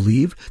to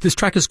Believe. This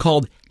track is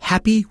called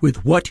Happy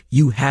with What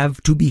You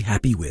Have to Be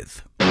Happy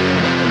With.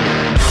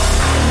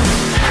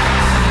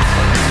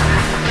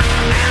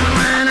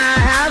 When I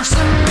have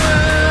some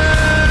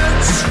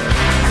words,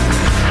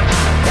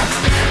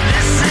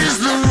 this is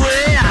the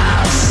way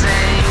I'll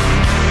sing.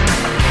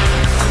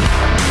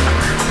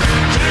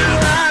 Through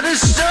our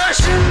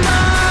distortion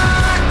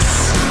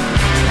box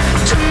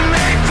to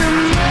make the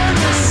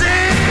mother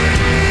sing.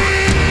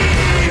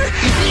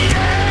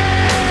 Yeah,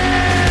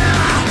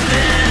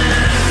 then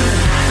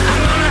I'm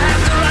gonna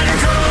have to write a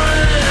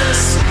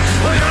chorus.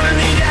 We're gonna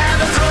need to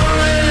have a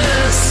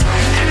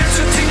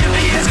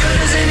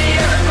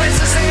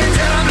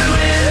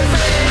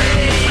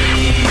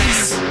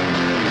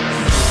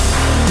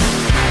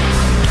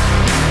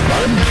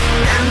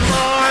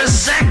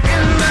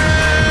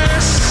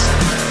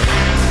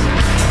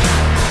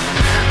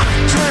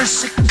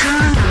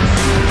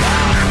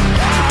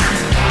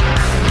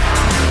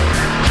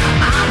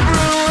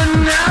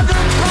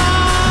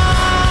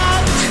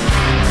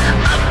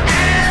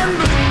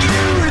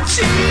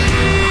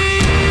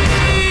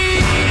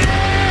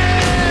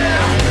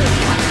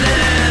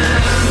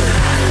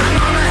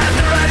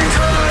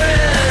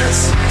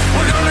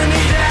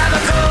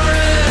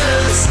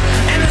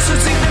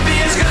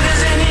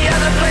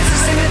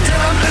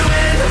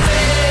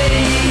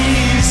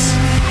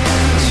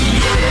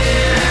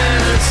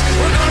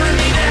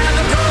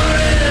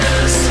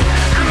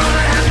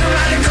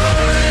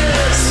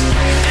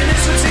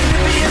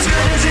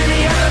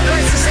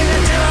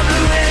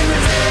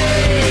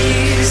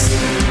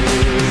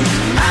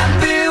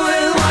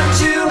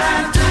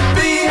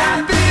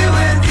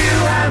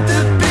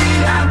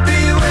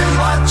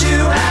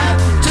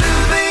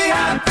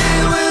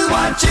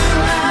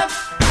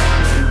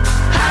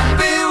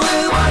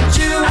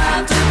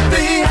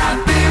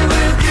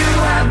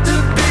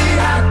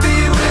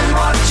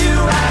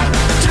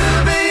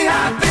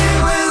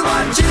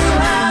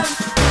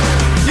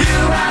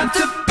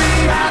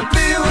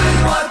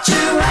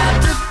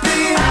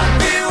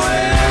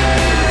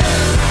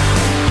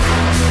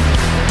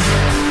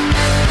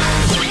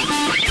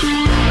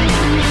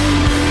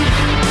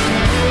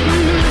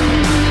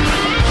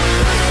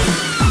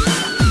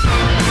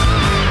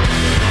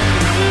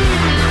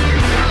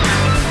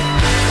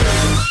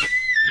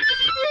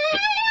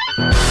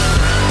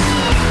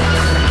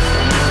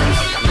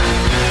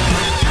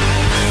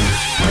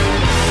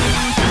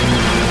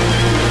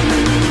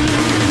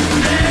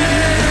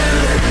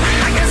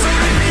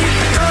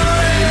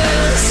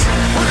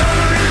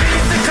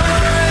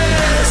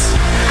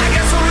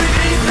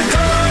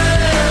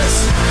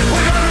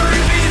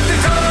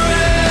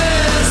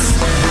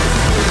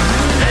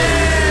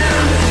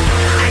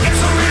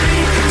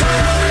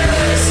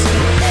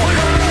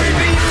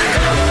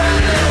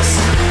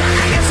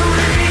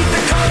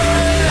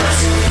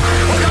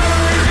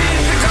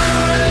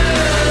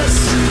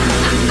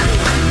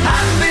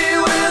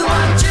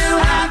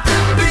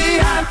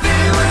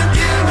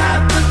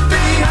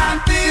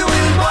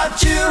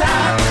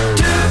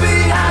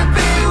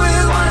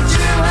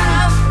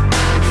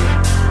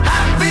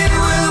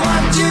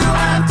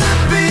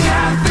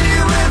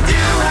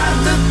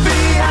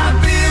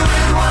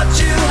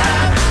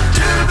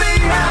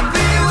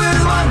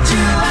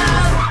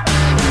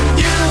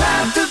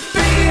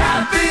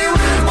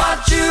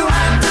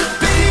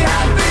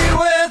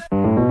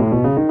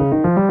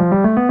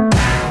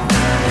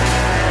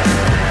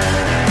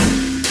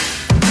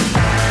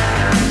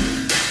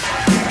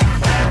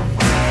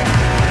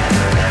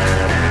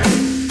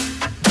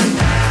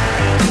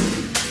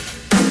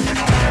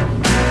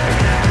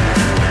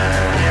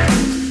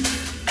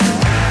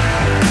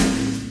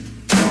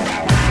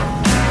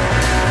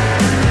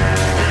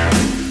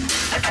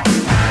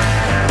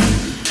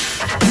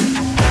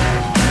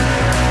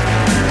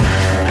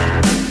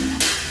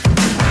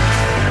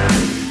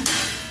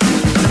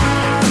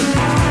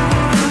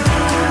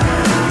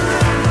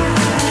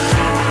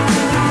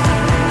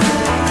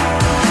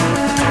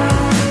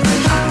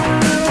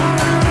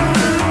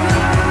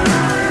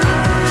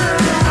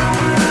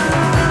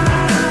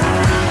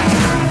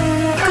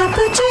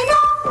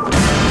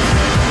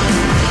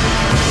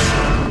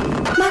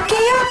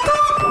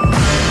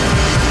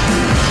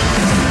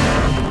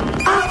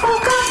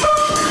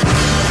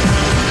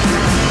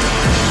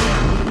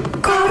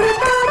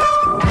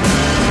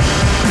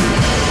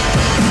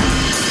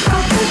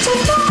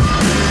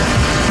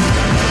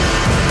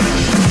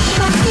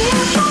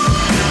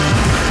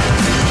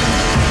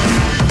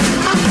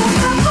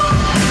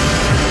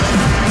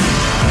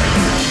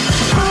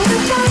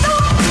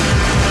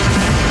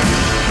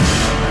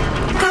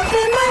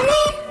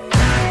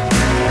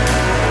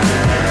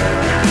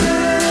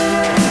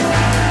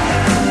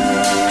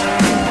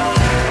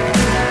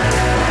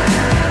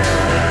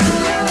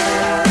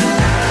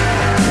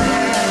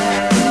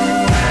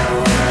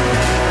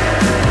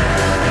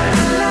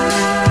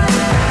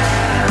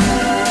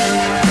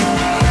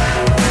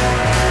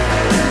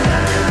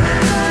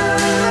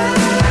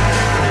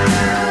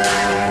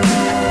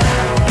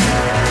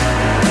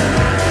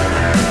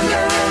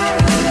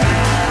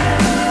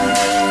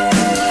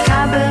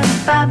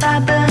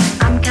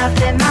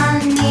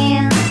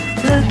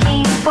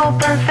for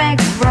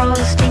perfect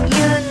roasting,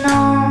 you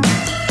know.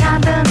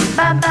 Cabin,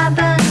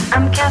 bababin,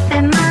 I'm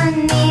cafe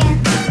money.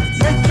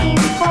 Looking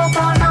for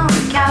bono,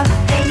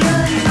 cafe, you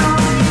know.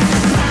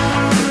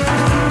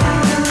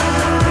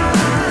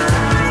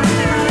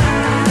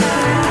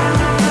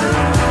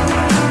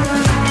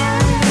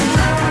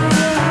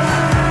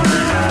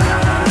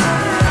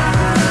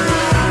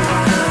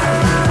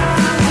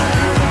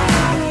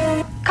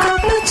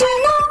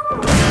 Cappuccino,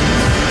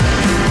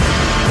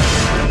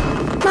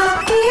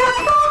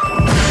 macchiato,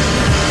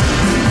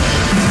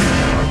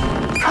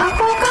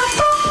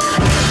 avocado,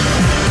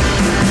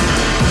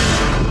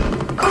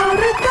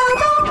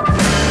 corretado,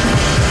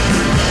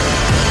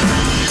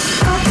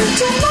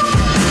 cappuccino,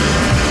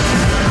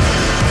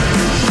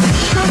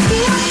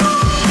 macchiato,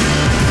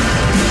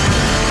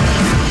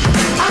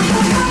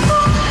 avocado,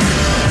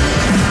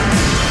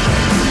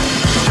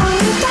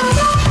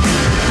 corretado.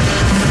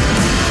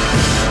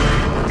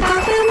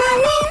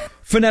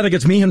 Fanatic,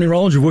 it's me, Henry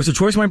Rollins, your voice of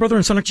choice, my brother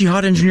and Sonic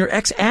Jihad, Engineer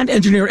X, and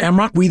Engineer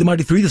Amrock. We, the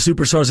Mighty Three, the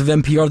superstars of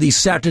NPR, the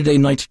Saturday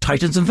Night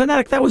Titans. And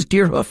Fanatic, that was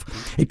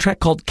Deerhoof, a track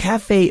called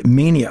Cafe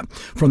Mania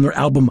from their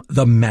album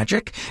The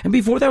Magic. And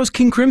before that was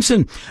King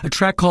Crimson, a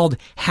track called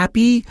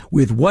Happy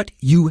with What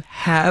You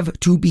Have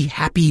to Be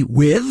Happy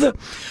With,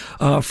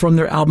 from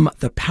their album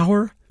The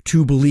Power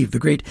to Believe, the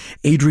great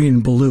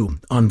Adrian Belew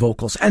on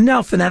vocals. And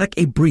now, Fanatic,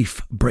 a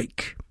brief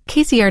break.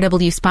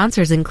 KCRW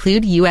sponsors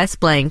include U.S.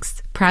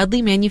 Blanks,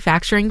 proudly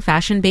manufacturing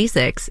fashion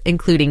basics,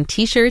 including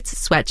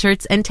t-shirts,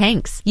 sweatshirts, and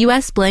tanks.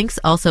 U.S. Blanks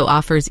also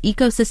offers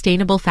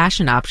eco-sustainable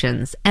fashion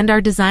options and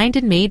are designed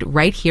and made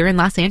right here in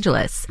Los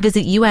Angeles.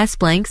 Visit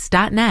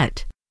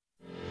usblanks.net.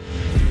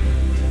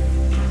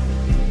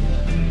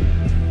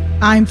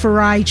 I'm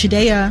Farai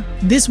Chidea.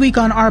 This week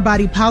on Our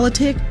Body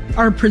Politic,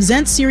 our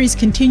Present series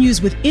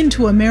continues with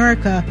Into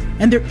America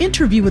and their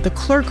interview with the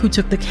clerk who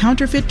took the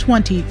counterfeit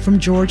 20 from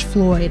George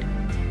Floyd.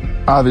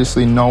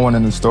 Obviously, no one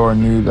in the store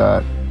knew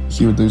that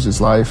he would lose his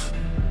life.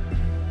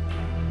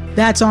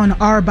 That's on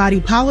Our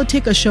Body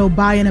Politic, a show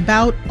by and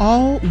about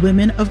all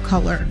women of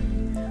color.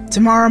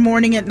 Tomorrow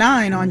morning at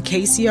 9 on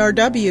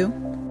KCRW.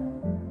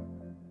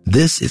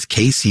 This is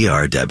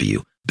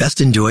KCRW,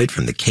 best enjoyed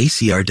from the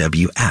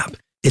KCRW app.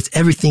 It's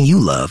everything you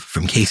love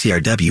from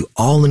KCRW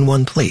all in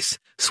one place.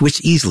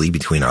 Switch easily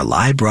between our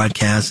live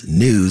broadcasts,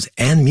 news,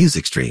 and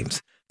music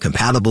streams.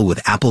 Compatible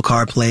with Apple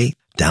CarPlay.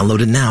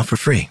 Download it now for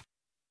free.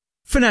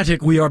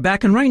 Fanatic, we are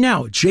back, and right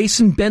now,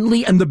 Jason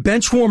Bentley and the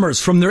Benchwarmers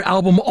from their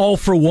album All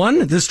for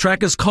One. This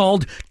track is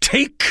called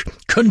Take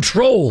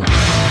Control.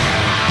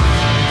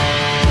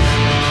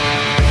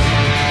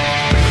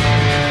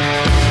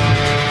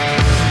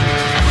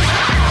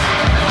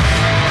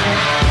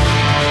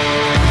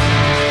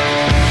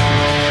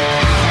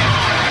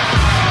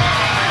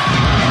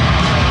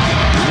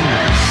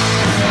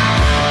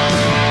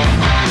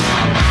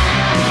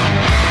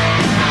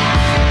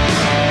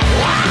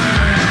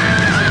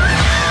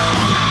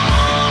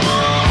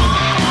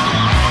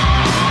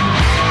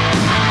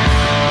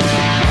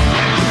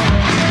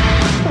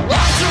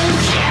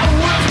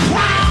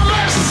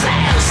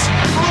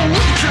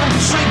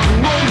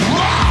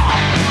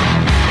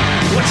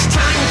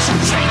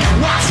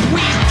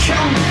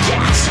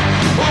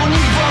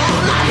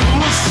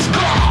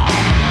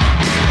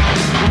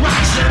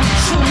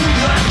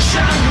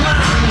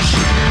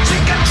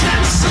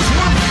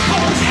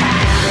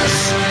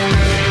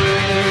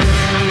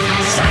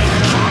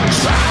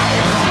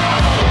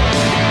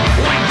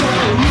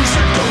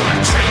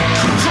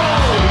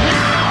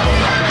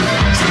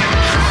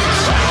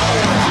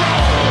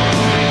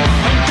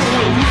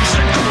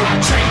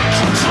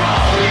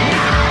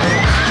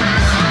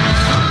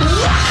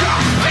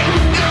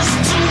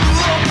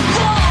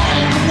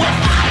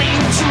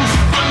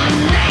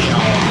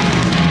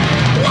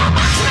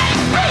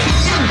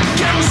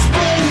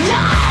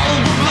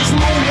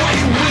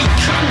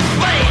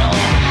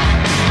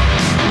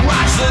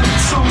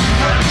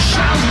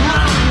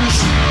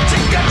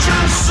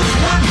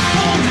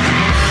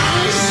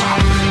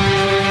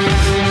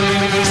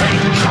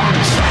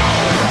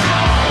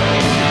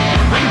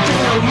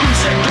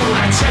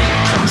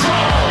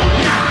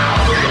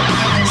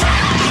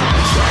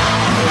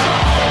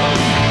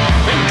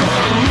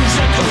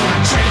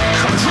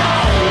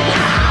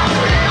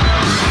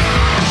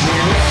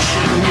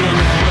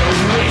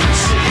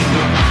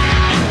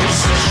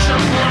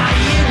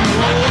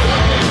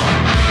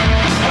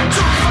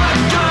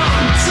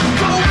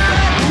 Go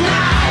back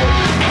now.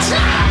 It's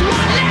not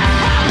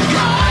whatever.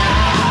 Go.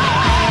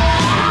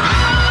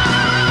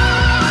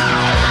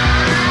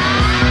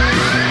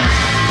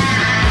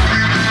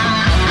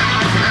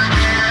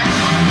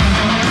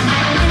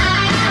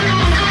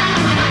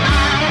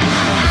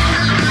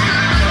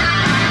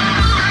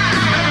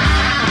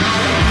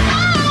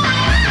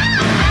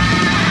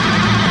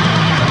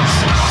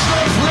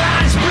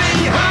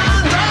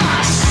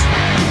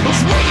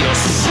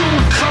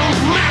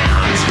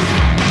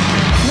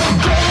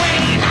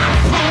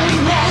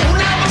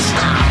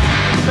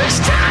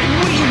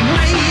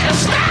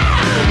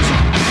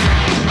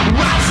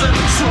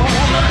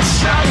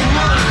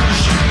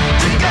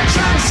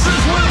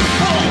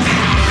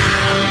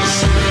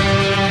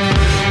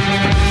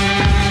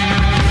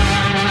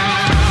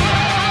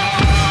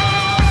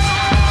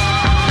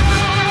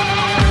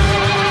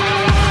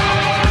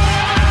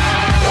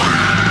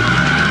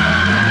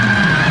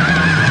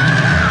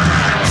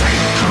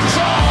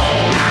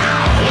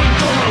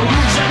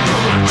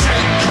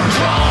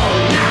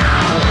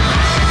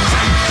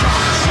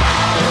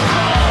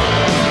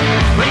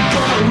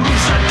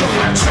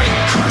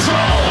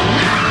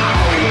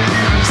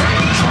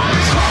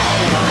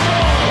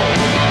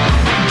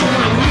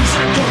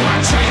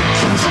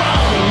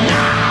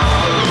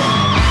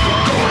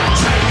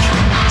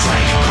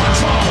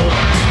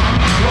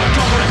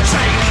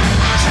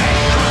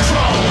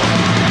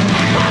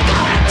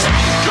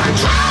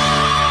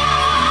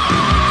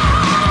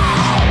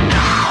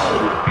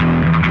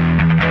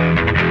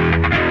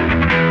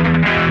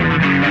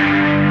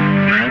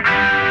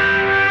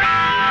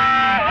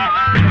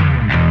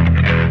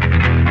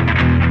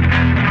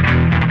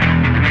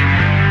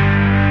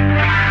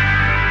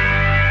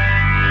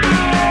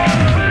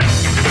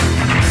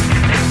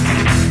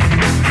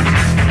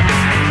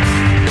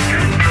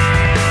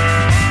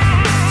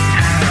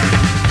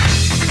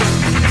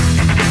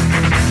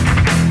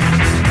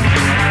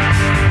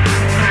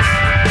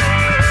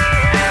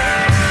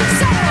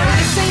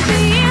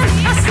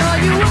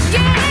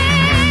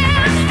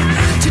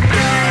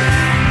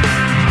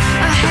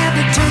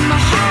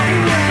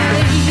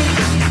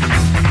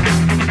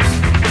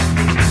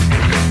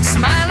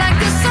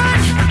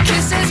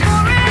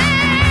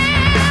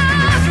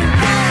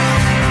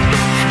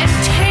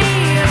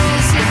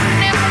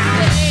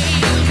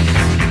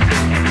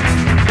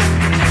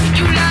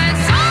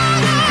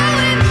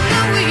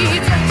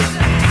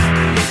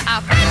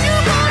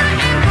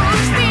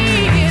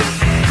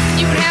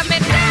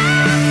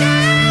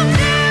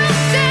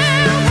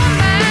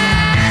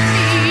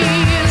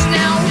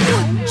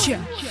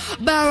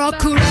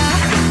 Barracuda.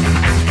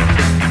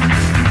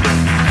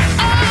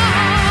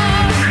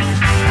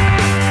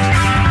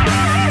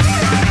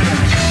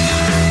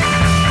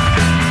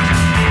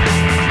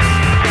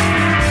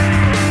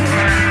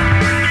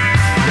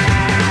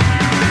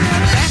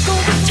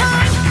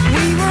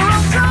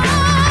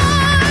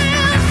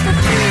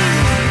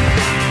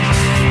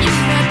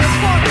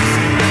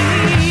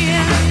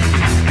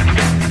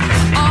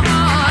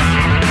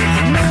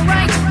 No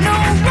right, no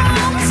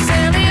wrong,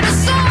 selling a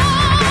song.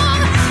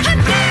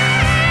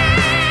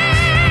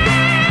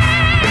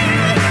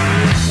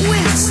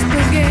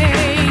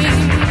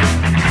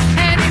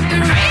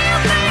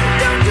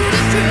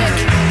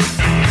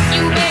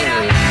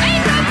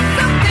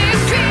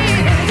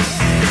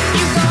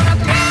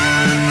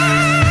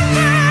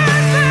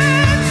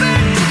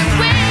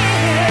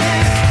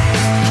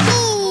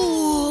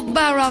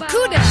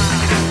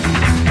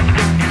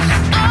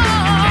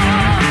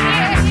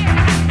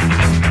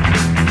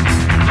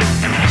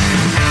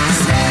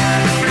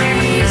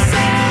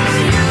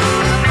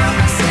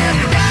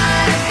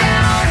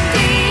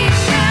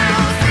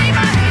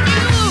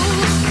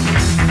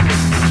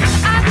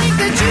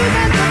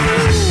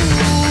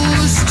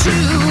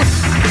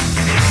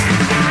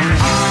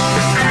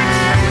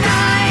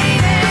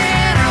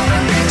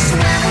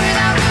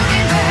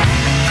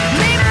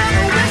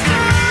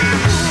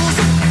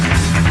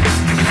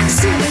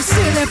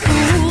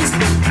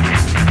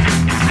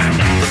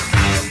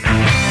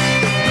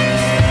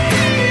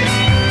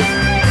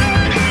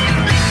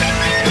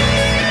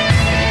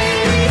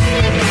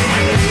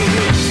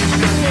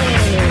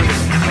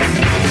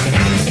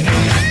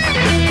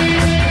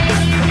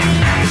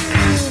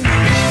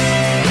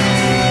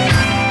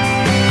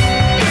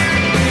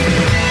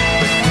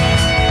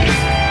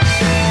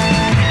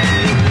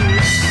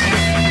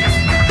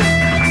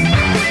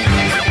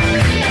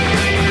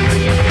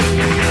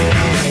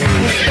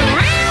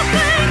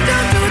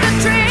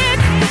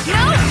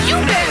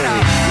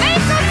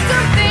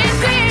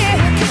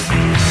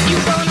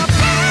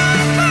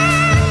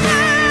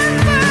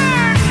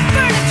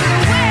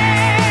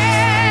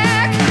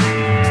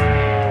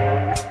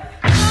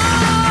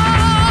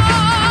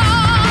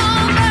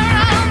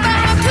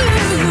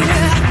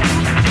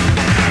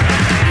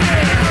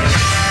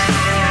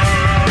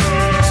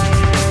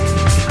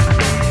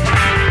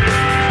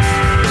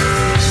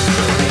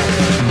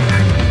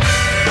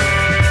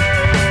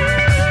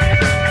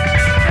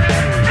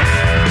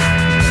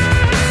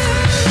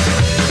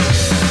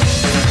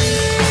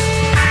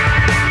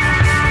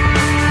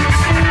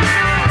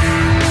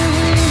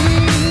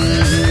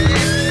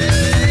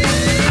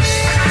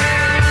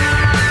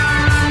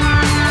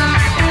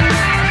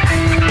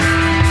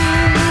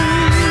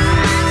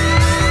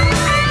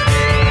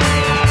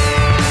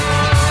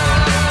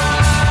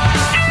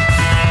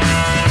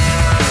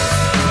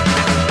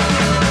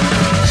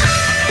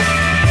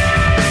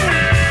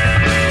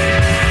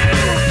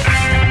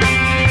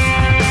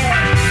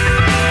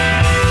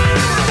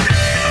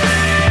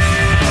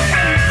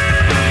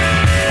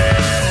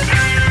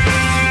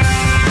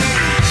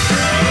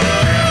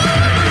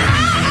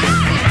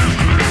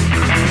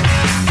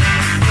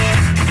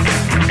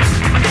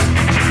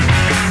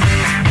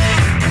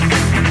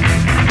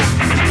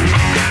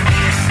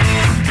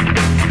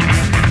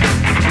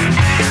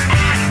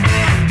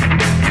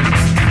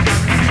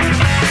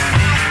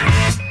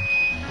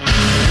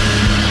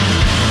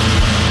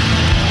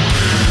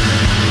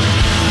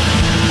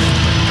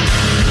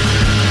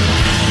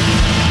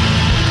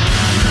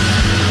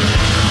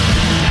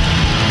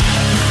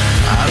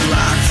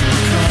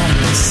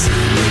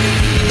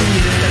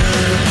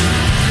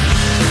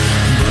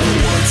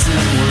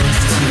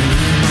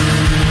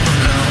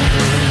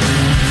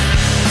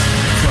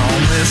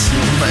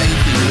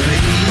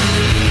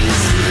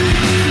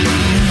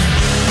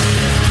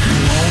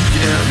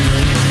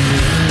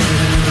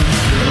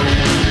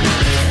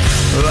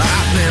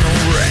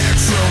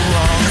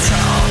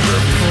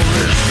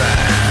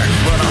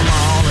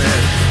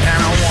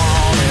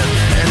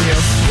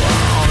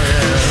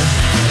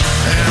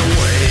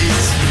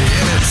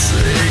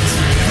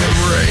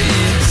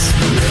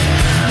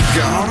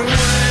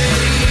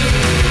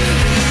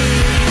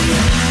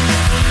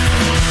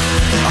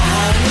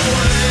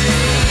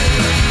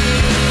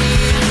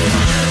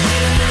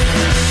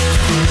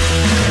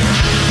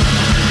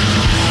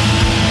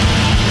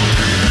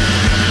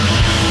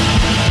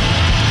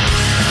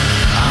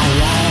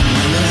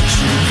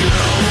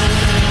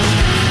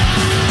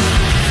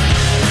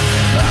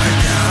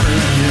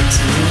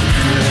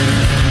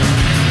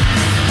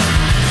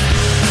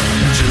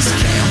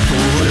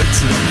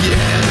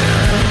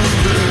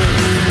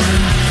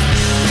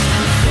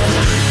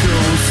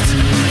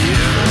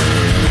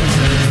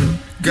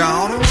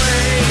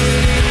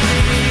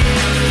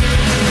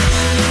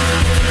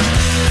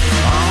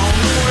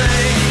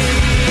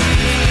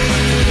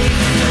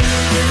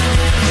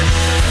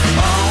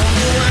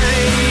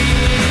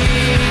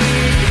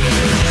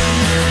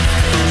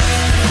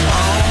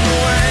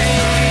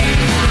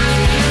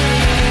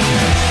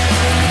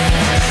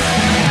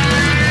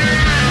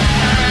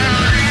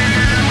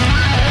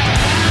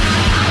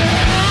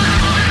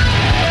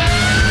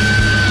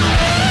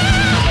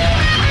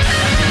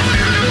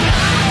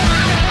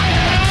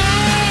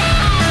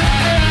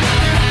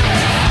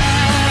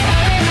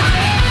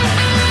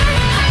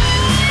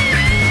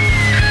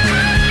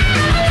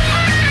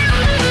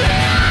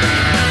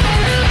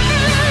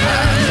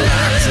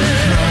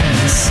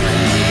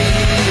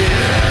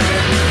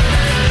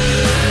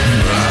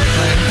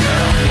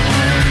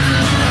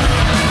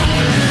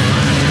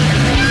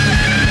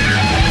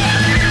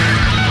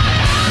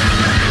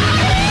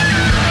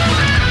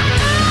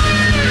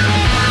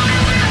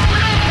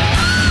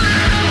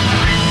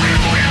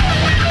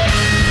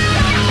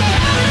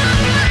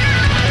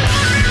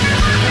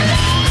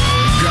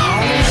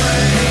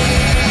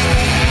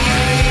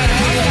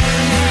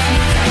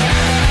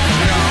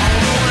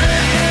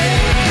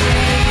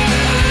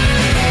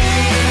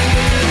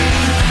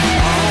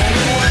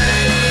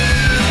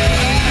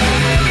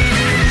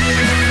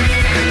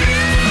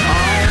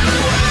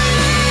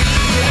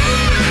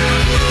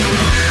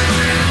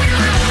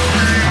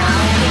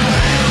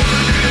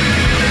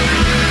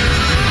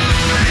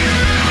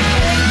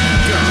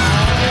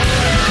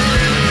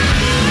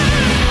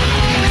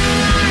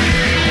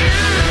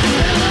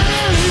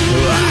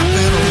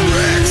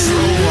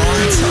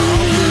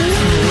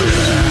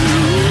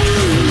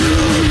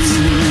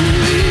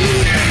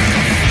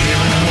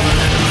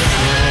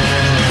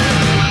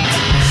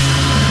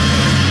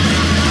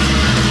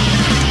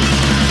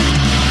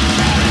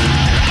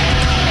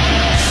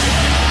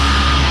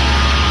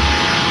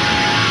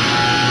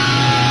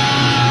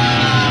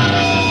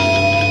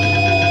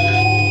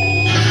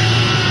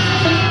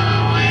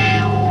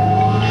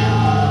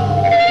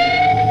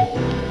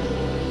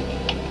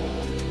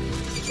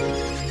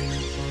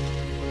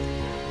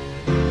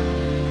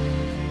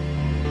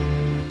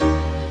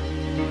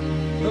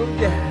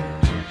 yeah.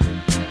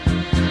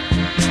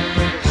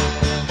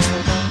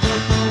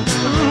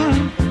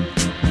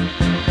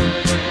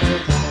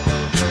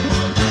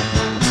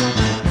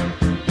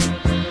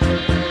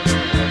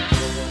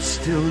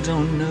 Still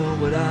don't know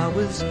what I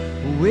was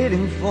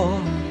waiting for,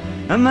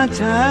 and my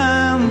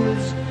time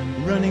was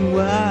running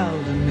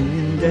wild, a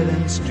million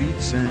dead-end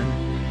streets, and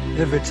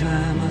every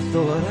time I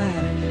thought I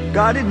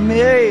got it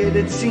made,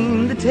 it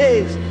seemed the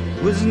taste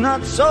was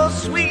not so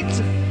sweet.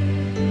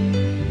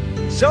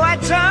 So I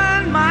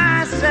turned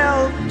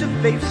myself to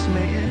face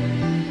me,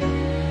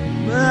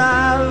 but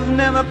I've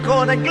never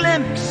caught a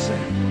glimpse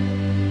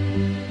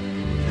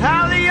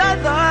how the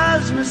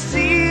others must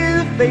see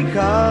the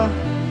faker.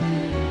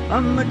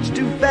 I'm much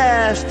too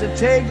fast to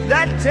take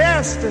that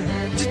test.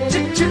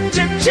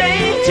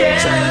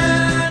 Changes.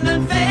 Turn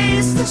and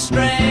face the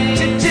strain.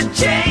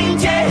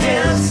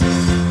 Changes.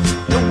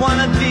 Don't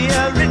wanna be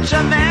a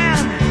richer man.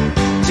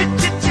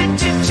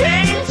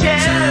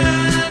 Changes.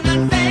 Turn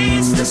and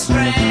face the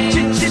strain.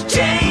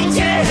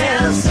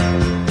 Changes.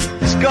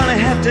 It's gonna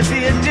have to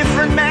be a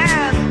different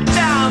man.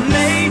 Time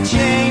may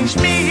change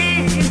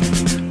me,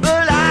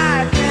 but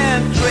I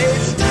can't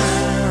trace time.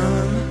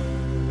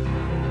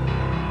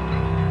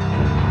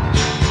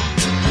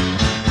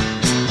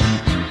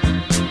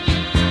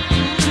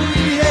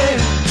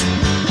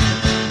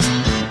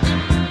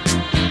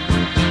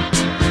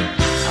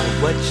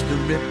 Watch the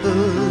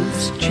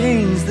ripples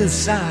change the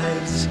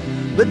sides,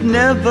 but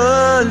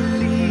never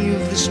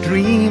leave the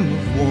stream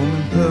of warm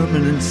and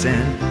permanent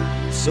sand.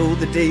 So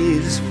the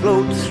days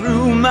float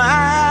through my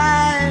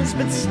eyes,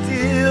 but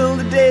still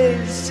the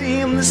days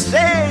seem the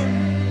same.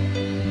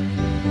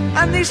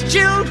 And these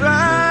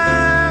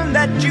children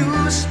that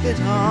you spit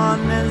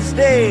on as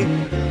they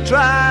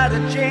try to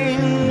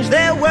change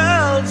their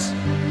worlds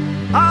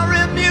are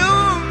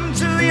immune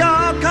to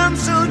your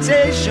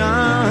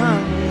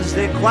consultations.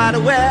 They're quite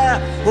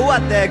aware of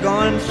what they're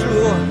going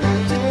through.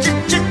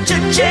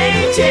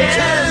 Changes.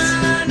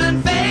 Turn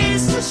and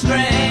face the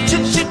strain.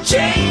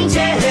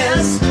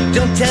 Changes.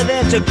 Don't tell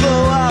them to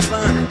grow up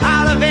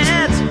out of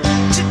it.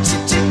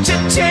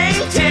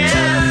 Changes.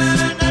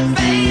 Turn and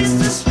face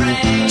the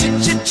strain.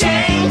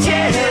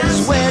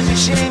 Changes. Where's the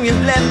shame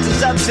you've left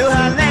us up to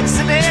an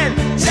accident?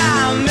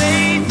 Time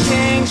may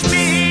change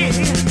me,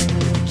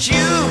 but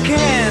you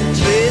can't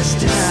trace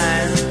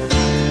time.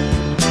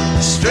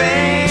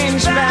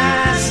 Strange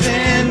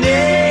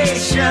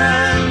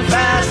fascination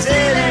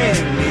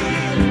fascinating me.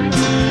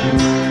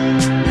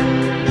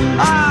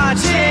 Our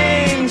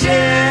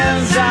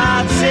changes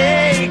are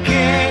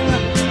taking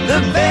the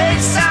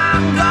pace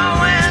I'm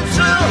going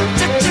through.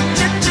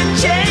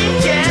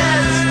 Changes.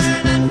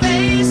 Turn and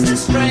face the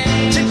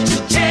strain.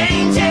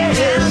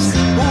 Changes.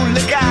 Oh,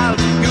 look out,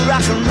 you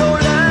rock and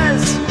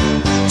rollers.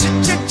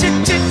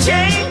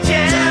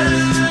 Changes.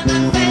 Turn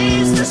and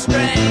face the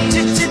strain.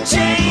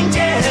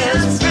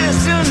 Changes. Pretty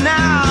soon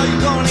now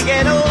you're gonna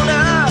get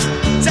older.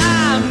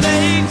 Time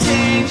may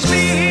change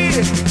me,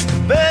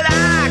 but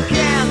I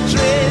can't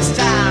trace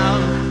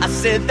time. I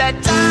said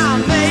that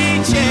time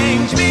may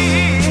change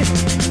me,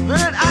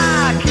 but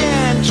I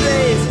can't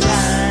trace time.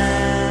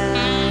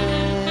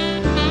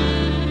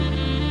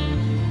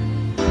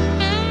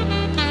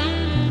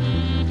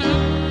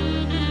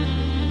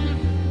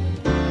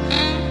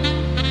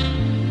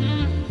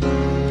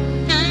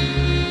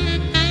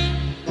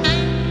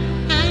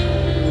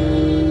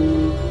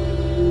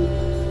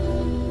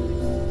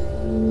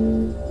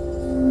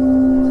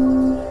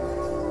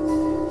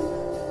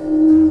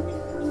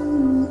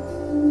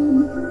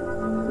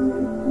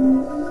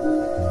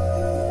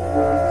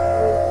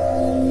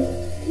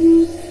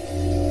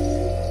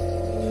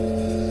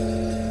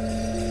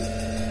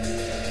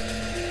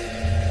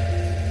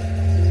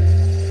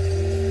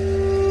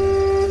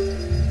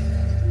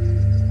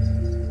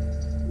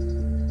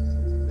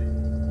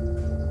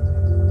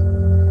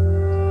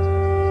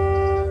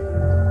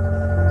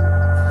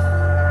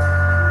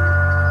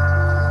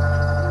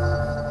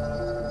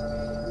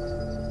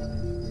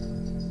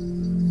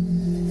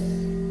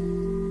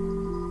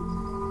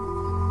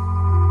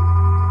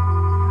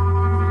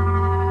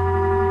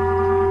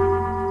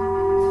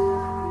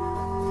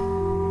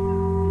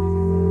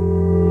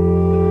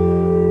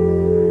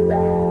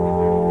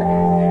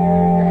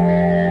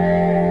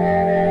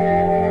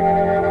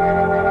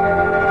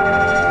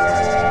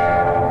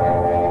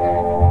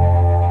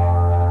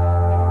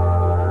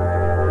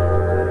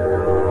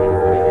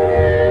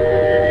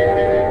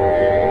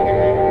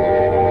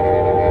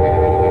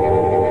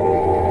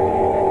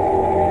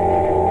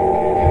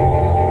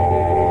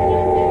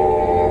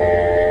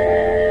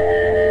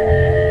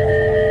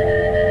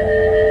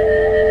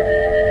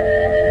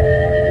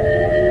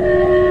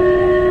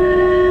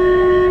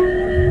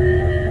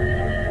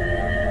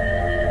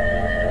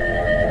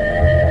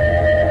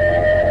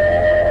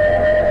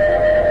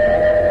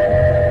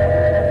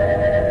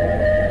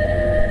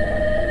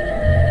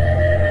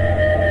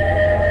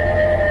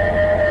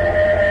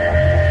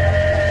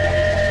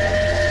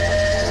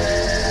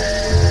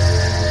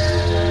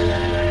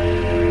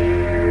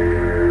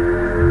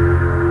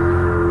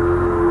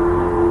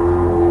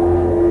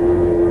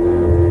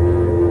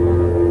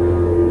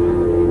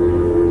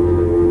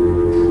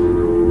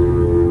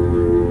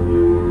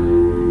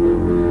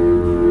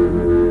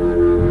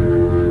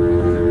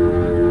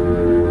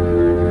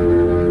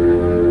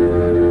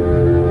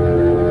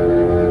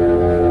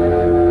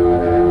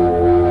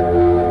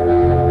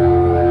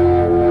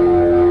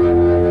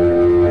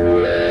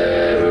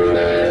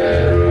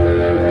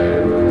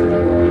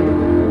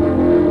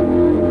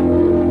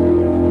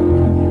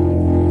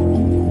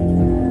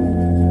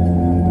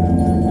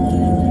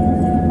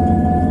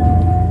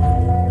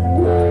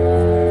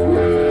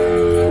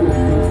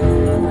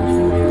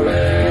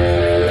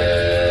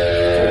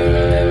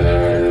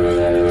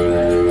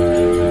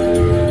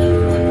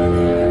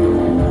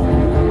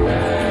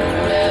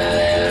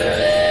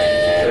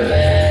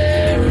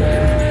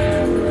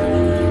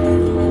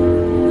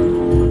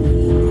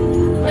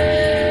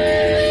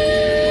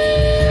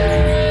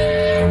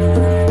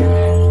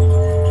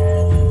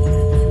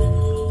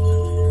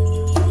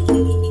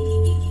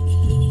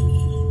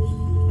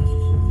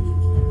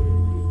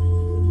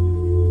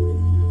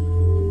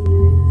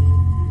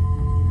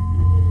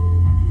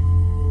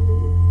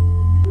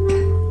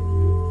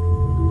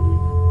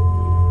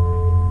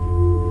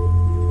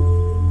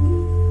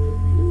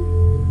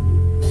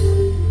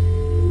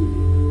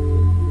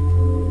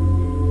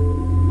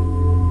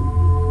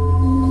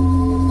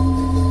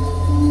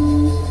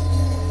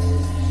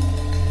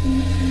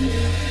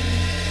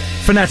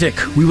 Fanatic,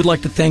 we would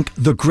like to thank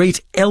the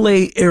great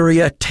LA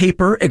area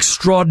taper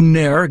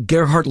extraordinaire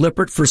Gerhard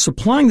Lippert for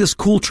supplying this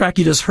cool track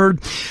you just heard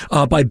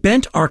by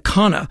Bent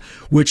Arcana,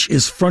 which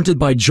is fronted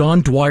by John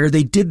Dwyer.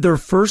 They did their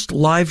first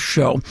live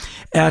show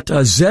at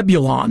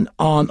Zebulon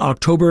on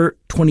October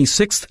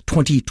 26th,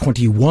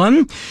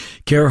 2021.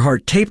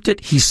 Gerhard taped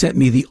it. He sent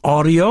me the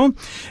audio,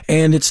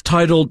 and it's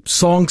titled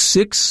Song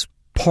 6,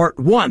 Part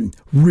 1.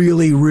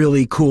 Really,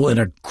 really cool, and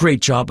a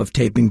great job of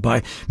taping by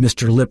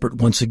Mr. Lippert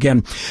once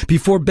again.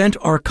 Before Bent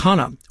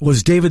Arcana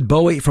was David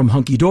Bowie from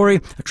Hunky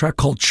Dory, a track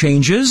called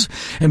Changes.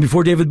 And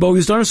before David Bowie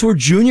was Dinosaur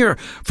Jr.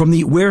 from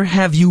the Where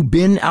Have You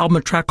Been album,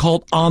 a track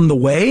called On the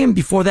Way. And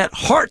before that,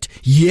 Heart,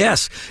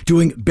 yes,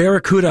 doing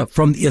Barracuda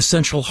from the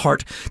Essential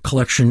Heart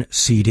Collection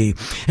CD.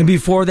 And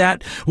before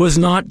that was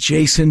not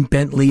Jason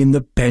Bentley and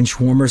the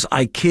Benchwarmers.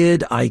 I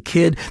kid.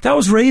 That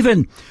was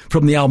Raven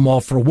from the album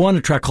All for One,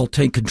 a track called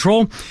Take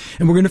Control.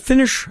 And we're going to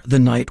finish the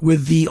night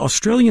with the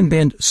Australian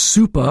band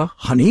Supa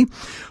Honey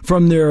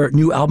from their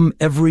new album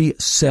Every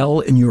Cell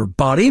in Your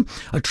Body,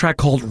 a track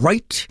called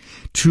Right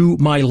to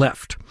My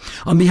Left.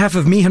 On behalf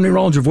of me, Henry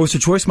Rollins, your voice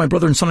of choice, my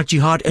brother and Sonic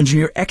Jihad,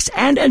 Engineer X,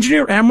 and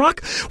Engineer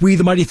Amrock, we,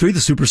 the Mighty Three, the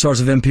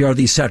superstars of NPR,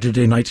 the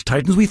Saturday Night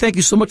Titans, we thank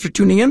you so much for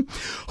tuning in.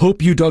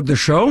 Hope you dug the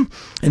show.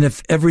 And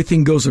if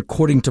everything goes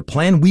according to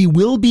plan, we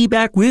will be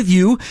back with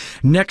you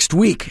next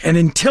week. And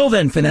until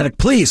then, Fanatic,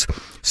 please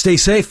stay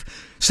safe,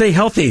 stay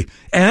healthy,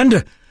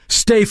 and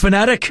stay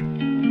fanatic.